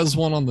there was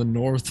one on the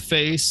north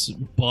face,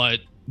 but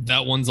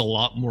that one's a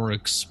lot more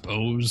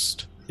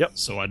exposed. Yep.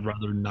 So I'd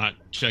rather not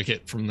check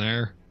it from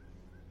there.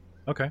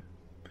 Okay.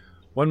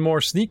 One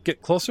more sneak,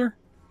 get closer.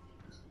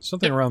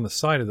 Something around the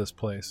side of this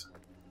place.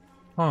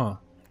 Huh.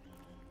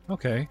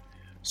 Okay.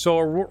 So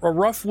a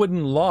rough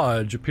wooden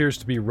lodge appears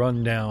to be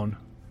run down.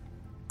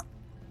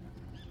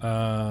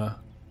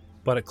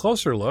 But at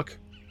closer look,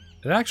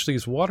 it actually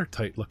is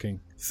watertight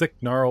looking. Thick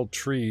gnarled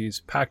trees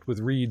packed with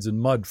reeds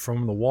and mud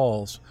from the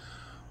walls,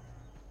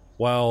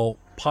 while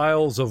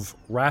piles of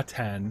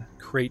rattan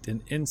create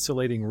an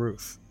insulating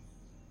roof.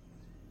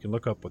 You can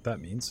look up what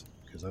that means,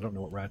 because I don't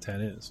know what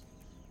rattan is.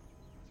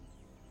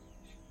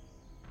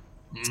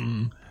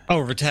 Oh,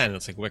 rattan.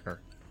 It's like wicker.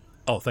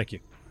 Oh, thank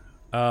you.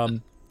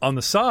 On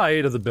the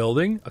side of the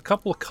building, a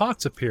couple of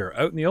cots appear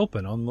out in the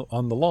open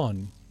on the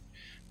lawn.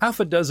 Half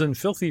a dozen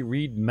filthy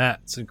reed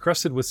mats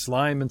encrusted with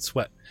slime and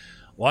sweat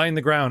line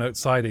the ground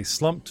outside a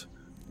slumped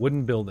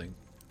wooden building.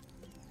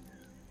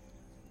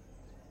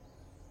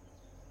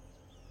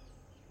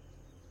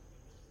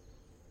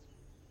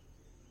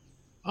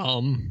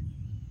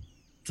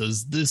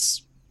 Does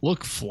this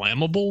look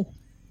flammable?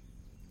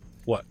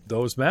 What,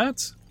 those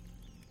mats?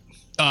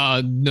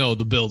 No,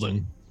 the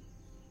building.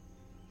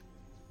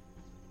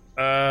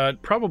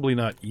 Probably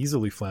not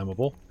easily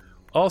flammable.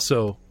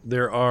 Also,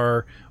 there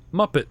are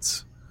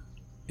Muppets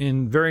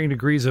in varying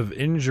degrees of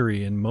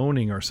injury and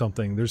moaning or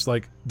something. There's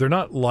like, they're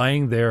not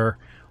lying there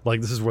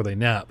like this is where they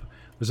nap.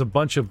 There's a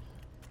bunch of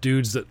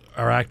dudes that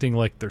are acting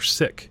like they're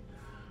sick.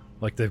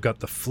 Like they've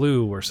got the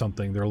flu or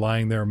something. They're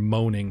lying there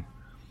moaning.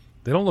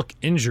 They don't look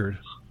injured,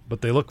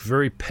 but they look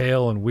very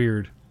pale and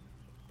weird.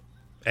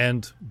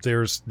 And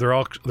they're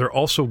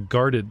also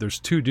guarded. There's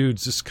 2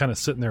 dudes just kind of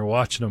sitting there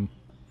watching them.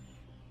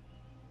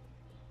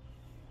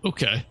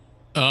 Okay.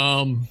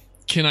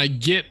 Can I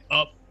get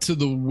up to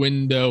the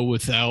window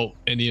without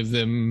any of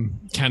them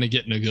kind of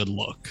getting a good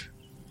look?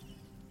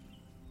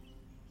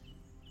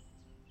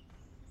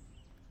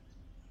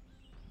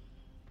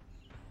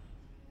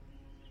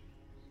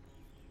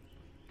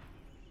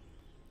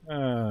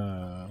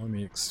 Let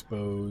me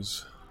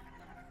expose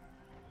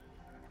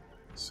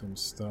some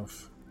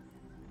stuff.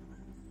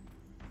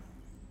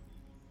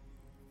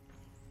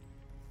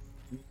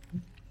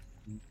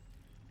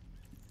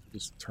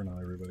 Just turn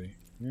on everybody.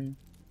 Hide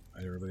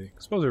everybody.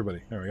 Expose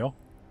everybody. There we go.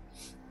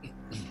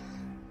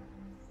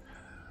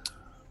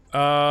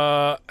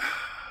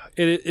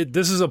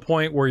 This is a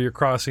point where you're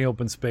crossing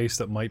open space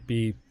that might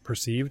be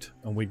perceived,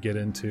 and we get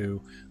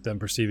into them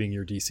perceiving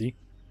your DC.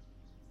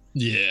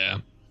 Yeah.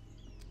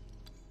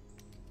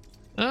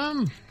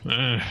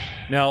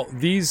 Now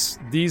these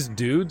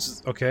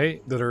dudes,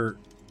 okay, that are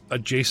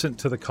adjacent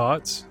to the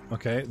cots,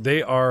 okay,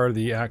 they are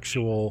the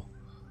actual,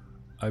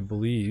 I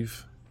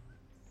believe.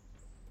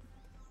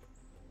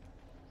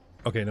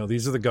 Okay, no,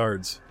 these are the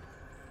guards.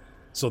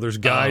 So there's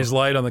guys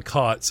light on the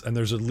cots, and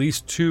there's at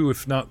least 2,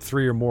 if not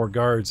 3 or more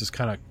guards just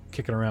kind of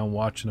kicking around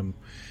watching them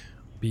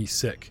be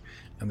sick.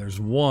 And there's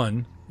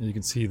one, and you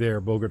can see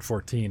there, Bogart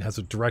 14 has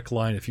a direct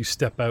line if you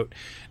step out.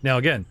 Now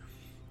again,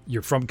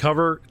 you're from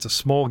cover, it's a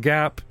small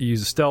gap, you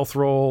use a stealth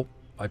roll,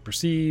 I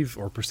perceive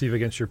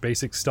against your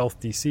basic stealth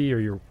DC or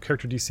your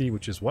character DC,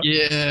 which is what?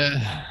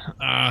 Yeah,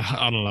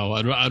 I don't know.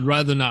 I'd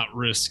rather not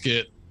risk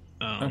it.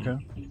 Okay.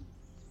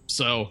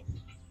 So,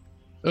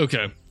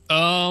 okay.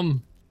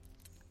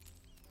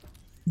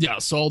 Yeah,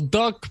 so I'll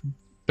duck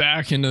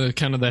back into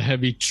kind of the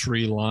heavy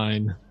tree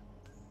line.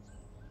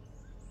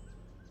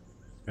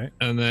 Okay.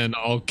 And then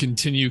I'll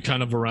continue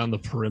kind of around the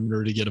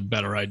perimeter to get a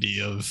better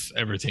idea of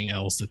everything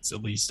else that's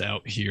at least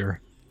out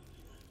here.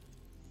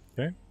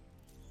 Okay.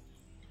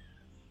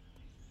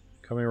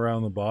 Coming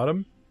around the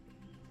bottom,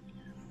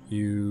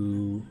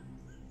 you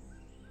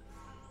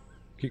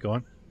keep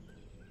going.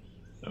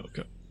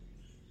 Okay.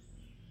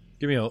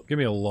 Give me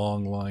a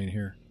long line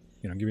here.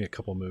 Give me a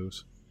couple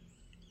moves.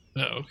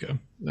 Oh, okay.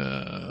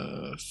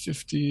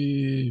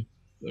 50.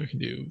 I can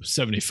do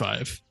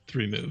 75.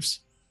 3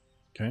 moves.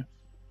 Okay.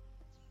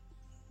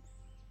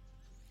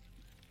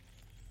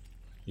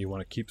 You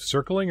want to keep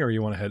circling, or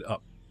you want to head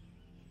up?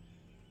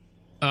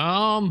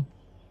 I'll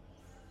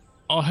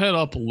head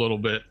up a little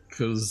bit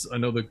because I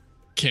know the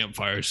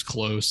campfire's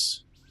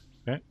close.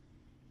 Okay.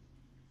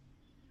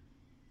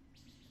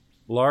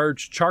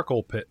 Large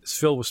charcoal pit is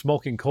filled with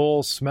smoking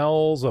coals,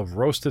 smells of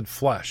roasted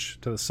flesh.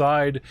 To the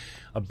side,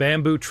 a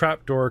bamboo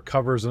trapdoor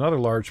covers another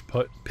large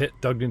pit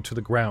dug into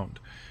the ground.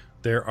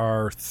 There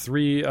are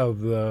 3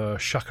 of the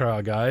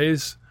chakra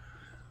guys,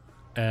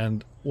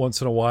 and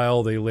once in a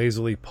while they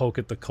lazily poke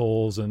at the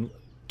coals and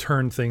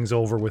turn things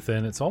over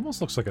within. It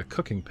almost looks like a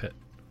cooking pit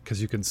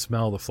because you can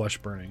smell the flesh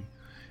burning.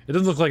 It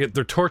doesn't look like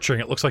they're torturing.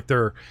 It looks like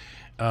they're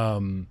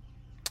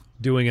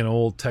doing an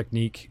old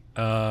technique.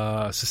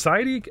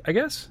 Society, I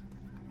guess?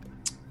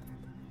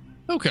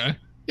 Okay.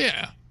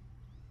 Yeah.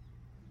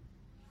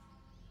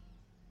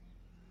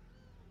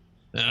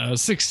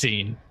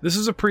 16. This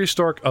is a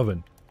prehistoric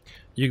oven.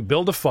 You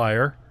build a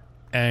fire,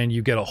 and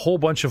you get a whole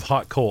bunch of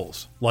hot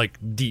coals, like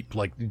deep,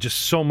 like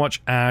just so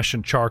much ash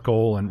and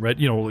charcoal and red,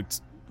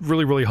 it's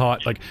really, really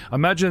hot. Like,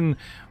 imagine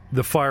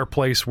the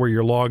fireplace where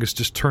your log is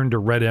just turned to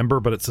red ember,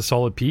 but it's a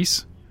solid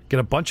piece. Get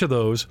a bunch of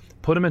those,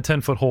 put them in a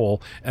 10-foot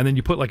hole, and then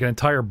you put like an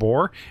entire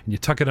boar, and you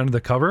tuck it under the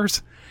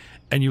covers,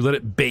 and you let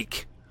it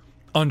bake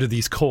under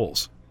these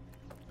coals.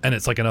 And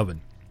it's like an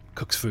oven.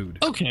 Cooks food.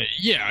 Okay,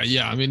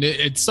 yeah. I mean,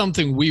 it's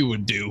something we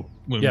would do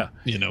when,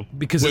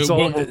 because when, it's all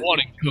when we're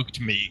wanting cooked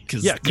meat.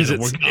 Because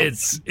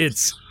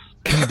it's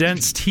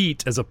condensed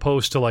heat as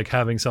opposed to like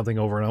having something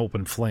over an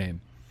open flame.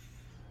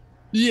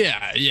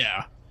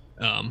 Yeah.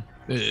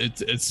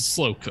 It's a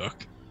slow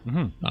cook.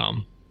 Mm-hmm.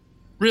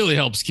 Really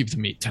helps keep the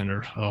meat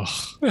tender. I'm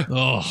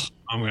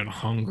getting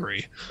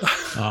hungry.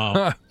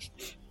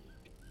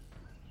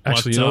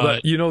 Actually,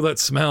 you know that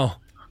smell.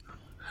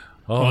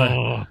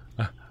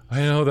 I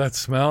know that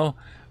smell.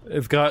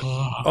 It's got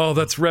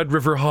that's Red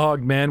River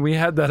hog, man. We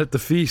had that at the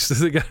feast.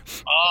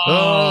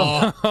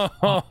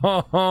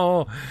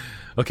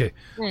 Okay,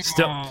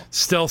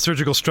 stealth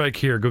surgical strike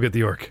here. Go get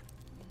the orc.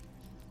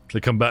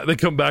 They come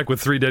back with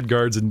 3 dead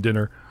guards and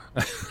dinner.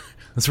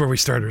 That's where we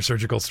start our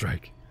surgical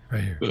strike,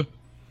 right here.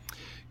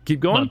 Keep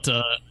going.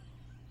 But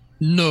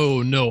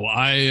no,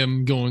 I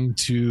am going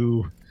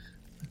to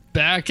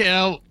back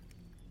out,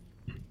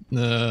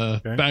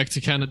 back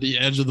to kind of the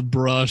edge of the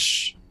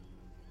brush.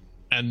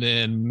 And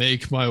then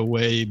make my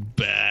way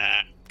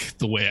back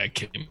the way I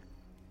came.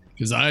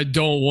 Because I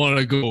don't want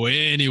to go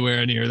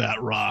anywhere near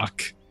that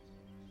rock.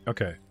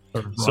 Okay.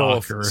 So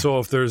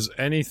if there's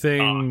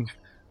anything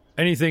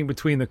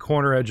between the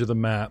corner edge of the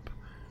map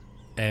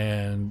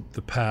and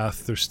the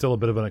path, there's still a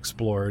bit of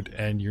unexplored,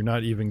 and you're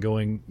not even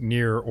going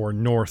near or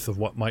north of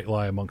what might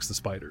lie amongst the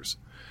spiders.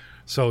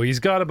 So he's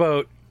got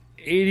about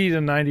 80 to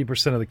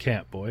 90% of the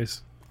camp,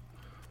 boys.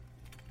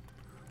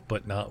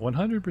 But not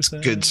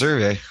 100%. Good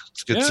survey.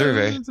 It's a good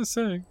survey. I'm just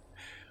saying.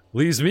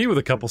 Leaves me with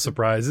a couple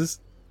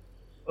surprises.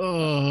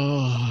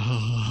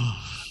 Oh.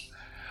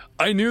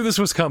 I knew this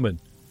was coming.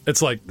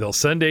 It's like they'll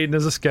send Aiden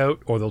as a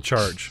scout or they'll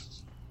charge.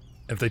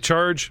 If they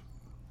charge,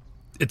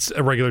 it's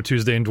a regular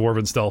Tuesday in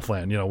Dwarven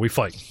Stealthland. You know, we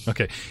fight.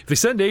 Okay. If they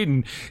send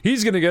Aiden,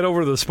 he's going to get over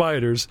to the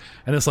spiders.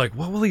 And it's like,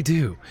 what will he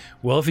do?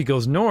 Well, if he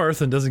goes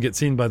north and doesn't get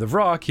seen by the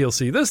rock, he'll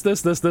see this,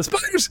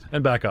 spiders,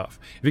 and back off.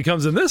 If he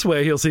comes in this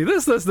way, he'll see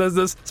this,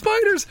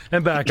 spiders,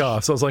 and back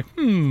off. So I was like,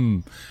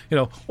 you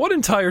know, what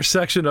entire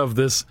section of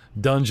this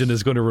dungeon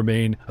is going to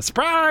remain a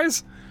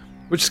surprise?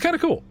 Which is kind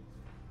of cool.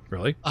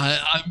 Really?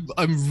 I'm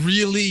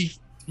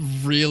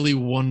really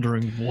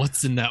wondering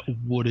what's in that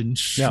wooden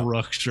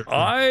structure. Now,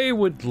 I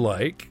would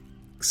like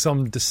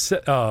some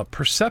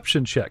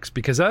perception checks,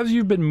 because as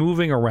you've been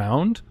moving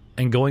around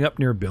and going up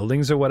near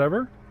buildings or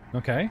whatever,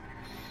 okay?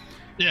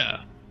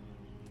 Yeah.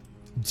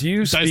 Do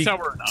you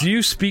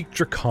speak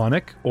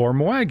Draconic or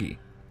Moagi?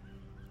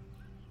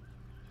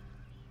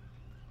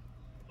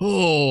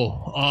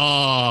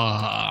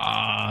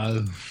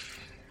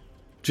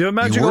 Do you have a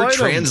magical You were item?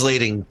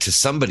 translating to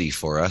somebody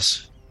for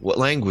us. What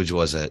language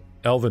was it?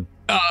 Elven.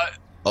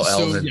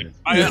 Elven.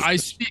 Yeah, I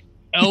speak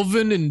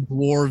Elven and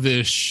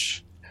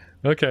Dwarvish,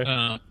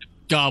 Okay.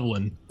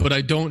 Goblin, but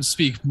I don't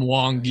speak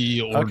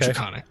Mwangi or Okay.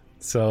 Draconic.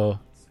 So,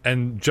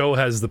 and Joe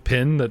has the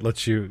pin that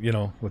lets you.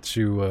 Yeah.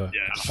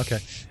 Okay.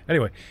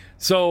 Anyway,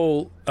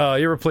 so you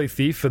ever play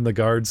Thief and the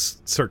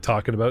guards start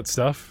talking about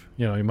stuff?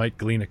 You know, you might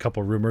glean a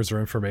couple rumors or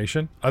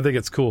information. I think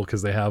it's cool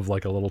because they have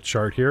like a little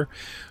chart here.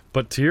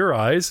 But to your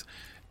eyes,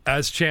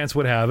 as chance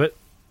would have it,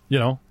 you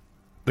know,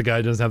 the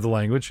guy doesn't have the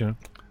language, you know.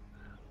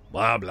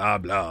 Blah, blah,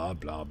 blah,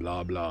 blah,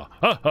 blah, blah.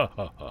 Ha, ha,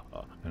 ha, ha,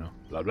 ha. You know,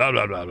 blah, blah,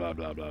 blah, blah, blah,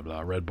 blah, blah,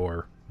 blah. Red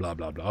boar, blah,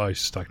 blah, blah. Oh, he's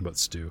just talking about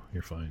stew.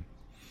 You're fine.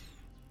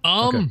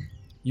 Okay.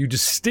 You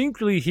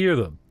distinctly hear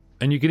them,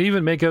 and you can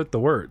even make out the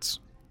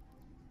words.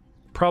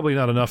 Probably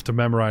not enough to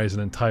memorize an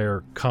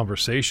entire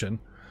conversation.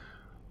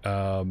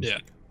 Yeah.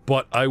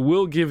 But I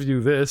will give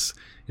you this.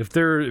 If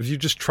you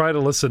just try to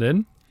listen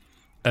in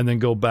and then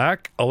go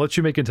back, I'll let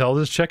you make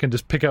intelligence check and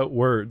just pick out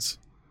words.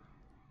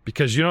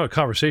 Because you know how a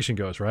conversation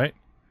goes, right?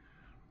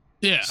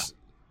 Yeah.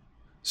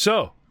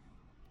 So,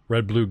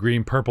 red, blue,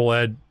 green,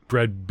 purple,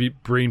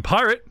 green,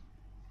 pirate.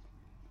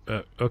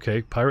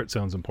 Okay, pirate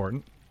sounds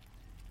important.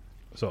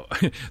 So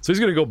he's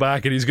going to go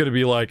back and he's going to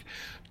be like,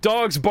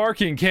 dogs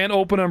barking, can't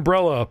open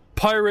umbrella,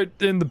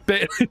 pirate in the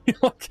bay.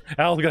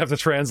 Al's going to have to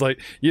translate.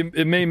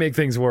 It may make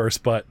things worse,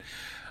 but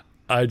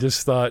I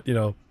just thought, you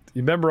know,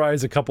 you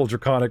memorize a couple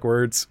Draconic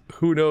words,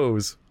 who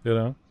knows, you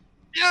know?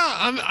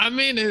 Yeah, I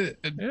mean,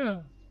 Yeah.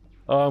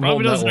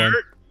 probably doesn't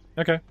hurt.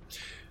 Okay.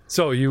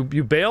 So you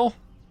bail?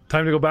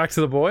 Time to go back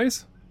to the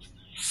boys?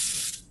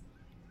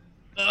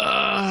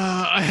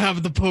 I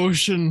have the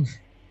potion.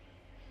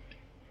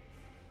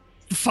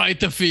 Fight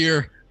the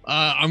fear.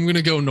 I'm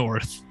gonna go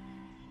north.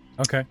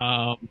 Okay.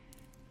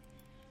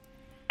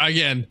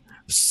 Again,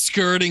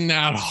 skirting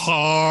that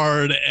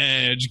hard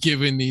edge,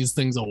 giving these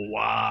things a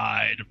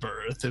wide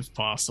berth if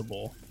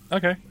possible.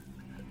 Okay.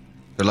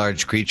 They're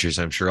large creatures.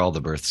 I'm sure all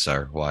the berths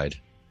are wide.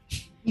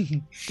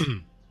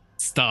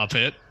 Stop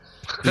it.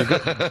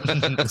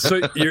 So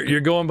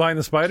you're going behind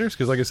the spiders?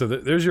 Because like I said,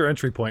 there's your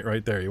entry point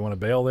right there. You want to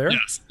bail there?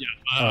 Yes. Yeah.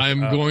 I'm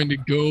going to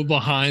go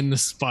behind the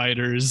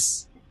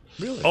spiders.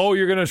 Really? Oh,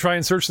 you're going to try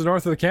and search the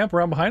north of the camp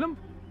around behind them?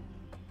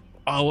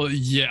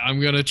 Yeah, I'm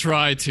going to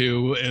try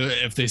to.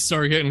 If they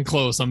start getting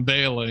close, I'm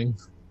bailing.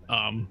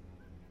 But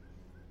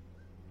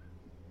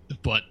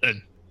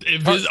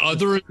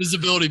other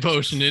invisibility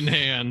potion in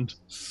hand.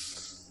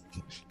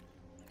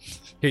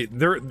 Hey,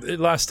 it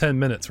lasts 10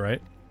 minutes,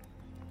 right?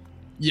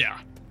 Yeah.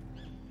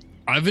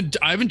 I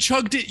haven't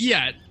chugged it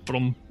yet, but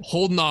I'm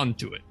holding on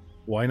to it.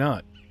 Why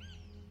not?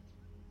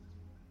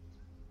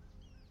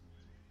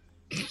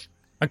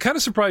 I'm kind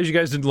of surprised you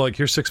guys didn't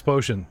here's 6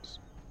 potions.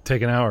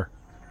 Take an hour.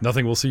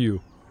 Nothing will see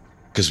you.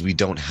 Because we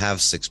don't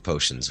have 6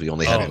 potions. We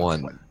only had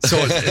 1. So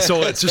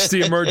it's just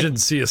the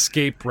emergency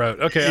escape route.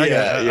 Okay, I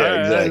get it. Yeah, All right,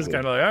 exactly. It's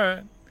kind of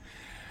like,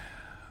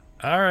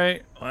 all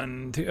right.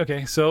 1, 2.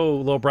 Okay,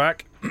 so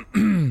Lobrak,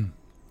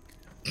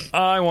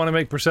 I want to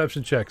make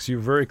perception checks. You're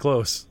very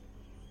close.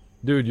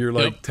 Dude, you're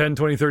like 10,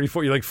 20, 30,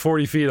 40, you're like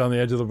 40 feet on the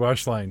edge of the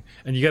brush line.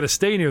 And you got to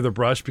stay near the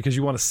brush because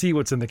you want to see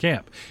what's in the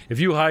camp. If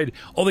you hide,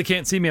 oh, they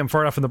can't see me, I'm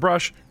far enough in the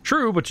brush.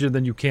 True, but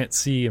then you can't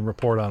see and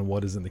report on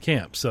what is in the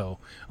camp. So,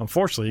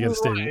 unfortunately, you got to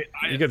stay.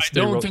 I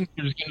don't think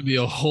there's going to be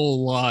a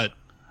whole lot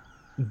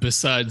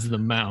besides the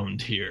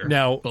mound here.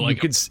 Now, but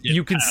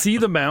you can see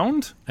the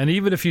mound, and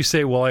even if you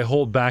say, well, I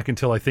hold back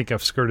until I think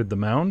I've skirted the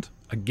mound,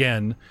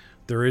 again,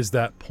 there is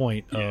that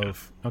point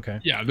of,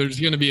 okay. Yeah, there's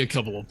going to be a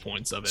couple of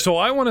points of it. So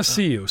I want to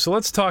see you. So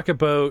let's talk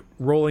about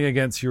rolling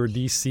against your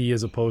DC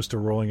as opposed to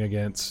rolling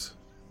against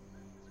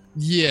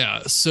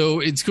Yeah,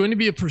 so it's going to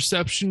be a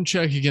perception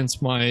check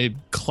against my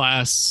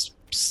class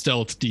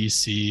stealth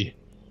DC,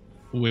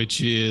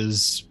 which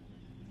is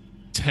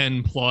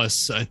 10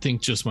 plus, I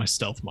think, just my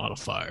stealth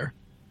modifier.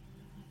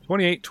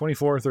 28,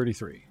 24,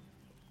 33.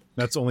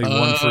 That's only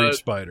one for each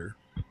spider.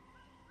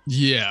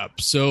 Yeah,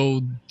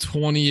 so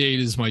 28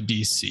 is my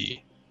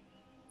DC.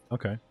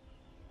 Okay.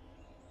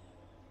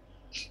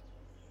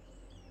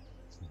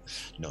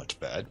 Not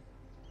bad.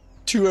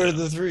 2 out of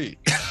the 3.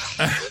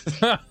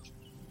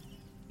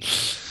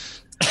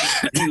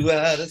 2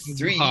 out of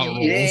 3. Hot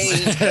rolls.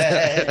 Ain't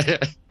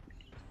bad.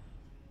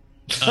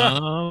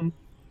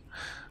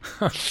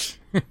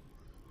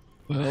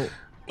 Well,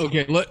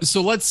 okay,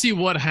 so let's see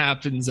what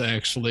happens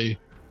actually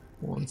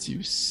once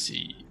you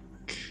see.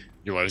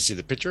 You want to see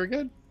the picture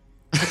again?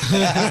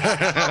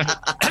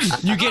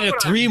 You get it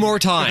 3 more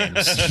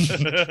times.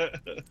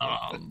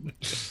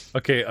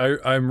 Okay,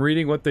 I'm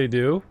reading what they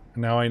do.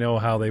 Now I know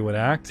how they would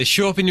act. They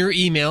show up in your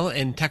email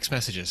and text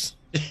messages.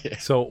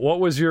 So what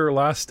was your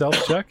last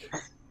stealth check?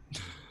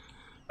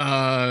 In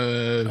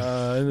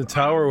the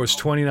tower was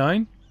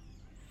 29.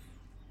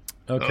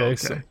 Okay,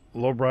 so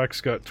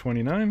Lobrak's got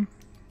 29.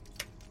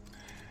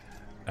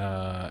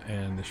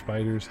 And the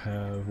spiders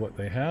have what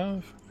they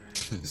have.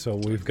 So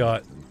we've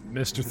got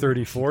Mr.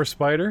 34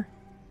 spider.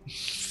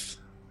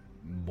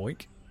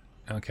 Boink.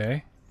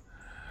 Okay.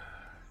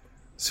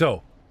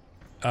 So,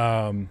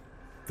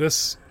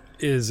 this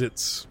is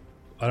its,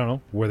 I don't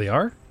know where they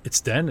are. It's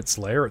den, it's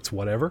lair, it's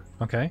whatever.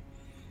 Okay.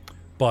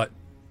 But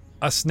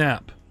a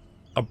snap,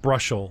 a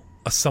brushel,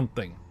 a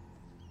something.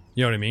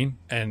 You know what I mean?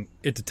 And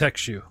it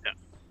detects you. Yeah.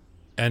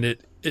 And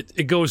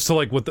it goes to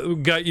like what the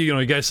guy,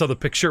 you guys saw the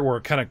picture where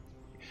it kind of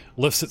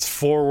lifts its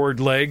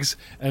forward legs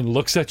and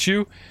looks at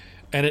you.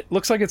 And it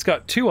looks like it's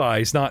got 2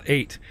 eyes, not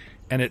 8.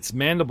 And its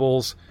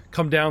mandibles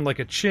come down like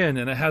a chin,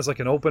 and it has like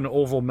an open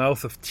oval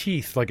mouth of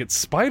teeth. Like it's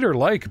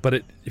spider-like, but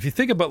if you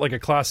think about like a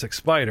classic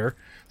spider,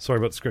 sorry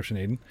about the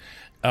description,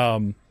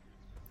 Aiden,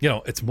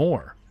 it's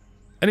more.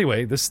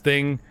 Anyway, this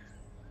thing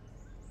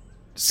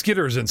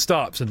skitters and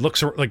stops and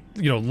looks like,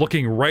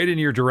 looking right in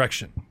your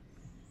direction.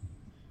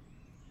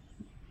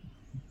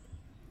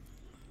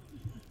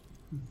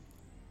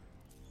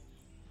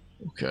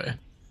 Okay.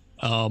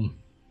 Do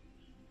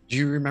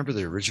you remember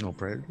the original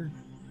Predator?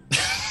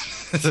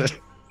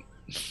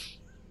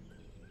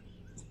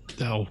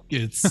 No,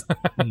 it's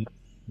been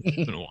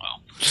a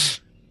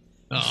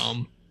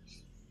while.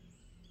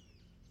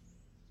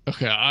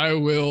 Okay, I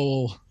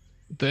will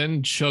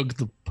then chug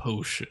the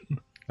potion.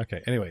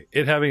 Okay, anyway,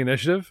 it having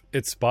initiative,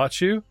 it spots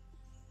you,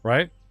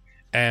 right?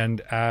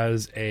 And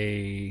as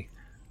a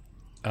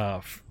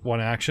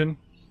one action,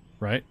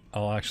 right,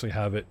 I'll actually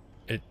have it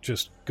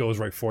just goes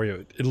right for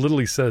you. It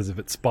literally says if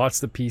it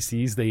spots the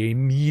PCs, they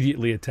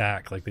immediately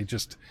attack. Like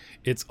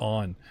it's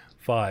on.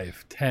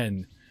 5,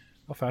 10.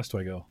 How fast do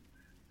I go?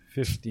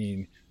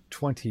 15,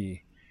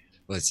 20.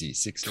 Let's see,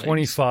 6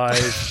 25,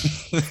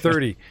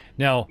 30.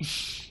 Now,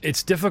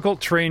 it's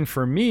difficult terrain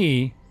for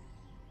me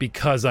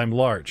because I'm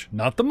large.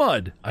 Not the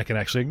mud. I can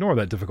actually ignore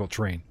that difficult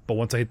terrain. But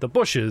once I hit the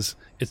bushes,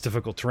 it's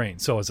difficult terrain.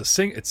 So as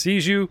it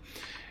sees you,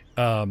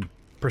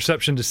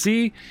 perception to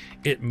see,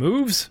 it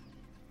moves.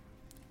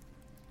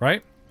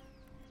 Right?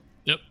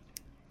 Yep.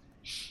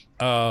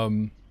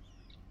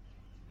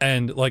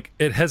 And like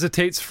it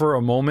hesitates for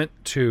a moment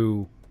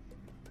to,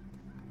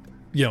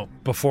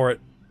 before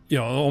it,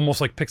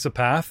 almost like picks a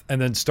path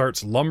and then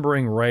starts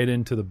lumbering right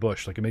into the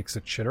bush. Like it makes a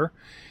chitter.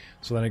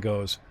 So then it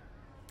goes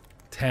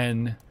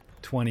 10,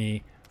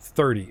 20,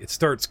 30. It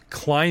starts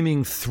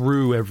climbing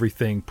through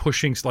everything,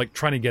 pushing, like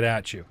trying to get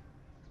at you.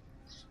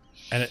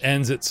 And it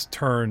ends its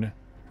turn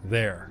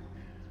there.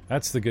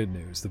 That's the good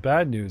news. The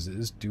bad news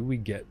is, do we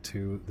get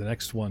to the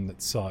next one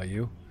that saw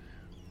you?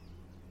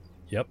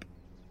 Yep.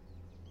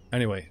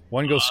 Anyway,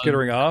 one goes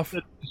skittering off.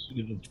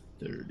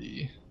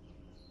 30.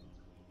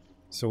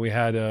 So we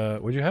had,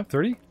 would you have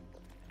 30?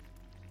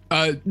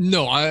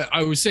 No,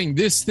 I was saying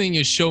this thing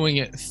is showing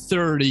at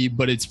 30,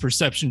 but its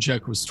perception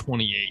check was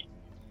 28.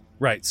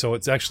 Right, so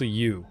it's actually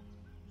you.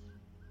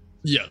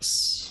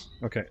 Yes.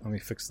 Okay, let me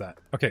fix that.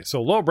 Okay,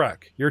 so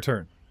Lobrak, your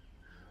turn.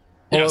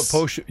 Yes.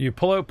 You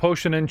pull out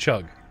potion and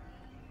chug.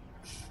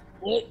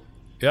 Oh.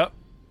 Yep.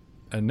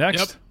 And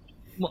next?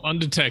 Yep.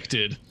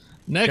 Undetected.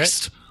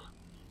 Next. Okay.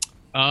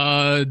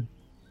 I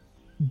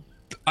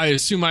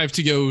assume I have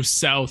to go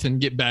south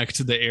and get back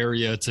to the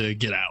area to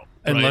get out.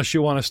 Unless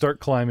you want to start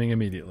climbing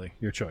immediately.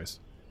 Your choice.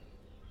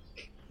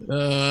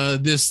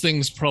 This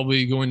thing's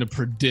probably going to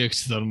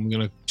predict that I'm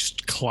going to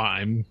just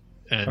climb.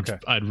 And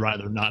I'd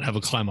rather not have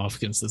a climb off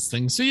against this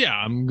thing. So yeah,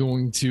 I'm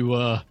going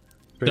to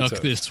duck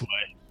this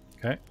way.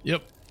 Okay.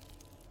 Yep.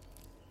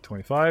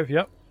 25,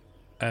 yep.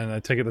 And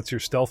I take it that's your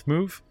stealth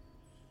move?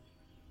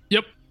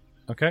 Yep.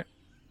 Okay.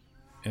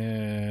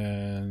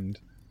 And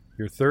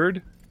your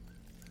third?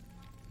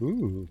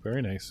 Ooh,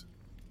 very nice.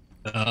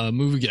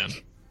 Move again.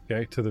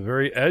 Okay, to the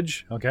very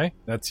edge. Okay,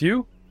 that's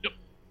you? Yep.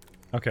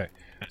 Okay,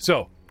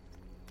 so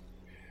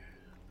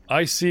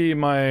I see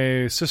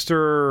my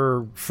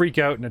sister freak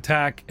out and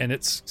attack, and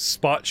it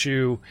spots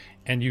you,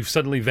 and you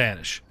suddenly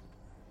vanish.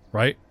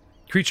 right?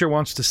 Creature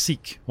wants to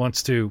seek,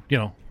 wants to,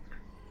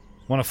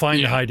 want to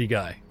find the hidey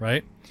guy,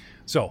 right?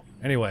 So,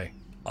 anyway,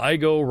 I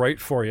go right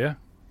for you.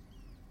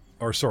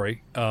 Or,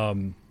 sorry,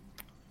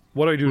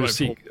 what do I do to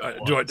seek?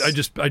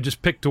 I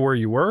just pick to where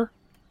you were?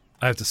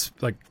 I have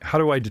to, how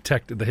do I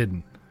detect the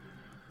hidden?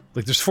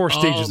 There's 4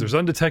 stages. There's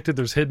undetected,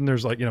 there's hidden,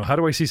 there's how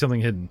do I see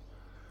something hidden?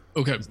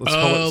 Okay. Let's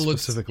call it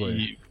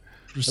specifically.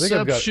 I think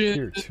I've got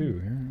here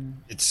too.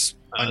 It's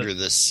under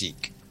the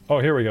seek. Oh,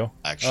 here we go.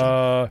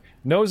 Action.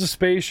 Knows the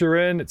space you're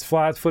in. It's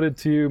flat-footed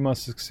to you.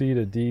 Must succeed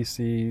a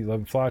DC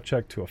 11 flat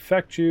check to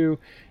affect you.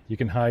 You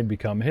can hide,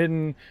 become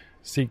hidden.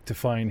 Seek to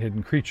find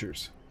hidden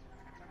creatures.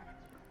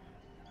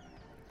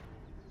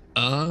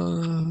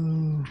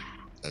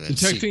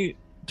 Detecting,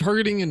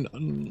 targeting,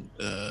 and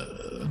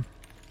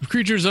if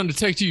creature is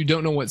undetected, you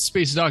don't know what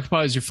space it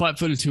occupies. You're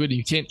flat-footed to it, and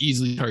you can't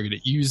easily target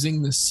it.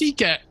 Using the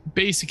seek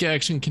basic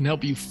action can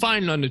help you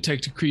find an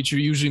undetected creature,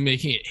 usually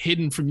making it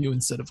hidden from you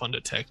instead of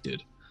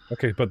undetected.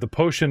 Okay, but the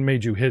potion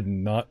made you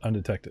hidden, not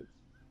undetected.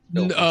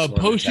 No,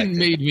 potion undetected.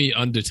 made me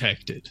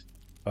undetected.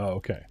 Oh,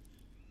 okay.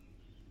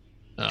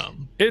 It's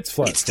It's the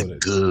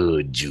flat-footed.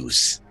 good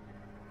juice.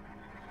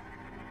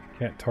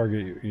 Can't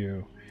target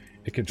you.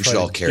 It can We try should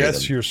all to carry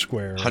guess them. your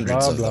square.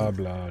 Hundreds blah, of blah, them.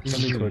 blah. Tell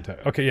me to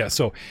attack. Okay, yeah,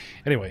 so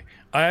anyway,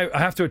 I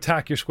have to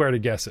attack your square to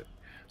guess it.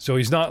 So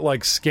he's not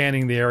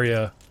scanning the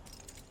area.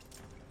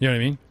 You know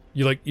what I mean?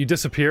 You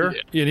disappear, and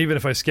even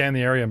if I scan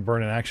the area and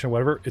burn an action or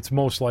whatever, it's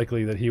most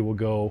likely that he will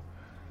go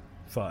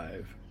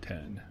 5,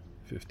 10,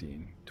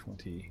 15,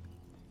 20,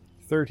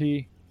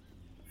 30,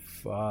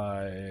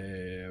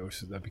 5,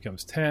 so that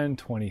becomes 10,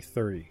 20,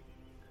 30.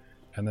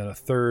 And then a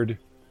third,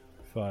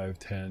 5,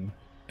 10.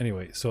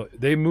 Anyway, so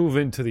they move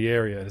into the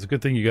area. It's a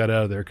good thing you got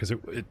out of there because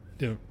it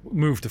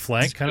moved to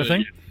flank kind of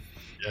thing.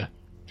 Yeah.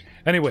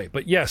 Anyway,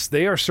 but yes,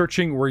 they are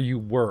searching where you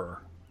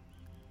were,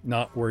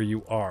 not where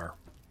you are.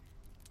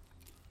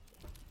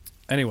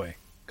 Anyway,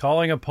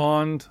 calling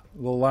upon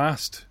the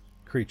last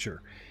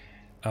creature.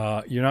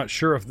 You're not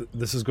sure if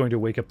this is going to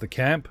wake up the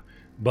camp,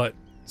 but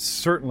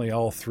certainly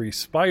all 3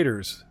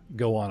 spiders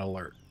go on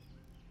alert.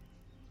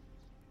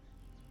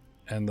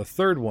 And the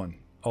third one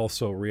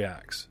also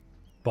reacts,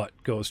 but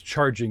goes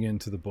charging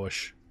into the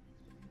bush.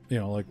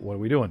 What are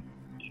we doing?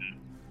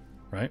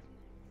 Right?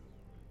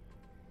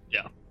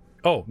 Yeah.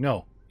 Oh,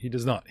 no, he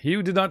does not.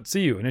 He did not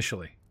see you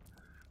initially.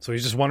 So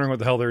he's just wondering what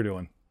the hell they're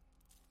doing.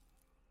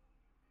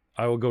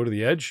 I will go to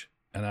the edge,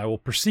 and I will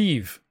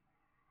perceive,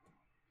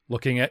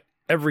 looking at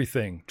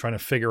everything, trying to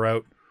figure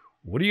out,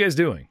 what are you guys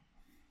doing?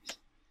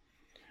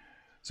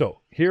 So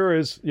here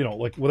is,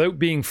 without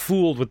being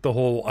fooled with the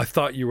whole, I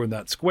thought you were in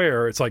that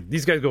square. It's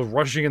these guys go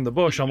rushing in the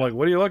bush. I'm like,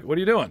 what are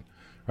you doing?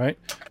 Right?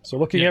 So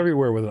looking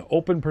everywhere with an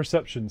open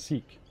perception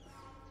seek.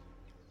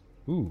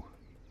 Ooh,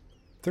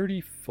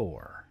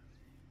 34.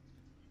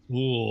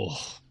 Ooh.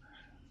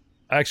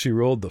 I actually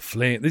rolled the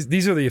flame.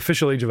 These are the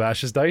official Age of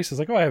Ashes dice. I was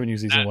like, I haven't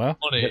used these in a while.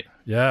 Funny.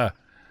 Yeah.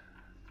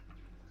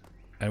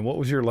 And what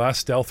was your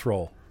last stealth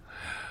roll?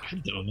 I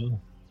don't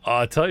know.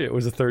 I'll tell you, it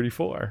was a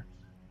 34.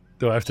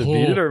 Do I have to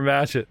beat it or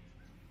match it?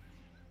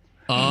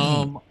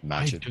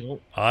 Match it.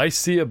 Don't. I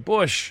see a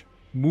bush.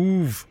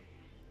 Move.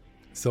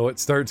 So it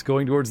starts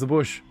going towards the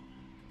bush.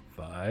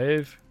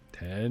 5,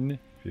 10,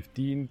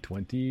 15,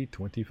 20,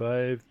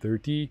 25,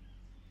 30.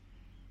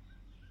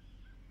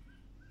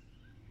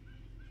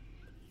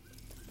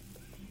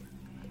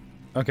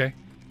 Okay.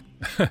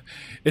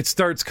 It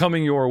starts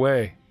coming your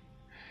way.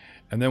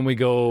 And then we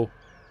go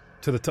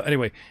to the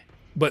anyway,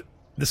 but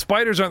the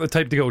spiders aren't the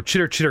type to go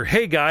chitter chitter,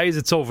 hey guys,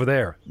 it's over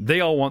there. They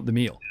all want the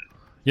meal.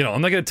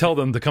 I'm not going to tell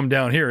them to come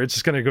down here. It's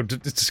just going to go.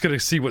 It's just going to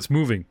see what's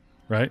moving,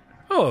 right?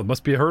 Oh, it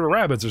must be a herd of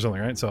rabbits or something,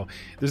 right? So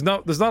there's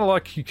not a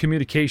lot of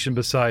communication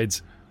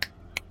besides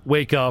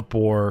wake up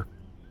or,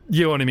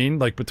 you know what I mean,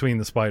 between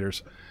the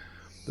spiders.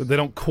 They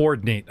don't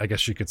coordinate, I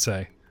guess you could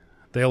say.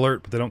 They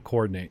alert, but they don't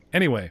coordinate.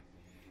 Anyway,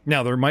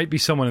 now there might be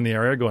someone in the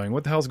area going,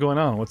 what the hell's going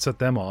on? What set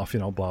them off?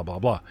 Blah blah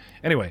blah.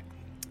 Anyway,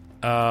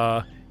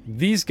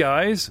 these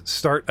guys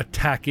start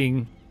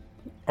attacking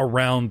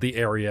around the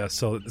area,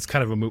 so it's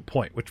kind of a moot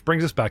point, which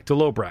brings us back to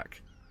Lobrak.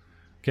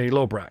 Okay,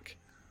 Lobrak.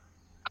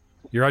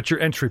 You're at your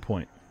entry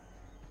point.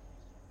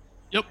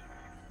 Yep.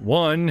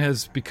 One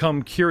has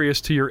become curious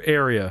to your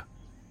area.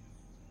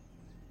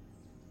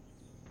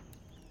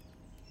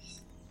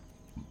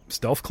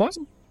 Stealth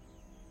climb?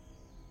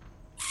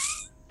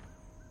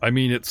 I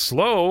mean, it's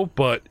slow,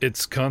 but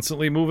it's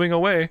constantly moving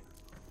away.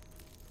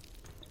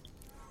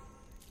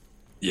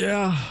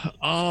 Yeah.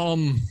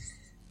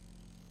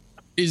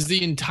 Is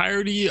the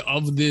entirety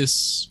of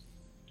this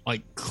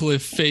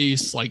cliff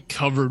face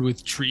covered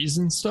with trees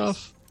and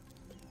stuff?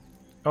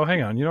 Oh,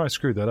 hang on. I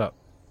screwed that up.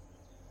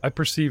 I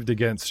perceived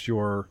against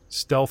your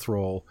stealth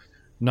roll,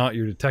 not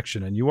your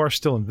detection, and you are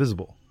still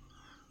invisible.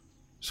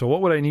 So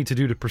what would I need to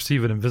do to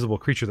perceive an invisible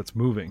creature that's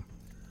moving?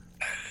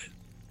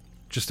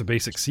 Just a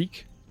basic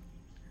seek?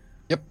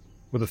 Yep.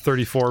 With a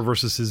 34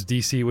 versus his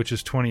DC, which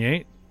is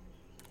 28?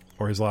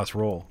 Or his last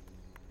roll?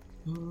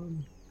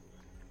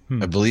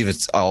 I believe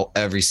it's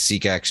every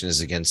seek action is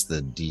against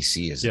the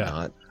DC, is it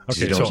not?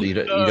 Okay, You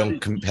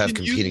don't have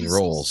competing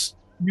roles.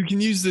 You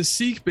can use the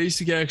seek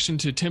basic action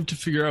to attempt to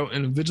figure out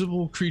an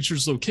invisible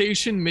creature's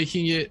location,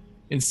 making it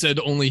instead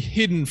only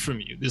hidden from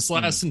you. This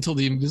lasts until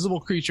the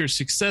invisible creature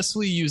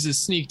successfully uses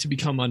sneak to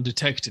become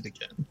undetected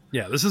again.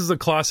 Yeah, this is the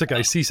classic.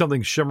 I see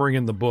something shimmering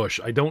in the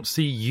bush. I don't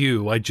see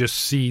you. I just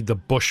see the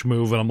bush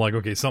move, and I'm like,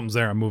 okay, something's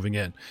there. I'm moving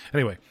in.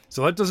 Anyway,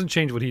 so that doesn't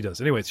change what he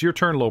does. Anyway, it's your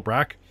turn,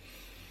 Lobrak.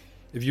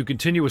 If you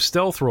continue with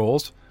stealth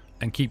rolls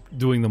and keep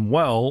doing them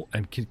well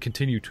and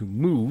continue to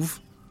move,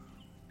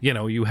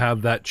 you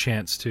have that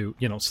chance to,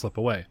 slip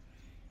away.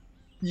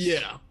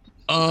 Yeah.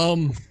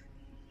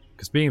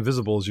 Because being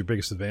invisible is your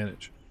biggest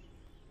advantage.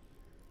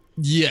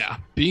 Yeah,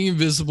 being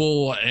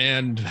invisible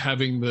and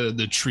having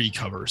the tree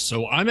cover.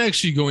 So I'm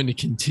actually going to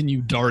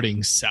continue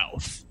darting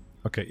south.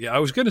 Okay, yeah, I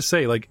was going to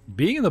say,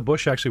 being in the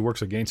bush actually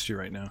works against you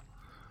right now.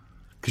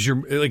 Because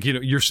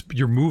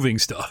you're moving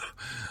stuff.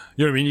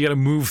 You know what I mean? You got to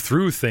move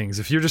through things.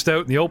 If you're just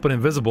out in the open,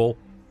 invisible,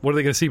 what are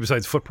they going to see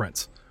besides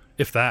footprints?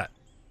 If that.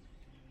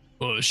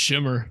 Well, a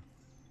shimmer.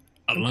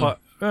 I don't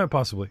know.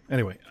 Possibly.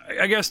 Anyway,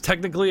 I guess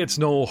technically it's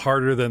no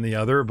harder than the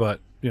other, but,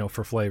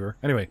 for flavor.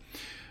 Anyway,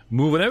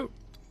 moving out,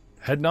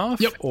 heading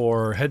off,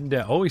 or heading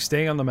down? Oh, he's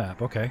staying on the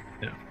map. Okay.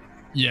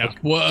 Yeah. Okay.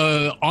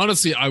 Well,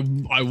 honestly, I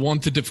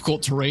want the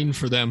difficult terrain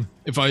for them.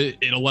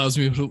 It allows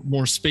me to put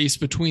more space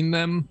between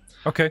them.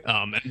 Okay.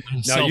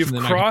 Now you've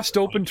crossed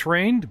open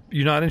terrain.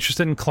 You're not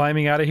interested in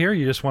climbing out of here.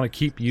 You just want to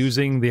keep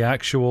using the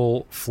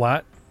actual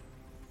flat.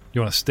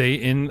 You want to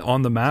stay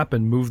on the map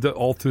and move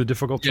all through the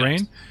difficult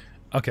terrain.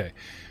 Okay.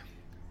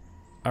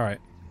 All right.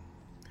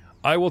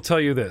 I will tell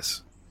you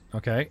this.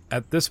 Okay.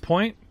 At this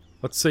point,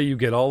 let's say you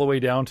get all the way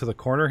down to the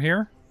corner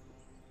here.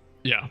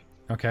 Yeah.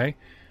 Okay.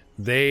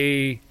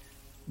 They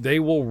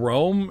will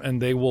roam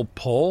and they will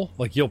pull.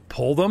 You'll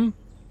pull them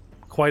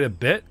quite a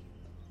bit.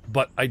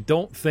 But I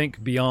don't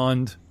think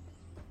beyond,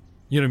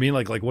 you know what I mean?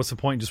 Like what's the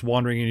point just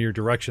wandering in your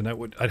direction?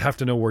 I'd have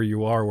to know where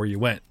you are, where you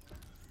went.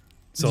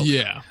 So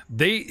yeah,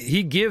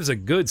 he gives a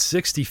good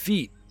 60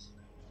 feet.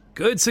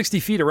 Good 60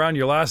 feet around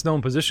your last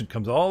known position.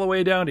 Comes all the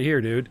way down to here,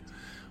 dude.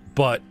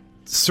 But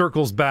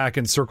circles back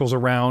and circles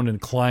around and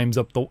climbs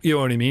up you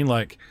know what I mean?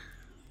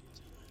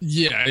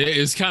 Yeah,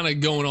 it's kind of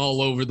going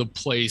all over the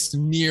place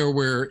near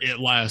where it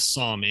last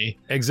saw me.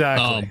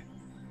 Exactly.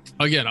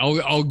 Again,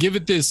 I'll give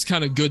it this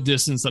kind of good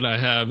distance that I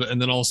have, and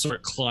then I'll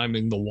start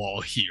climbing the wall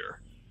here.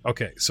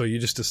 Okay, so you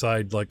just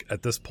decide,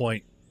 at this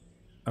point,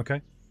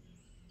 okay.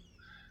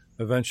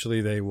 Eventually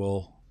they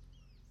will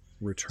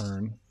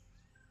return.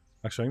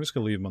 Actually, I'm just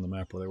going to leave them on the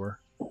map where they were.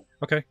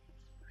 Okay.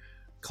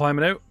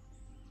 Climbing out?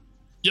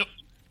 Yep.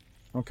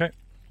 Okay.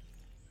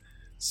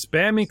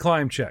 Spammy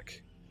climb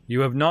check.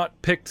 You've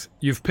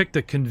picked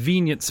a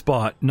convenient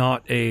spot,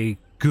 not a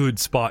good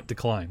spot to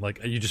climb.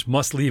 You just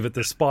must leave at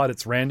this spot.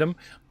 It's random.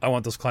 I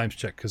want those climbs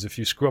checked because if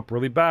you screw up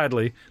really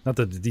badly, not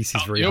that the DC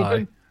is very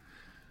high.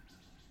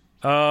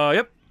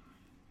 Yep.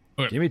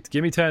 Okay.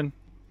 Give me 10.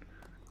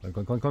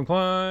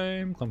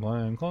 Climb.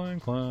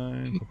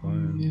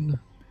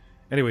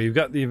 Anyway, you've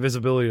got the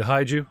invisibility to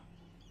hide you.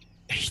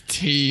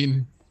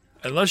 18.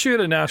 Unless you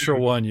hit a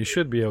natural 1, you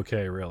should be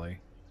okay, really.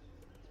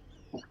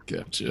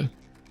 Gotcha.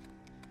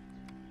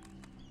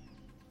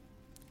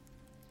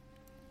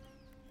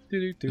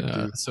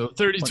 So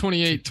 30,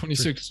 28,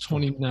 26,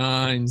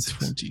 29,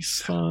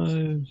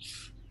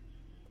 25,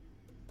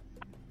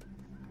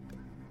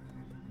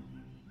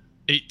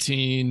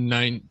 18,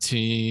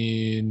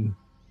 19,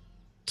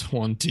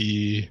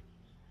 20,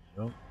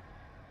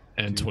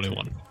 and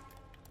 21.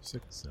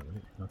 6, 7,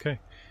 8. Okay.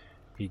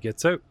 He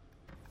gets out.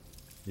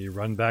 You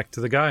run back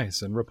to the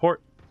guys and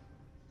report.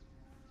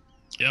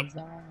 Yep.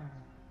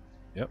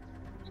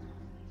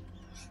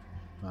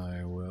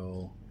 I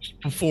will...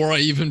 Before I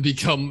even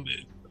become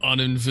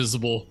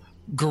uninvisible,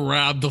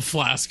 grab the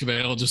flask of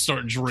ale, just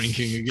start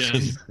drinking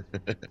again.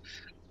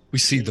 We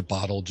see the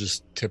bottle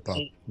just tip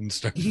up and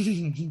start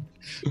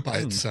by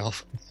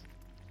itself.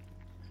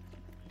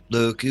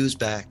 Look who's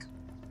back.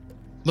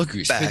 Look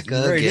who's back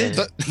right again.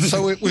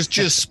 So it was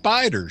just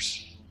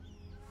spiders.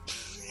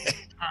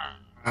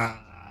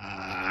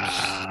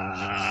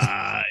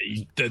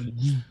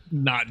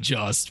 Not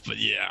just, but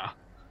yeah.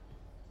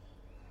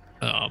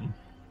 I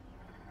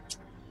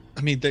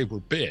mean, they were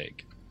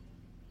big.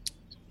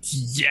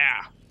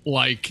 Yeah,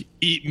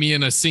 eat me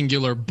in a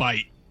singular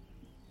bite.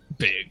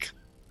 Big.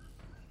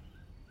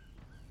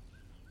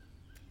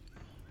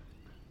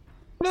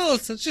 Well,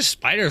 it's just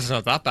spiders.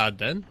 Not that bad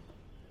then.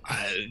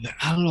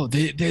 I don't know.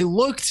 They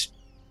looked.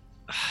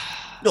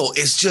 No,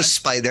 it's just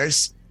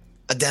spiders,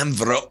 a damn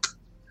vrook,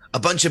 a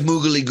bunch of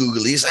moogly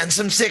googlies, and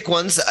some sick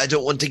ones that I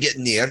don't want to get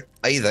near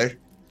either.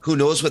 Who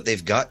knows what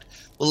they've got?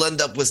 We'll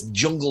end up with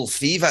jungle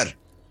fever.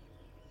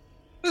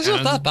 It's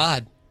not that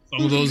bad.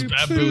 Some of those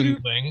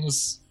baboon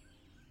things.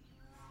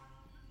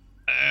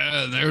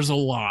 There's a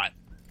lot.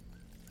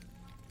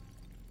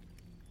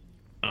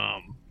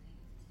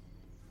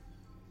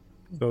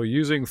 So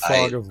using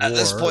fog of war. At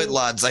this point,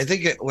 lads, I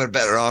think we're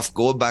better off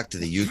going back to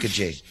the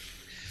Yukajay.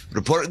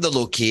 reporting the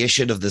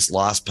location of this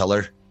lost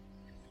pillar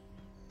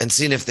and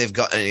seeing if they've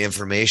got any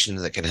information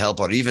that can help,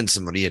 or even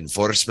some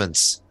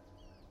reinforcements.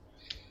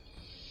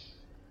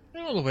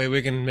 Well, the way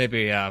we can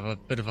maybe have a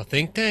bit of a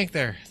think tank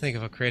there. Think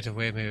of a creative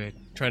way, maybe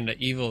trying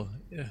to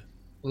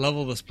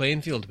level this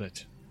playing field a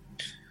bit.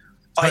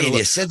 Oh, and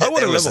you said that I want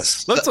to there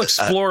was level. Let's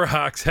explore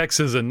hacks,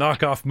 hexes, and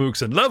knock off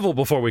mooks and level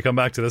before we come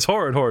back to this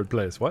horrid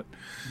place. What?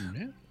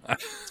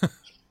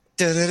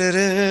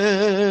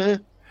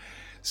 Da-da-da-da.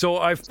 So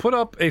I've put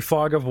up a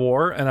fog of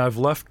war, and I've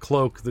left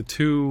Cloak the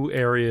 2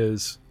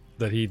 areas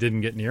that he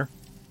didn't get near,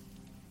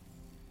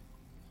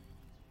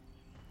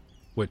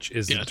 which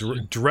is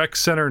the direct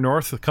center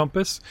north of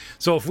compass.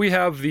 So if we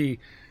have the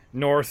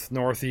north,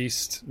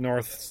 northeast,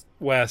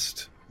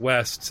 northwest,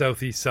 west,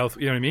 southeast, south,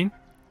 you know what I mean?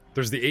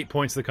 There's the 8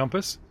 points of the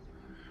compass.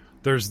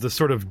 There's the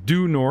sort of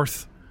due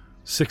north,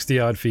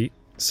 60-odd feet,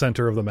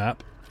 center of the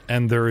map.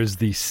 And there is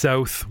the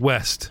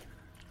southwest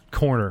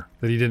corner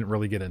that he didn't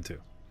really get into.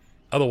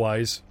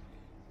 Otherwise,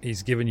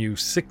 he's given you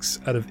 6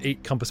 out of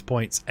 8 compass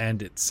points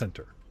and its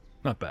center.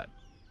 Not bad.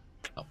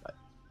 Not bad.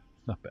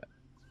 Not bad.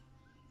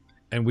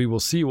 And we will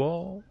see you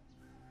all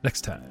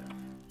next time.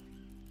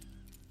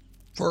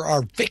 For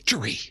our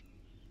victory.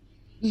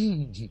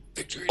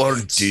 Victory. Or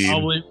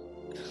doom.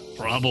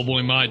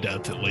 Probably my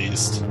death, at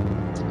least.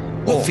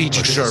 Oh,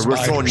 feature for the sure. We're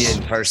throwing you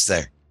spiders. in first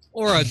there.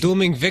 Or a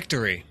dooming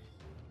victory.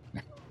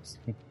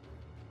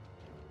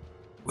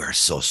 We're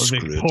so A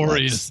screwed.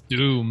 victorious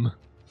doom.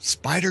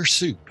 Spider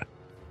soup.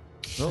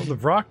 Well, the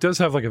Vrock does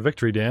have like a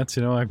victory dance.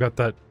 You know, I've got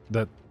that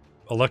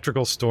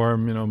electrical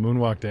storm, you know,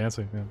 moonwalk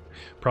dancing. Yeah.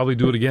 Probably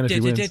do it again if he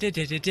wins. Thunder,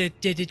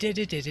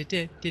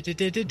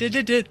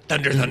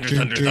 thunder,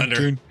 thunder,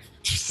 thunder.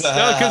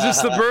 No, because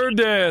it's the bird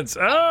dance.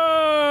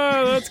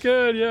 Ah, that's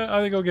good. Yeah,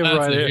 I think I'll give it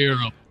That's right a here.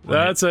 hero.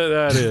 That's it.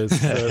 That is.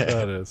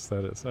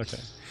 That is. Okay.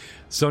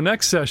 So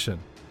next session,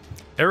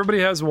 everybody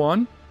has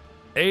 1.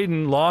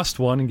 Aiden lost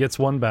 1 and gets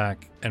 1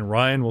 back, and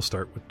Ryan will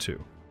start with 2.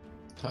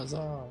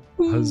 Huzzah.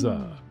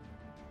 Huzzah.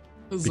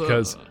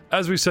 Because,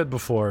 as we said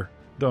before,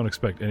 don't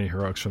expect any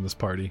heroics from this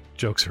party.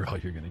 Jokes are all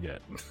you're going to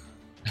get.